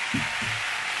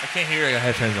 I can't hear you. I got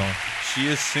headphones on. She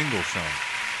is single, Sean.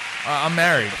 I'm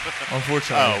married,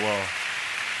 unfortunately. Oh, well.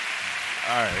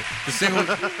 All right. The single.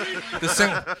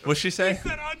 What'd she say?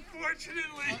 Unfortunately.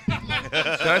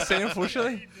 Did I say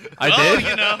unfortunately? I Well, did.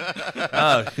 you know.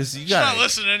 Oh, because you She's got. not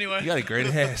listening anyway. You got a great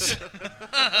ass.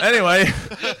 Anyway.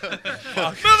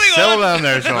 Moving Settle on. down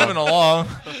there, Sean. Moving along.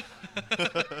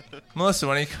 Melissa,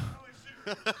 when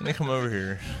you come over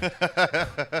here.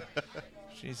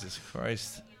 Jesus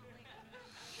Christ.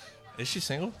 Is she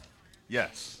single?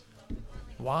 Yes.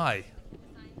 Why?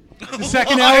 The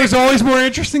second hour is always more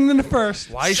interesting than the first.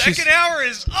 Why is she? Second hour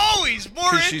is always more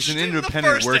Because interesting she's an than the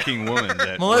independent first working hour. woman.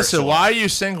 That Melissa, works a why lot. are you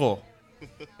single?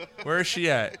 Where is she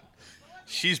at?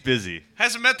 She's busy.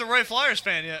 Hasn't met the right Flyers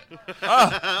fan yet.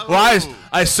 Well,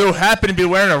 I so happen to be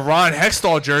wearing a Ron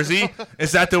Hextall jersey.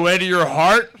 Is that the way to your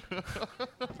heart?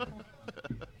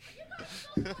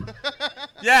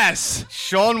 Yes.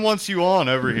 Sean wants you on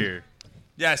over here.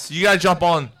 Yes, you gotta jump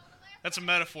on. That's a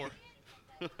metaphor.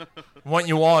 Want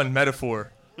you on,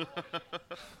 metaphor.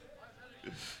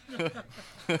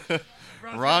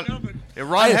 Ron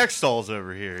Hextall's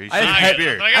over here. He's I have drinking head-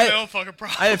 beer. I got my own fucking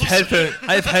problems. I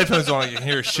have headphones on. I can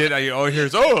hear shit. All I hear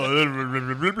is rubble.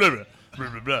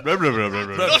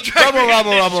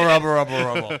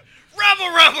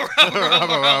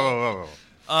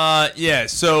 Yeah.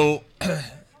 So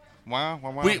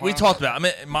we talked about. I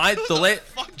mean,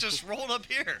 Fuck just rolled up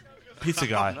here. pizza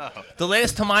guy. No. The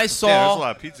last time I saw, Yeah, there's a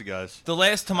lot of pizza guys. The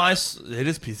last time it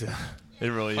is pizza. It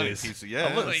really Plenty is. of pizza, yeah.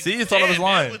 Oh, look, Like, see, you thought I was damn,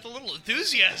 man, lying. with a little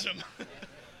enthusiasm.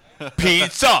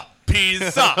 Pizza.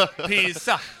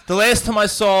 The last time I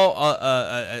saw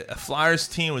a Flyers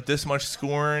team with this much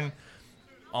scoring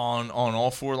on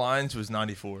all 4 lines was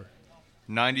 94.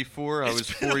 94. I It's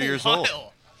was been 4 a years while.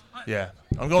 old. Yeah,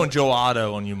 I'm going Joe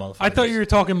Otto on you, motherfuckers. I thought you were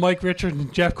talking Mike Richards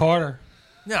and Jeff Carter.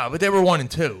 No, but they were 1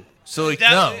 and 2. So like That,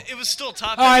 no. It was still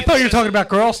top. Oh, I heavy thought you were in the talking about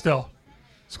girls still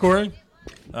scoring.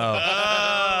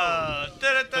 da-da-da-da-da.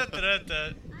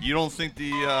 You don't think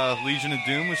the Legion of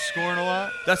Doom was scoring a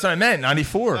lot? That's what I meant.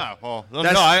 94. Oh, well, no,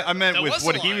 That's- I meant That with was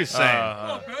what a he lie. was saying.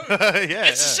 Yeah,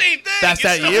 It's the same thing. That's It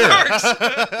that still year. works.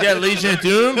 Yeah, Legion of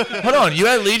Doom. Hold on, you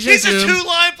had Legion He's of a Doom.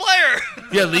 2-line player.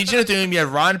 You had Legion of Doom. You had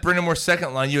Ron Brindamore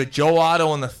second line. You had Joe Otto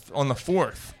on the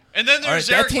fourth. And then All there's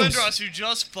right, that Eric team's- Lindros who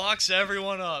just fucks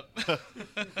everyone up.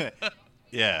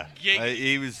 Yeah. Giggity.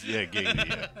 He was, yeah, giggity,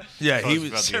 yeah. Yeah, he Talks was-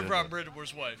 about the Said other Rob day.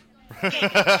 Brendamore's wife.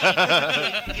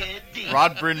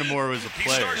 Rod Brindamore was a He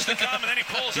player. starts to come and then he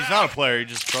pulls He's out. not a player. He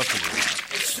just trusted him.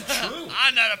 It's true.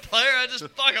 I'm not a player. I just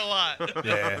fuck a lot.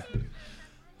 Yeah.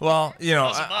 Well, you know,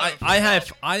 Doesn't matter I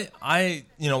have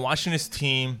you know, watching this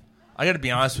team, I got to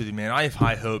be honest with you, man. I have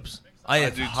high hopes. I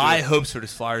have do too. high hopes for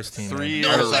this Flyers team. 3 man. years,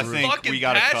 No, I that think fucking we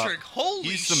got a cup. Patrick, holy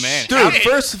He's the man. Dude, shit.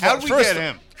 first of all, How'd we get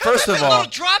him? First of that all,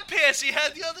 little drop pass he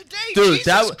had the other day. Dude, Jesus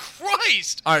that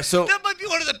Christ. All right, so that might be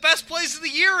one of the best plays of the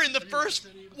year in the first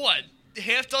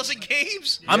half dozen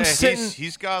games. I'm sitting.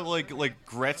 He's got like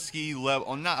Gretzky level.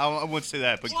 Oh, not I wouldn't say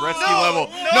that, but Gretzky no, level.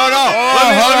 no. No.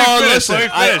 Let me finish. Listen, Let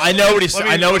me finish. I know what he's. Let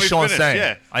me- I know let what me Sean's finish, saying.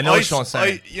 Yeah. I know what Ice- Sean's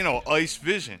saying. You know, ice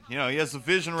vision. You know, he has the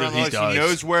vision around Dude, he the ice. He does.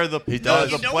 knows where the He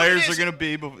does. the You know players what it are is? going to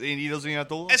be, and he doesn't even have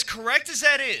to look. As correct as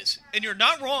that is, and you're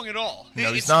not wrong at all. No,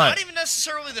 he's it's not. even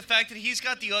necessarily the fact that he's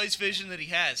got the ice vision that he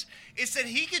has. It's that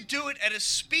he could do it at a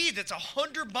speed that's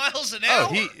 100 miles an hour.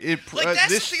 Oh, that's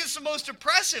this- the thing that's the most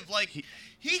impressive. Like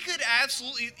he could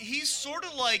absolutely. He's sort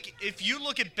of like if you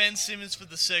look at Ben Simmons for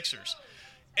the Sixers,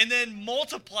 and then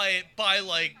multiply it by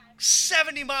like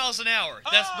 70 miles an hour.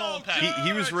 That's Nolan Patrick.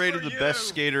 He was rated the best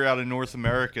skater out of North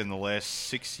America in the last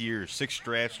 6 years, 6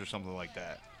 drafts or something like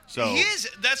that. So he is.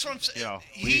 That's what I'm saying. You know,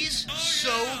 he's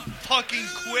so fucking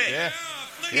quick. Yeah.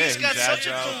 He's got such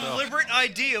a agile, so. deliberate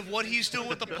idea of what he's doing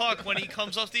with the puck when he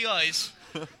comes off the ice.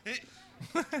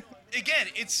 Again,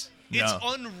 it's No.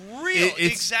 unreal.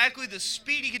 It's- exactly the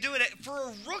speed he could do it at for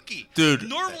a rookie. Dude.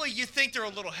 Normally you think they're a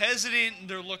little hesitant and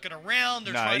they're looking around.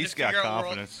 They're Nah, trying he's to got figure out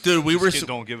confidence. Dude, we This were kid so-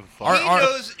 don't give a fuck. He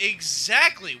knows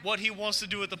exactly what he wants to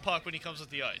do with the puck when he comes with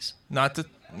the ice. Not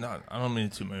I don't mean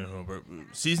to many, but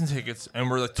season tickets, and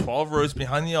we're like 12 rows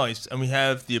behind the ice, and we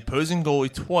have the opposing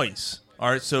goalie twice. All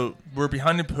right, so we're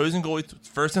behind the opposing goalie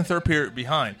first and third period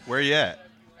behind. Where you at?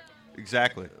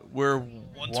 Exactly. We're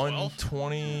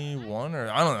 121, or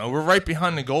I don't know. We're right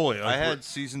behind the goalie. I had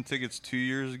season tickets 2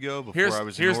 years ago before Here's I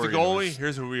was. here's in the Oregon. goalie. It was-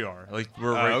 Here's who we are. Like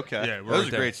we're Oh, right. okay. Yeah, we're those right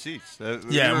are there. great seats. Yeah,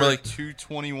 we and were we're like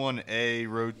 221A,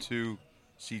 row 2,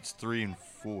 seats 3 and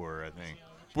 4, I think.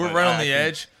 we're But right on I the can't-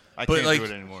 edge. I but can't like, do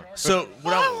it anymore. So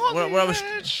what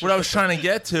I was trying to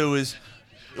get to is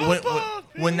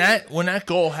when that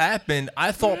goal happened,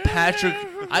 I thought Patrick.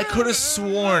 I could have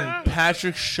sworn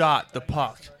Patrick shot the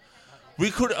puck. We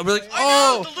could. We're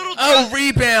like,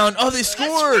 rebound. Oh, they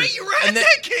scored. Right, you were at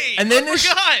that game. And then I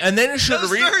forgot. and then it should That have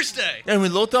was Thursday. And we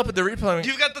looked up at the replay.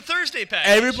 You've got the Thursday package.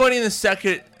 Everybody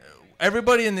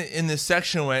in the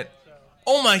section went,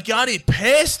 "Oh my God, he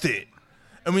passed it!"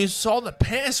 And we saw the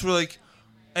pass. We're like,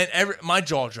 my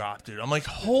jaw dropped, dude. I'm like,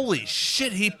 "Holy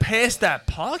shit, he passed that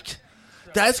puck!"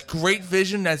 That's great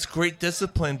vision. That's great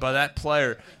discipline by that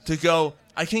player to go.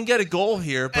 I can get a goal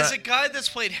here, but As a guy that's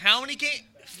played how many games?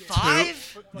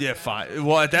 5? yeah, 5.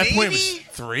 Well, at that point it was Maybe?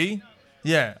 3.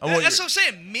 Yeah, That's what I'm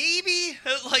saying. Maybe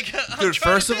like I'm dude.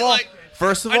 trying First to of think, all, like,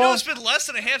 I know it's been less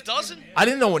than a half dozen. I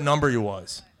didn't know what number he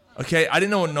was. Okay, I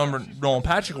didn't know what number Nolan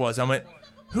Patrick was. I went,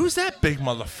 "Who's that big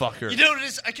motherfucker?" You know what it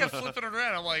is? I kept flipping it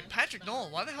around. I'm like, Patrick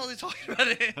Nolan. Why the hell are they talking about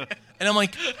it? And I'm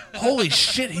like, "Holy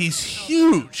shit, he's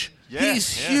huge. Yeah,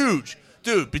 he's yeah. huge,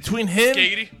 dude." Between him,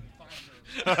 Giggity.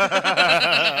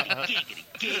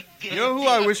 You know who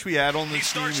I wish we had on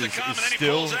this team starts to is come and then he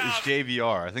still pulls is out.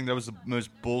 JVR. I think that was the most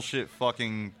bullshit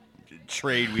fucking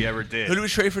trade we ever did. who did we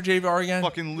trade for JVR again?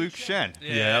 Fucking Luke Shen.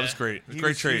 Yeah, that was great. It was a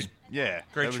great trade. Yeah,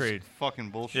 Great that was trade. Fucking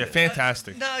bullshit. Yeah,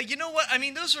 fantastic. No, you know what? I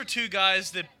mean, those were two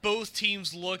guys that both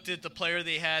teams looked at the player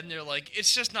they had and they're like,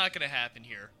 it's just not going to happen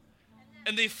here.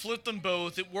 And they flipped them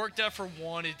both. It worked out for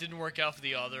one. It didn't work out for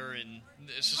the other, and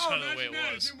it's just kind of the way it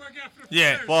was.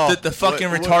 Yeah, Well, the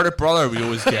fucking what- retarded brother we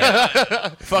always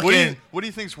get. Fucking What do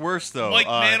you think's worse though? Mike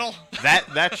Mantle?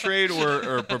 That trade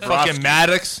or fucking Bobrovsky?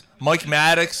 Maddox, Mike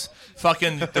Maddox,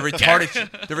 fucking the retarded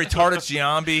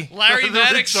Giambi. Larry The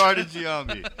Maddox. retarded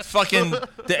Giambi. Fucking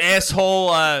the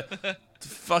asshole.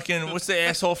 Fucking what's the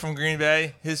asshole from Green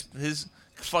Bay? His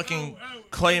fucking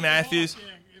Clay Matthews.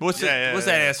 What's Yeah, what's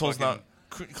yeah, that yeah, asshole's fucking- name?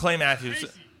 Clay Matthews.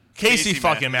 Casey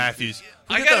fucking Matthews.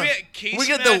 I gotta be Casey we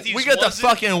get Matthews the wasn't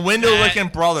fucking window licking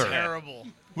that brother. Terrible.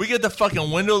 We get the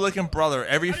fucking window licking brother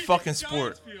every fucking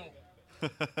sport.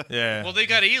 Yeah. Well, they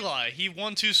got Eli. He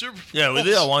won 2 Super Bowls. Yeah, we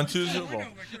did a 1-2 Super Bowl.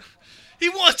 He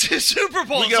won 2 Super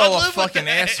Bowls. We got I all the live with fucking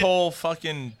that. asshole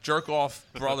fucking jerk off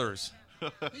brothers.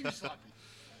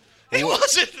 He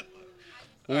wasn't.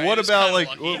 Well, what about like?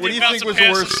 lucky. What He do did you bounce think a was the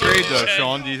pass worst on trade somebody's though, head.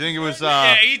 Sean? Do you think it was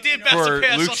Yeah, he did bounce a for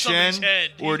pass Luke on somebody's Shen,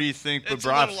 head. or do you think It's a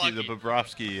little Bobrovsky? The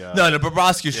lucky. Bobrovsky. No, the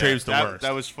Bobrovsky trade was the that, worst.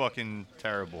 That was fucking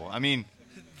terrible. I mean,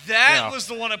 That was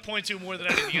the one I point to more than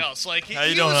anything else. Like he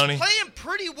doing, was honey? playing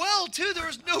pretty well too. There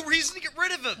was no reason to get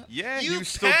rid of him. Yeah, you he was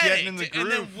still getting in the panicked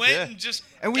and then groove, went yeah. and just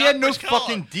And we got had no Brizgalov.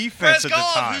 fucking defense at the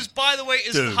Brizgalov, time. who's by the way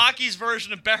is Dude. hockey's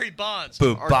version of Barry Bonds.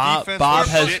 Boo, Our Bob defense Bob was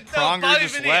has shit. No, Pronger Bobby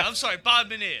just Bonilla. left. I'm sorry, Bob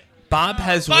Bonilla. Bob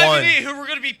has Bobby won. Bonilla, who we're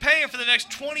going to be paying for the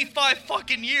next 25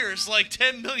 fucking years, like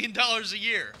 $10 million a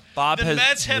year. Bob the has-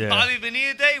 Mets have yeah. Bobby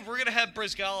Bonilla Day. We're going to have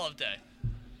Brizgalov Day.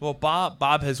 Well,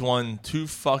 Bob has won 2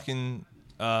 fucking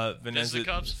Venezia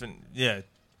Cups? Yeah,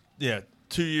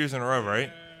 2 years in a row,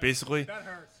 right? Basically,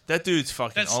 that dude's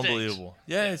fucking That stings. unbelievable.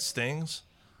 Yeah, it stings.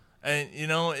 And you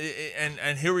know,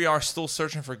 and here we are still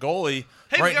searching for goalie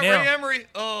Hey, right we got now. Ray Emery.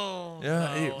 Oh,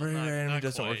 Yeah, no, Ray Emery not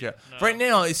doesn't quite. work out. No. Right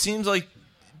now, it seems like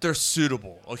they're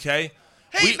suitable. Okay.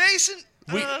 Hey, Mason.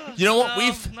 You know what?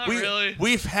 No, not really.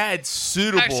 We've had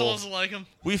suitable. Axel doesn't like him.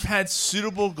 We've had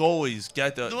suitable goalies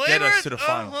get The us Wayward? to the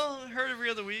final. Well, I heard every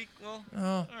other week. Well, all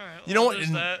right. You know well, what?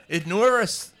 there's that. If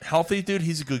Nuera's healthy, dude,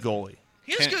 he's a good goalie.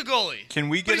 He is a good goalie. Can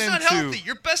we But get he's not into? healthy.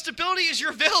 Your best ability is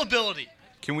your availability.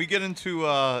 Can we get into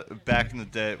back in the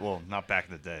day? Well, not back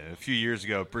in the day. A few years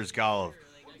ago, Brizgalov.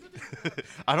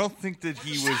 I don't think that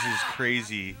he was as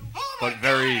crazy, but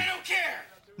very.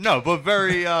 No, but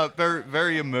very,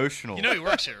 very emotional. You know he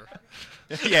works here.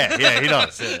 Yeah, he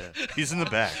does. Yeah. He's in the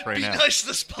back right Be now. nice to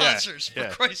the sponsors, for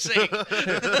Christ's sake.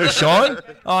 Who, Sean?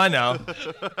 Oh, I know.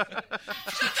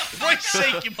 For Christ's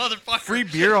sake, you motherfucker. Free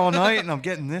beer all night, and I'm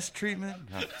getting this treatment.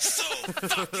 No. So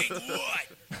fucking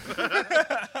what?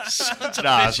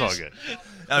 Nah, it's all good.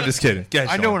 I'm just kidding. Go ahead,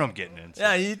 I know Sean. what I'm getting into.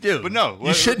 Yeah, you do. But no,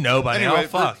 You should know by now. anyway,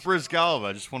 Fuck. Brizgalov,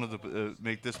 I just wanted to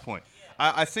make this point.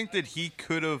 I think that he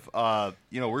could have.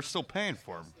 We're still paying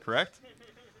for him, correct?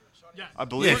 Yeah. I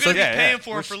believe We're going to be paying yeah.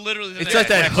 for him for literally the It's next like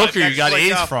that next- hooker you next, got like,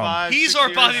 AIDS from. 5, He's 6 our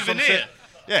years, Bobby some Bonilla. shit.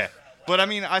 Yeah, but I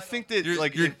mean, I think that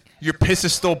Your piss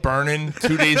is still burning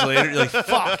 2 days later. You're like,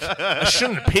 fuck. I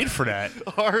shouldn't have paid for that.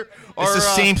 It's the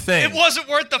same thing. It wasn't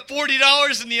worth the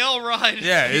 $40 in the L ride.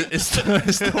 Yeah, it's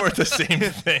still worth the same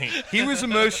thing. He was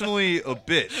emotionally a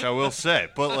bitch, I will say.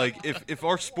 But like, if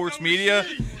our sports media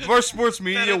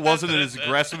wasn't as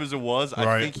aggressive as it was, I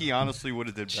Right. think he honestly would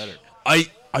have did better.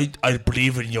 I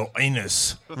believe in your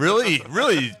anus. Really,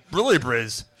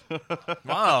 Briz.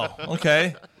 Wow.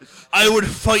 Okay. I would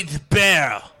fight the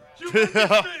bear.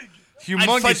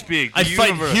 Humongous big. I'd the fight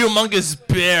universe. humongous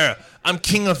bear. I'm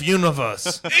king of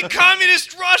universe. In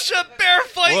communist Russia, bear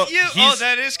fight Well, you. Oh, he's-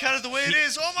 that is kind of the way it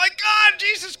is. Oh my God,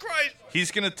 Jesus Christ!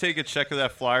 He's gonna take a check of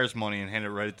that Flyers money and hand it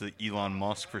right to Elon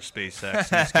Musk for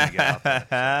SpaceX. And he's gonna get out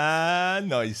there.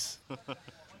 Nice.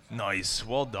 Nice.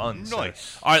 Well done. sir.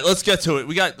 Nice. All right, let's get to it.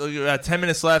 We got 10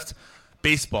 minutes left.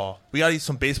 Baseball. We got to eat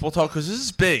some baseball talk because this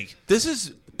is big. This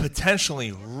is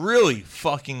potentially really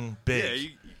fucking big. Yeah,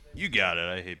 you got it.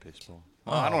 I hate baseball.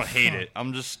 Well, Oh, I don't hate fuck. it.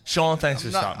 I'm just Sean, thanks for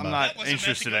I'm not, stopping I'm by. not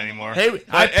interested anymore. Hey,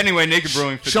 anyway, Naked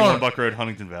Brewing, 51 Sean. Buck Road,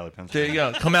 Huntington Valley, There Pennsylvania.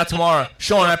 you go. Come out tomorrow.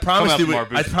 Sean, I promised out you. tomorrow, I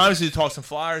Booster. promised you to talk some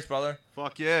Flyers, brother.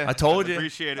 Fuck yeah. I told you.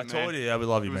 Appreciate it, I told man. you. Yeah, we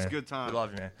love you, It was man. a good time. We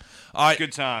love you, man. All right.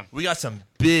 Good time. We got some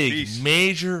big, Peace.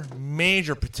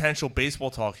 major potential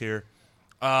baseball talk here.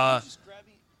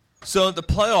 So the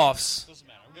playoffs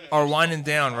are winding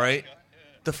down, right?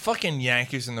 The fucking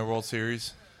Yankees in the World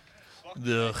Series.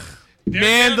 Ugh.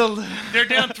 Man, They're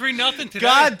down 3-0 today.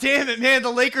 God damn it, man! The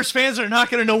Lakers fans are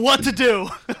not going to know what to do.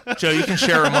 Joe, you can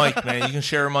share a mic, man. You can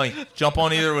share a mic. Jump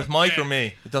on either with Mike or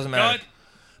me. It doesn't matter.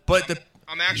 But the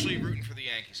I'm actually rooting for the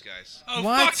Yankees, guys. Oh,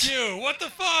 What? fuck you. What the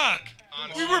fuck?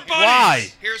 Honestly. We were buddies.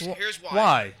 why? Here's why.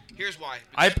 Why? Here's why.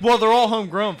 Well, they're all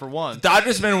homegrown for one.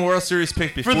 Dodgers been a World Series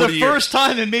pick before For the the year. first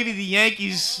time in maybe the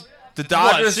Yankees. The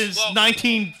Dodgers what, since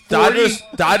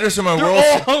 1940. Dodgers are my They're World all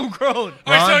Series. homegrown. All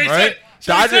right, so Ron, he right? said, he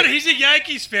said Dodger- he's a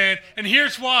Yankees fan, and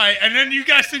here's why. And then you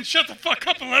guys didn't shut the fuck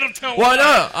up and let him tell Well, why.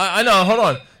 no, I know. Hold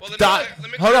on.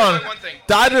 Hold on.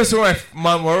 Dodgers are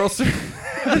my World Series.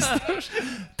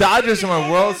 Dodgers are my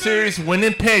World Series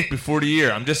winning pick before the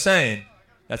year. I'm just saying.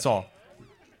 That's all.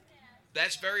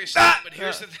 That's very astute, but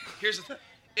here's the thing.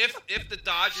 If the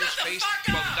Dodgers face,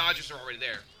 well, the Dodgers are already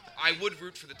there. I would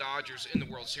root for the Dodgers in the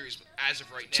World Series, but as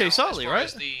of right now, Chase Utley,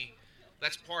 right?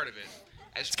 That's part of it.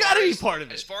 It's gotta be part of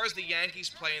it. As far as the Yankees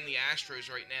playing the Astros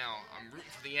right now, I'm rooting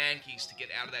for the Yankees to get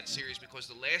out of that series because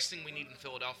the last thing we need in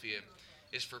Philadelphia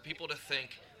is for people to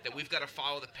think that we've got to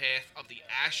follow the path of the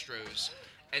Astros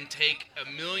and take a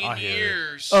million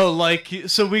years. Oh, like,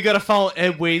 so we got to follow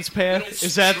Ed Wade's path?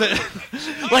 Is that the...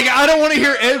 Like, I don't want to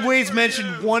hear Ed Wade's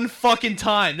mentioned one fucking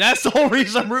time. That's the whole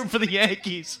reason I'm rooting for the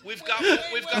Yankees. We've got.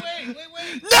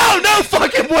 No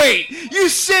fucking wait! You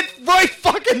sit right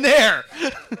fucking there!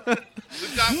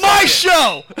 My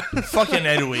show! Fucking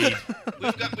Ed Wade.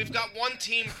 We've got one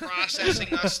team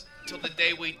processing us till the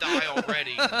day we die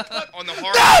already. On the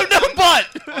hard.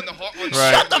 No, On the hard.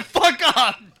 Right. Shut the fuck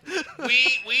up.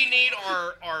 We need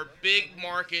our big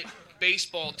market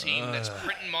baseball team that's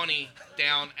printing money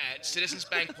down at Citizens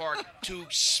Bank Park to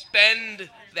spend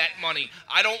that money.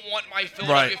 I don't want my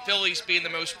Philadelphia Phillies being the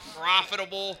most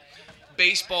profitable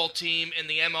baseball team in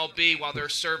the MLB while they're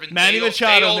serving Manny day-old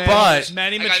Machado, rolls. man. But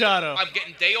Manny Machado. I'm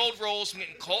getting day-old rolls.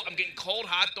 I'm getting cold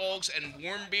hot dogs and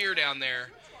warm beer down there.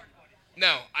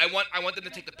 No, I want them to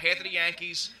take the path of the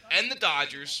Yankees and the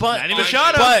Dodgers. But Manny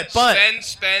Machado. But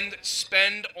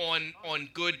spend on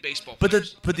good baseball. But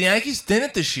the Yankees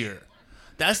didn't this year.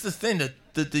 That's the thing.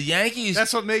 The Yankees.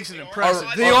 That's what makes it impressive.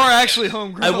 They are actually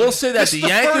homegrown. I will say that This the is the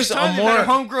Yankees first time are they've had more a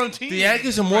homegrown team. The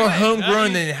Yankees are more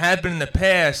homegrown than they have been in the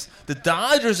past. The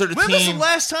Dodgers are the When team. was the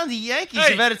last time the Yankees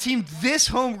have had a team this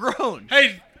homegrown?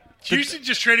 Hey, Houston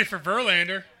just traded for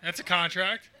Verlander. That's a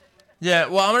contract. Yeah,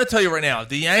 well, I'm going to tell you right now.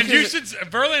 The And Yankees. Houston's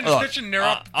Verlander's pitching. They're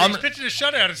up. He's pitching a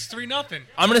shutout. It's 3-0.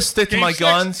 I'm going to stick to Game my 6.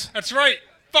 guns. That's right.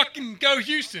 Fucking go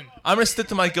Houston. I'm going to stick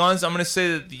to my guns. I'm going to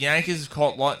say that the Yankees is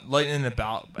caught lightning in a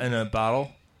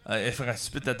bottle. If I can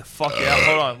spit that the fuck out.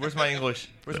 Hold on. Where's my English?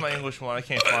 Where's my English one? I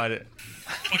can't find it.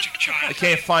 I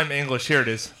can't find my English. Here it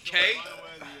is. Okay.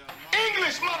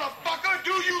 English, motherfucker,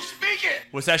 do you speak it?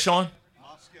 What's that, Sean?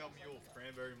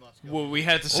 Well, we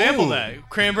had to sample that.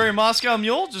 Cranberry Moscow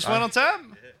Mule just went on tap.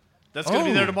 That's going to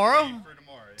be there tomorrow?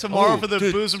 Tomorrow for the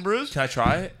dude, Booze and Brews? Can I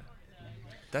try it?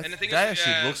 That And the thing that is,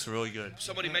 actually looks really good.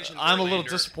 Somebody mentioned I'm a little Verlander.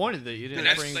 disappointed that you didn't And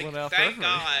that's bring like, one out for thank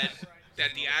everybody. God that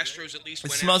the Astros at least It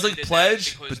went smells out like and did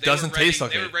Pledge, that but because doesn't taste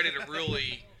like they it. were ready to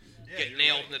really get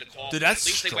nailed into the call. Dude, that's at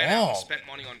least strong. They went out and spent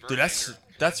money on Verlander.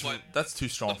 Dude, that's too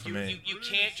strong for me. You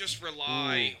can't just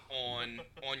rely on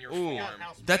your farm.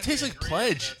 That tastes like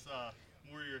Pledge.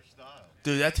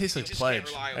 Dude, that tastes like You just Pledge. can't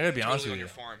rely I gotta be honest totally with on you. your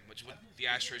farm, which is what the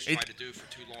Astros It- tried to do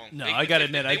for too long. No, They- I got to if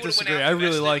admit, they I would've went disagree. out I and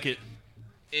really invested like it.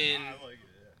 in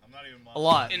A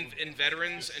lot. in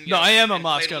veterans. And, No, I am a and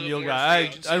played Moscow little Mule more guy. free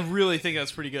agency. I really think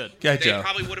that's pretty good. Yeah, They Joe.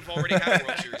 probably would have already had a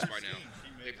World Series by now.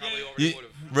 They probably already You- would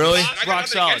have. really? I got Rock nothing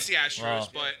solid. against the Astros, Wow.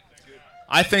 but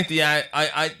I think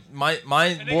my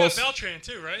And they World got Beltran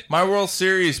too, right? my World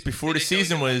Series before the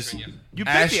season was You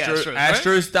picked the Astros, right?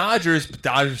 Astros Dodgers, but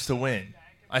Dodgers to win.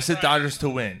 I said Dodgers to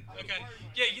win. Okay.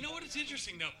 Yeah, you know what? It's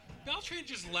interesting though. Beltran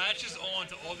just latches on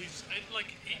to all these, and,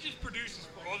 like he just produces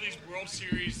for all these World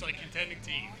Series like contending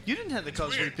teams. You didn't have the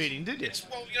Cubs weird. repeating, did you?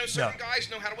 well, you know, certain No. guys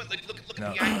know how to win. Like, look No.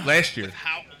 at the Yankees Last year.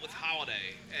 with Holiday.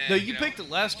 And, No, you know, picked it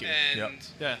last year. And Yep.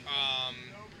 Yeah.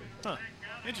 Huh.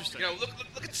 Interesting. you know, look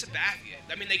at Sabathia.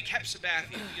 I mean, they kept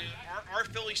Sabathia. You know, our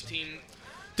Phillies team.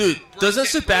 Dude, doesn't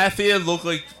Sabathia look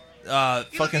like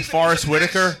fucking Forrest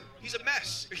Whitaker? He's a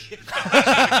mess.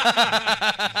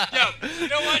 Yeah, you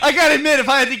know what? I gotta admit, if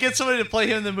I had to get somebody to play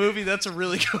him in the movie, that's a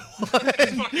really good one.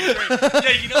 Fucking great. Yeah,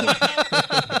 you know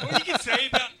what you can say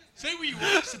what you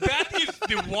want. Sabathia's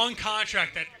the one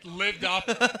contract that lived up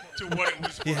to what it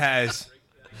was. He has.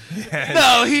 He has.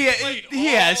 No, Played he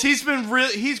all- has. He's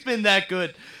been that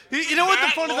good. You know what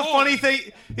the funny thing?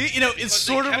 You know, it's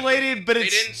sort of related, but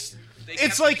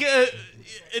it's like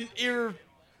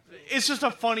it's just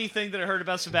a funny thing that I heard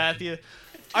about Sabathia.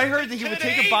 I heard that he would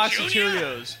take a box of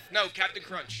Cheerios. No, Captain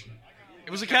Crunch.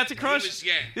 Was it Captain Crunch?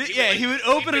 He would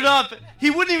open it up. He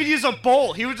wouldn't even use a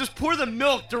bowl. He would just pour the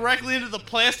milk directly into the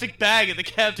plastic bag of the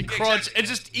Captain Crunch and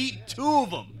just eat 2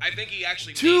 of them. I think he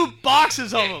actually 2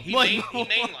 boxes of them. He Like,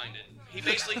 mainlined it. He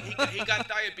basically he got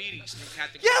diabetes from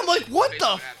Captain yeah, I'm like, what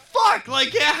Basically the fuck?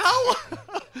 Like, yeah, how?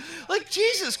 Like,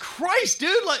 Jesus Christ,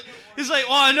 dude. Like, he's like,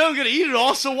 well, I know I'm gonna eat it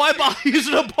all, so why bother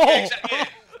using a bowl? Yeah.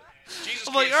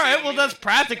 I'm like, all right, well, that's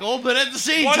practical, but at the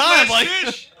same One time, less like,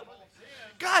 dish.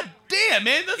 God damn,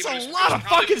 man, that's He a was- lot he of was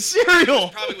probably- fucking cereal.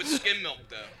 Probably with skim milk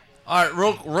though. All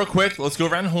right, real quick, let's go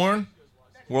around the horn.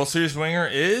 World Series winger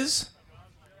is.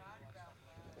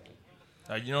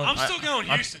 You know, I'm still going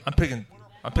Houston. I'm picking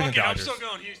Fuck it, I'm Dodgers. still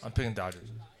going Houston. I'm picking Dodgers.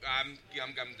 I'm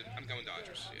going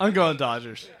Dodgers. Yeah. I'm going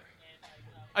Dodgers.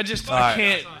 I just All right.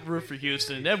 can't root for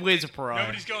Houston. That way's a pariah.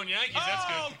 Nobody's going Yankees. That's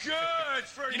Oh, good. good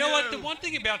for you. You know what? The one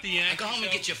thing about the Yankees, Go home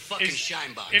and though, get your fucking is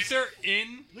shine box. If they're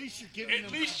in, At least you're giving at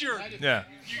least you're. Yeah.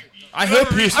 I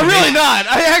hope Houston. I'm really not.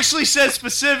 I actually said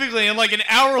specifically in like an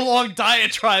hour-long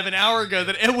diatribe an hour ago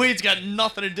that Ed Wade's got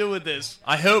nothing to do with this.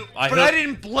 I hope. But I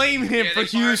didn't blame him Yeah, for they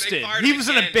fired- Houston. they fired He him was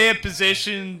in a again. bad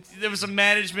position. There was a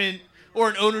management or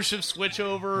an ownership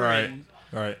switchover. Right. And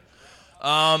Right.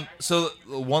 So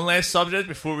one last subject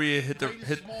before we hit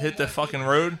the fucking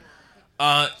road.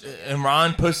 And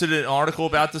Ron posted an article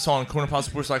about this on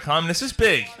cornerpodsports.com. And this is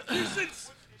big. Houston's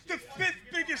the 5th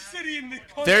biggest city in the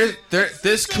country.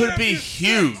 This could be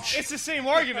huge. It's the same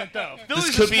argument, though.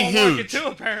 Philly's could a be small market, huge. too,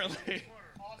 apparently.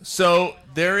 So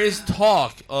there is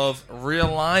talk of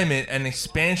realignment and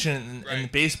expansion in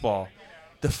baseball.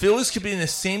 The Phillies could be in the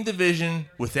same division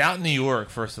without New York,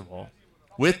 first of all,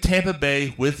 with Tampa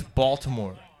Bay, with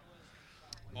Baltimore.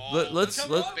 Let's.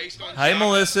 Hey,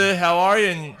 Melissa, how are you?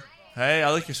 And, hey, I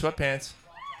like your sweatpants.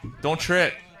 Don't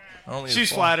trip. I don't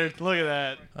She's flattered. Look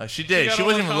at that. She did. got She all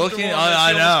wasn't even looking. uncomfortable I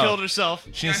and she know. almost killed herself.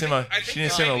 She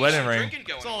didn't see my wedding ring.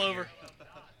 It's all over.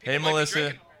 Hey,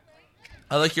 Melissa.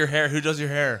 I like your hair. Who does your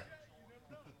hair?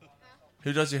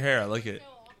 Who does your hair? I like it.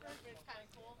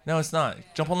 No, it's not.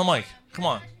 Jump on the mic. Come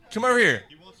on. Come over here.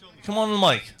 Come on the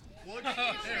mic.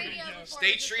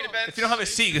 State Street events. If you don't have a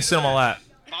seat, you can sit on my lap.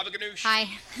 Baba Ganoush. Hi.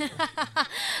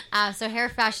 So Hair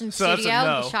Fashion So that's a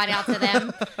Studio. no. Shout out to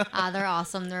them. They're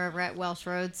awesome. They're over at Welsh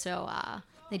Road, so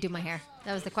they do my hair.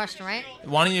 That was the question, right?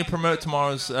 Why don't you promote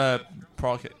tomorrow's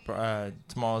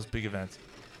tomorrow's big event?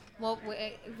 Well,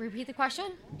 repeat the question.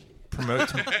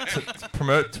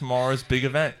 Promote tomorrow's big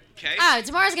event. Oh,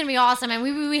 tomorrow's gonna be awesome, and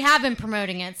we have been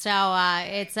promoting it. So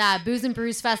it's Booze and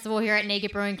Brews Festival here at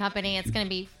Naked Brewing Company. It's gonna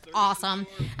be awesome.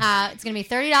 It's gonna be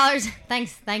 $30.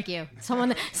 Thank you. Someone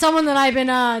that I've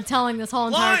been telling this whole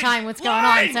entire time what's going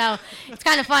on. So it's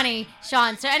kind of funny,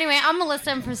 Sean. So anyway, I'm Melissa.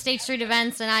 I'm from State Street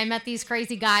Events, and I met these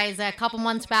crazy guys a couple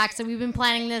months back. So we've been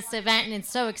planning this event, and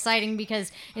it's so exciting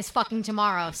because it's fucking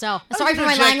tomorrow. So sorry for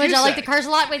my language. I like to curse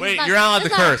a lot. Wait, you're not allowed to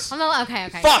curse. Okay.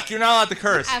 Fuck, you're not allowed to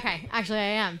curse. Okay, actually I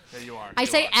am. Yeah, you are. I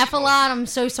say F a lot. I'm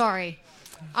so sorry.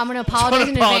 I'm gonna apologize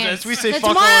in apologize. advance. We say So fuck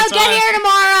all tomorrow, the get time. here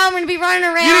tomorrow. I'm gonna be running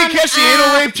around. You didn't catch the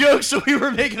anal rape joke, so we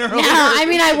were making her No, earlier. I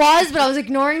mean I was, but I was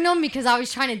ignoring them because I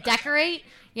was trying to decorate.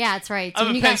 Yeah, that's right. So I'm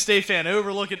when a you Penn guys, State fan. I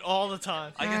overlook it all the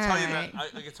time. I can tell you that.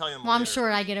 I can tell you. well, I'm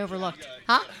sure I get overlooked.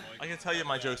 Huh? I can tell you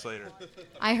my jokes later.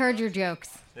 I heard your jokes.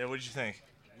 Yeah, what did you think?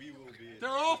 They're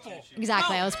awful.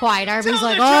 Exactly. I was quiet. Everybody's Tell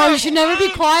like, the "Oh, joke. you should never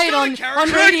be quiet on radio."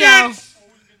 Crickets.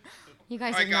 You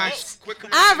guys All are right, guys, nuts. quick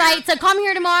All right, so come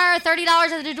here tomorrow.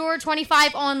 $30 at the door,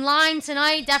 $25 online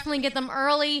tonight. Definitely get them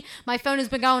early. My phone has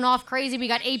been going off crazy. We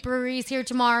got 8 breweries here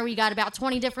tomorrow. We got about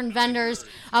 20 different vendors.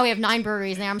 Oh, we have 9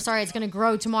 breweries there. I'm sorry, it's going to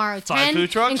grow tomorrow. 10, food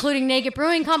trucks? including Naked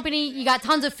Brewing Company. You got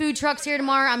tons of food trucks here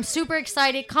tomorrow. I'm super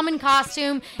excited. Come in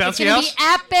costume. It's Bouncy going to be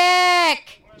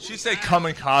epic. She said come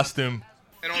in costume.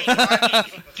 And on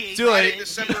Friday,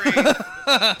 December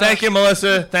 8th. Thank you,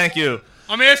 Melissa. Thank you.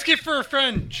 I'm asking for a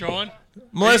friend, Sean.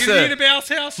 Melissa. Are you gonna be in a bounce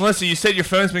house? Melissa, you said your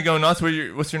phone's been going nuts.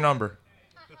 What's your number?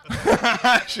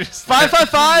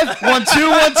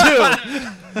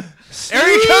 555-1212.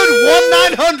 Area code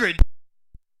 1900.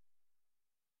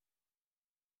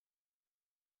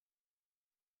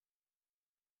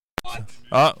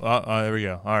 There we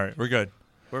go. All right, we're good.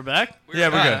 We're back? Yeah,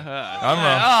 we're good. I don't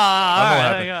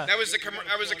know. That was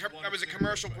a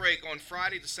commercial break. On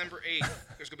Friday, December 8th,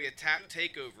 there's going to be a tap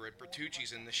takeover at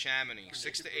Bertucci's in the Chamonix,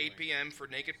 6 to 8 p.m. for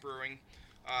Naked Brewing.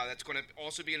 That's going to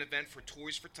also be an event for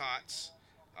Toys for Tots.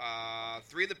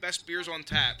 3 of the best beers on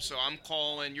tap. So I'm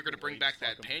calling. You're going to bring back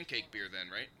that pancake beer then,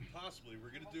 right? Possibly. We're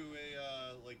going to do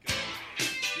a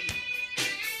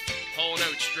Whole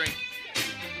Notes drink.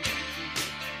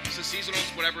 It's a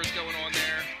seasonals, whatever is going on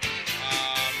there.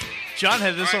 John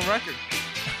had this all on record.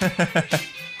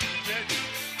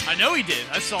 I know he did.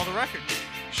 I saw the record.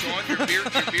 Sean, your beer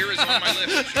is on my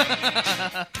list.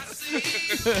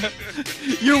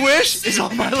 Your wish is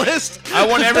on my list. I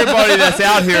want everybody that's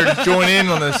out here to join in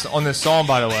on this song.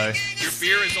 By the way. Your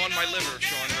beer is on my liver,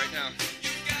 Sean, right now.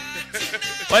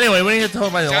 Well, anyway, we need to talk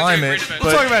about the Sounds like a alignment. great event. but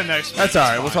We'll talk about it next week. That's all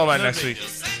right. We'll talk about it next week.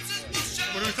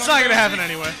 It's not going to happen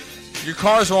anyway. Your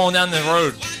car's rolling down the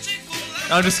road.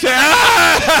 I'm just kidding.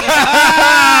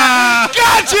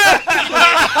 Gotcha!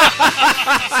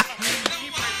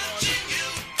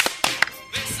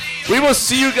 We will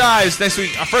see you guys next week.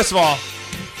 First of all,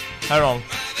 hold on.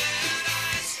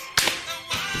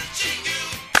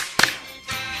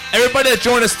 Everybody that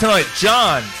joined us tonight,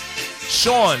 John,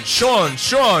 Sean,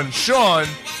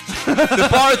 the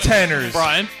bartenders,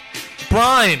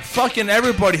 Brian, fucking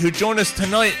everybody who joined us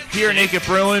tonight here at Naked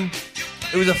Brewing.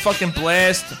 It was a fucking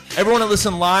blast. Everyone that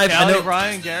listened live, Callie,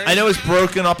 Ryan, Gary. I know it's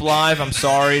broken up live. I'm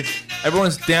sorry.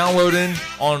 Everyone's downloading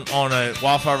on a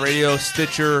Wildfire Radio,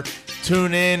 Stitcher,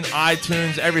 TuneIn,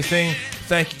 iTunes, everything.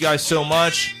 Thank you guys so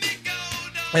much.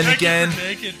 And Thank again, you for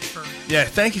Naked for yeah,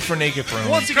 thank you for Naked Brewing.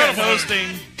 Once again, Incredible. hosting.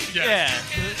 Yeah.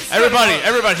 Everybody,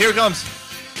 here it comes.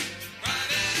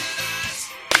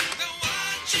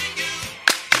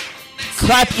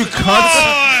 Clap, you cunts.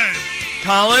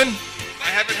 Colin. I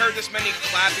haven't heard this many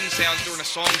clapping sounds during a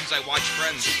song since I watched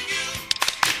Friends.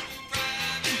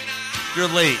 You're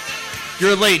late.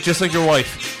 You're late, just like your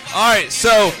wife. All right,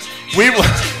 so we.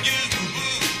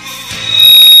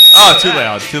 Oh, too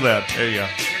loud. Too loud. There you go.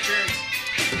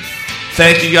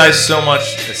 Thank you guys so much.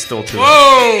 It's still too.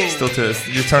 Whoa! Still too.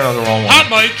 You turned on the wrong one. Hot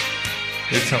mic.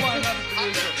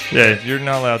 Yeah, you're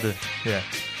not allowed to. Yeah.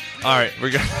 All right, we're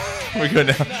good. We're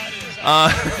good now.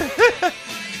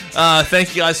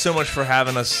 Thank you guys so much for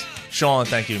having us. Sean,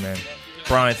 thank you, man.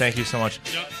 Brian, thank you so much.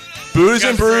 Yep. Booze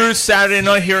and Brews Saturday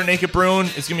night here at Naked Brewing.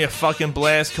 It's gonna be a fucking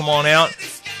blast. Come on out.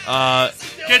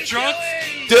 Get drunk.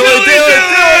 Do it.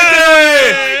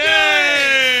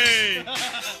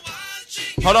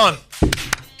 Hold on.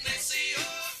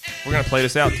 We're gonna play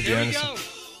this out to be honest.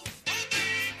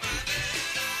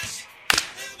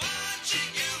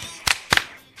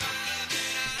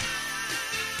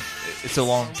 It's so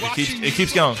long. It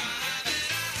keeps going.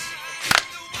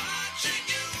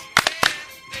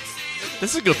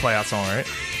 This is a good play out song, right?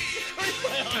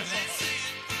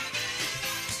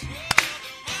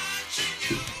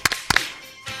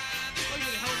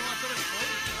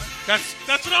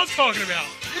 That's what I'm talking about.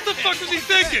 What the fuck was he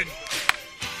thinking?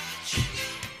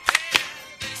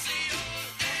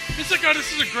 He's like, oh,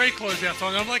 this is a great closeout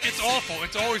song. I'm like, it's awful.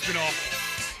 It's always been awful.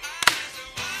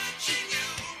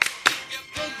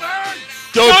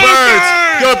 Go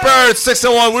Birds! Go Birds!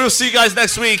 6-1. We will see you guys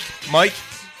next week. Mike?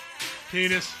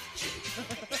 Penis.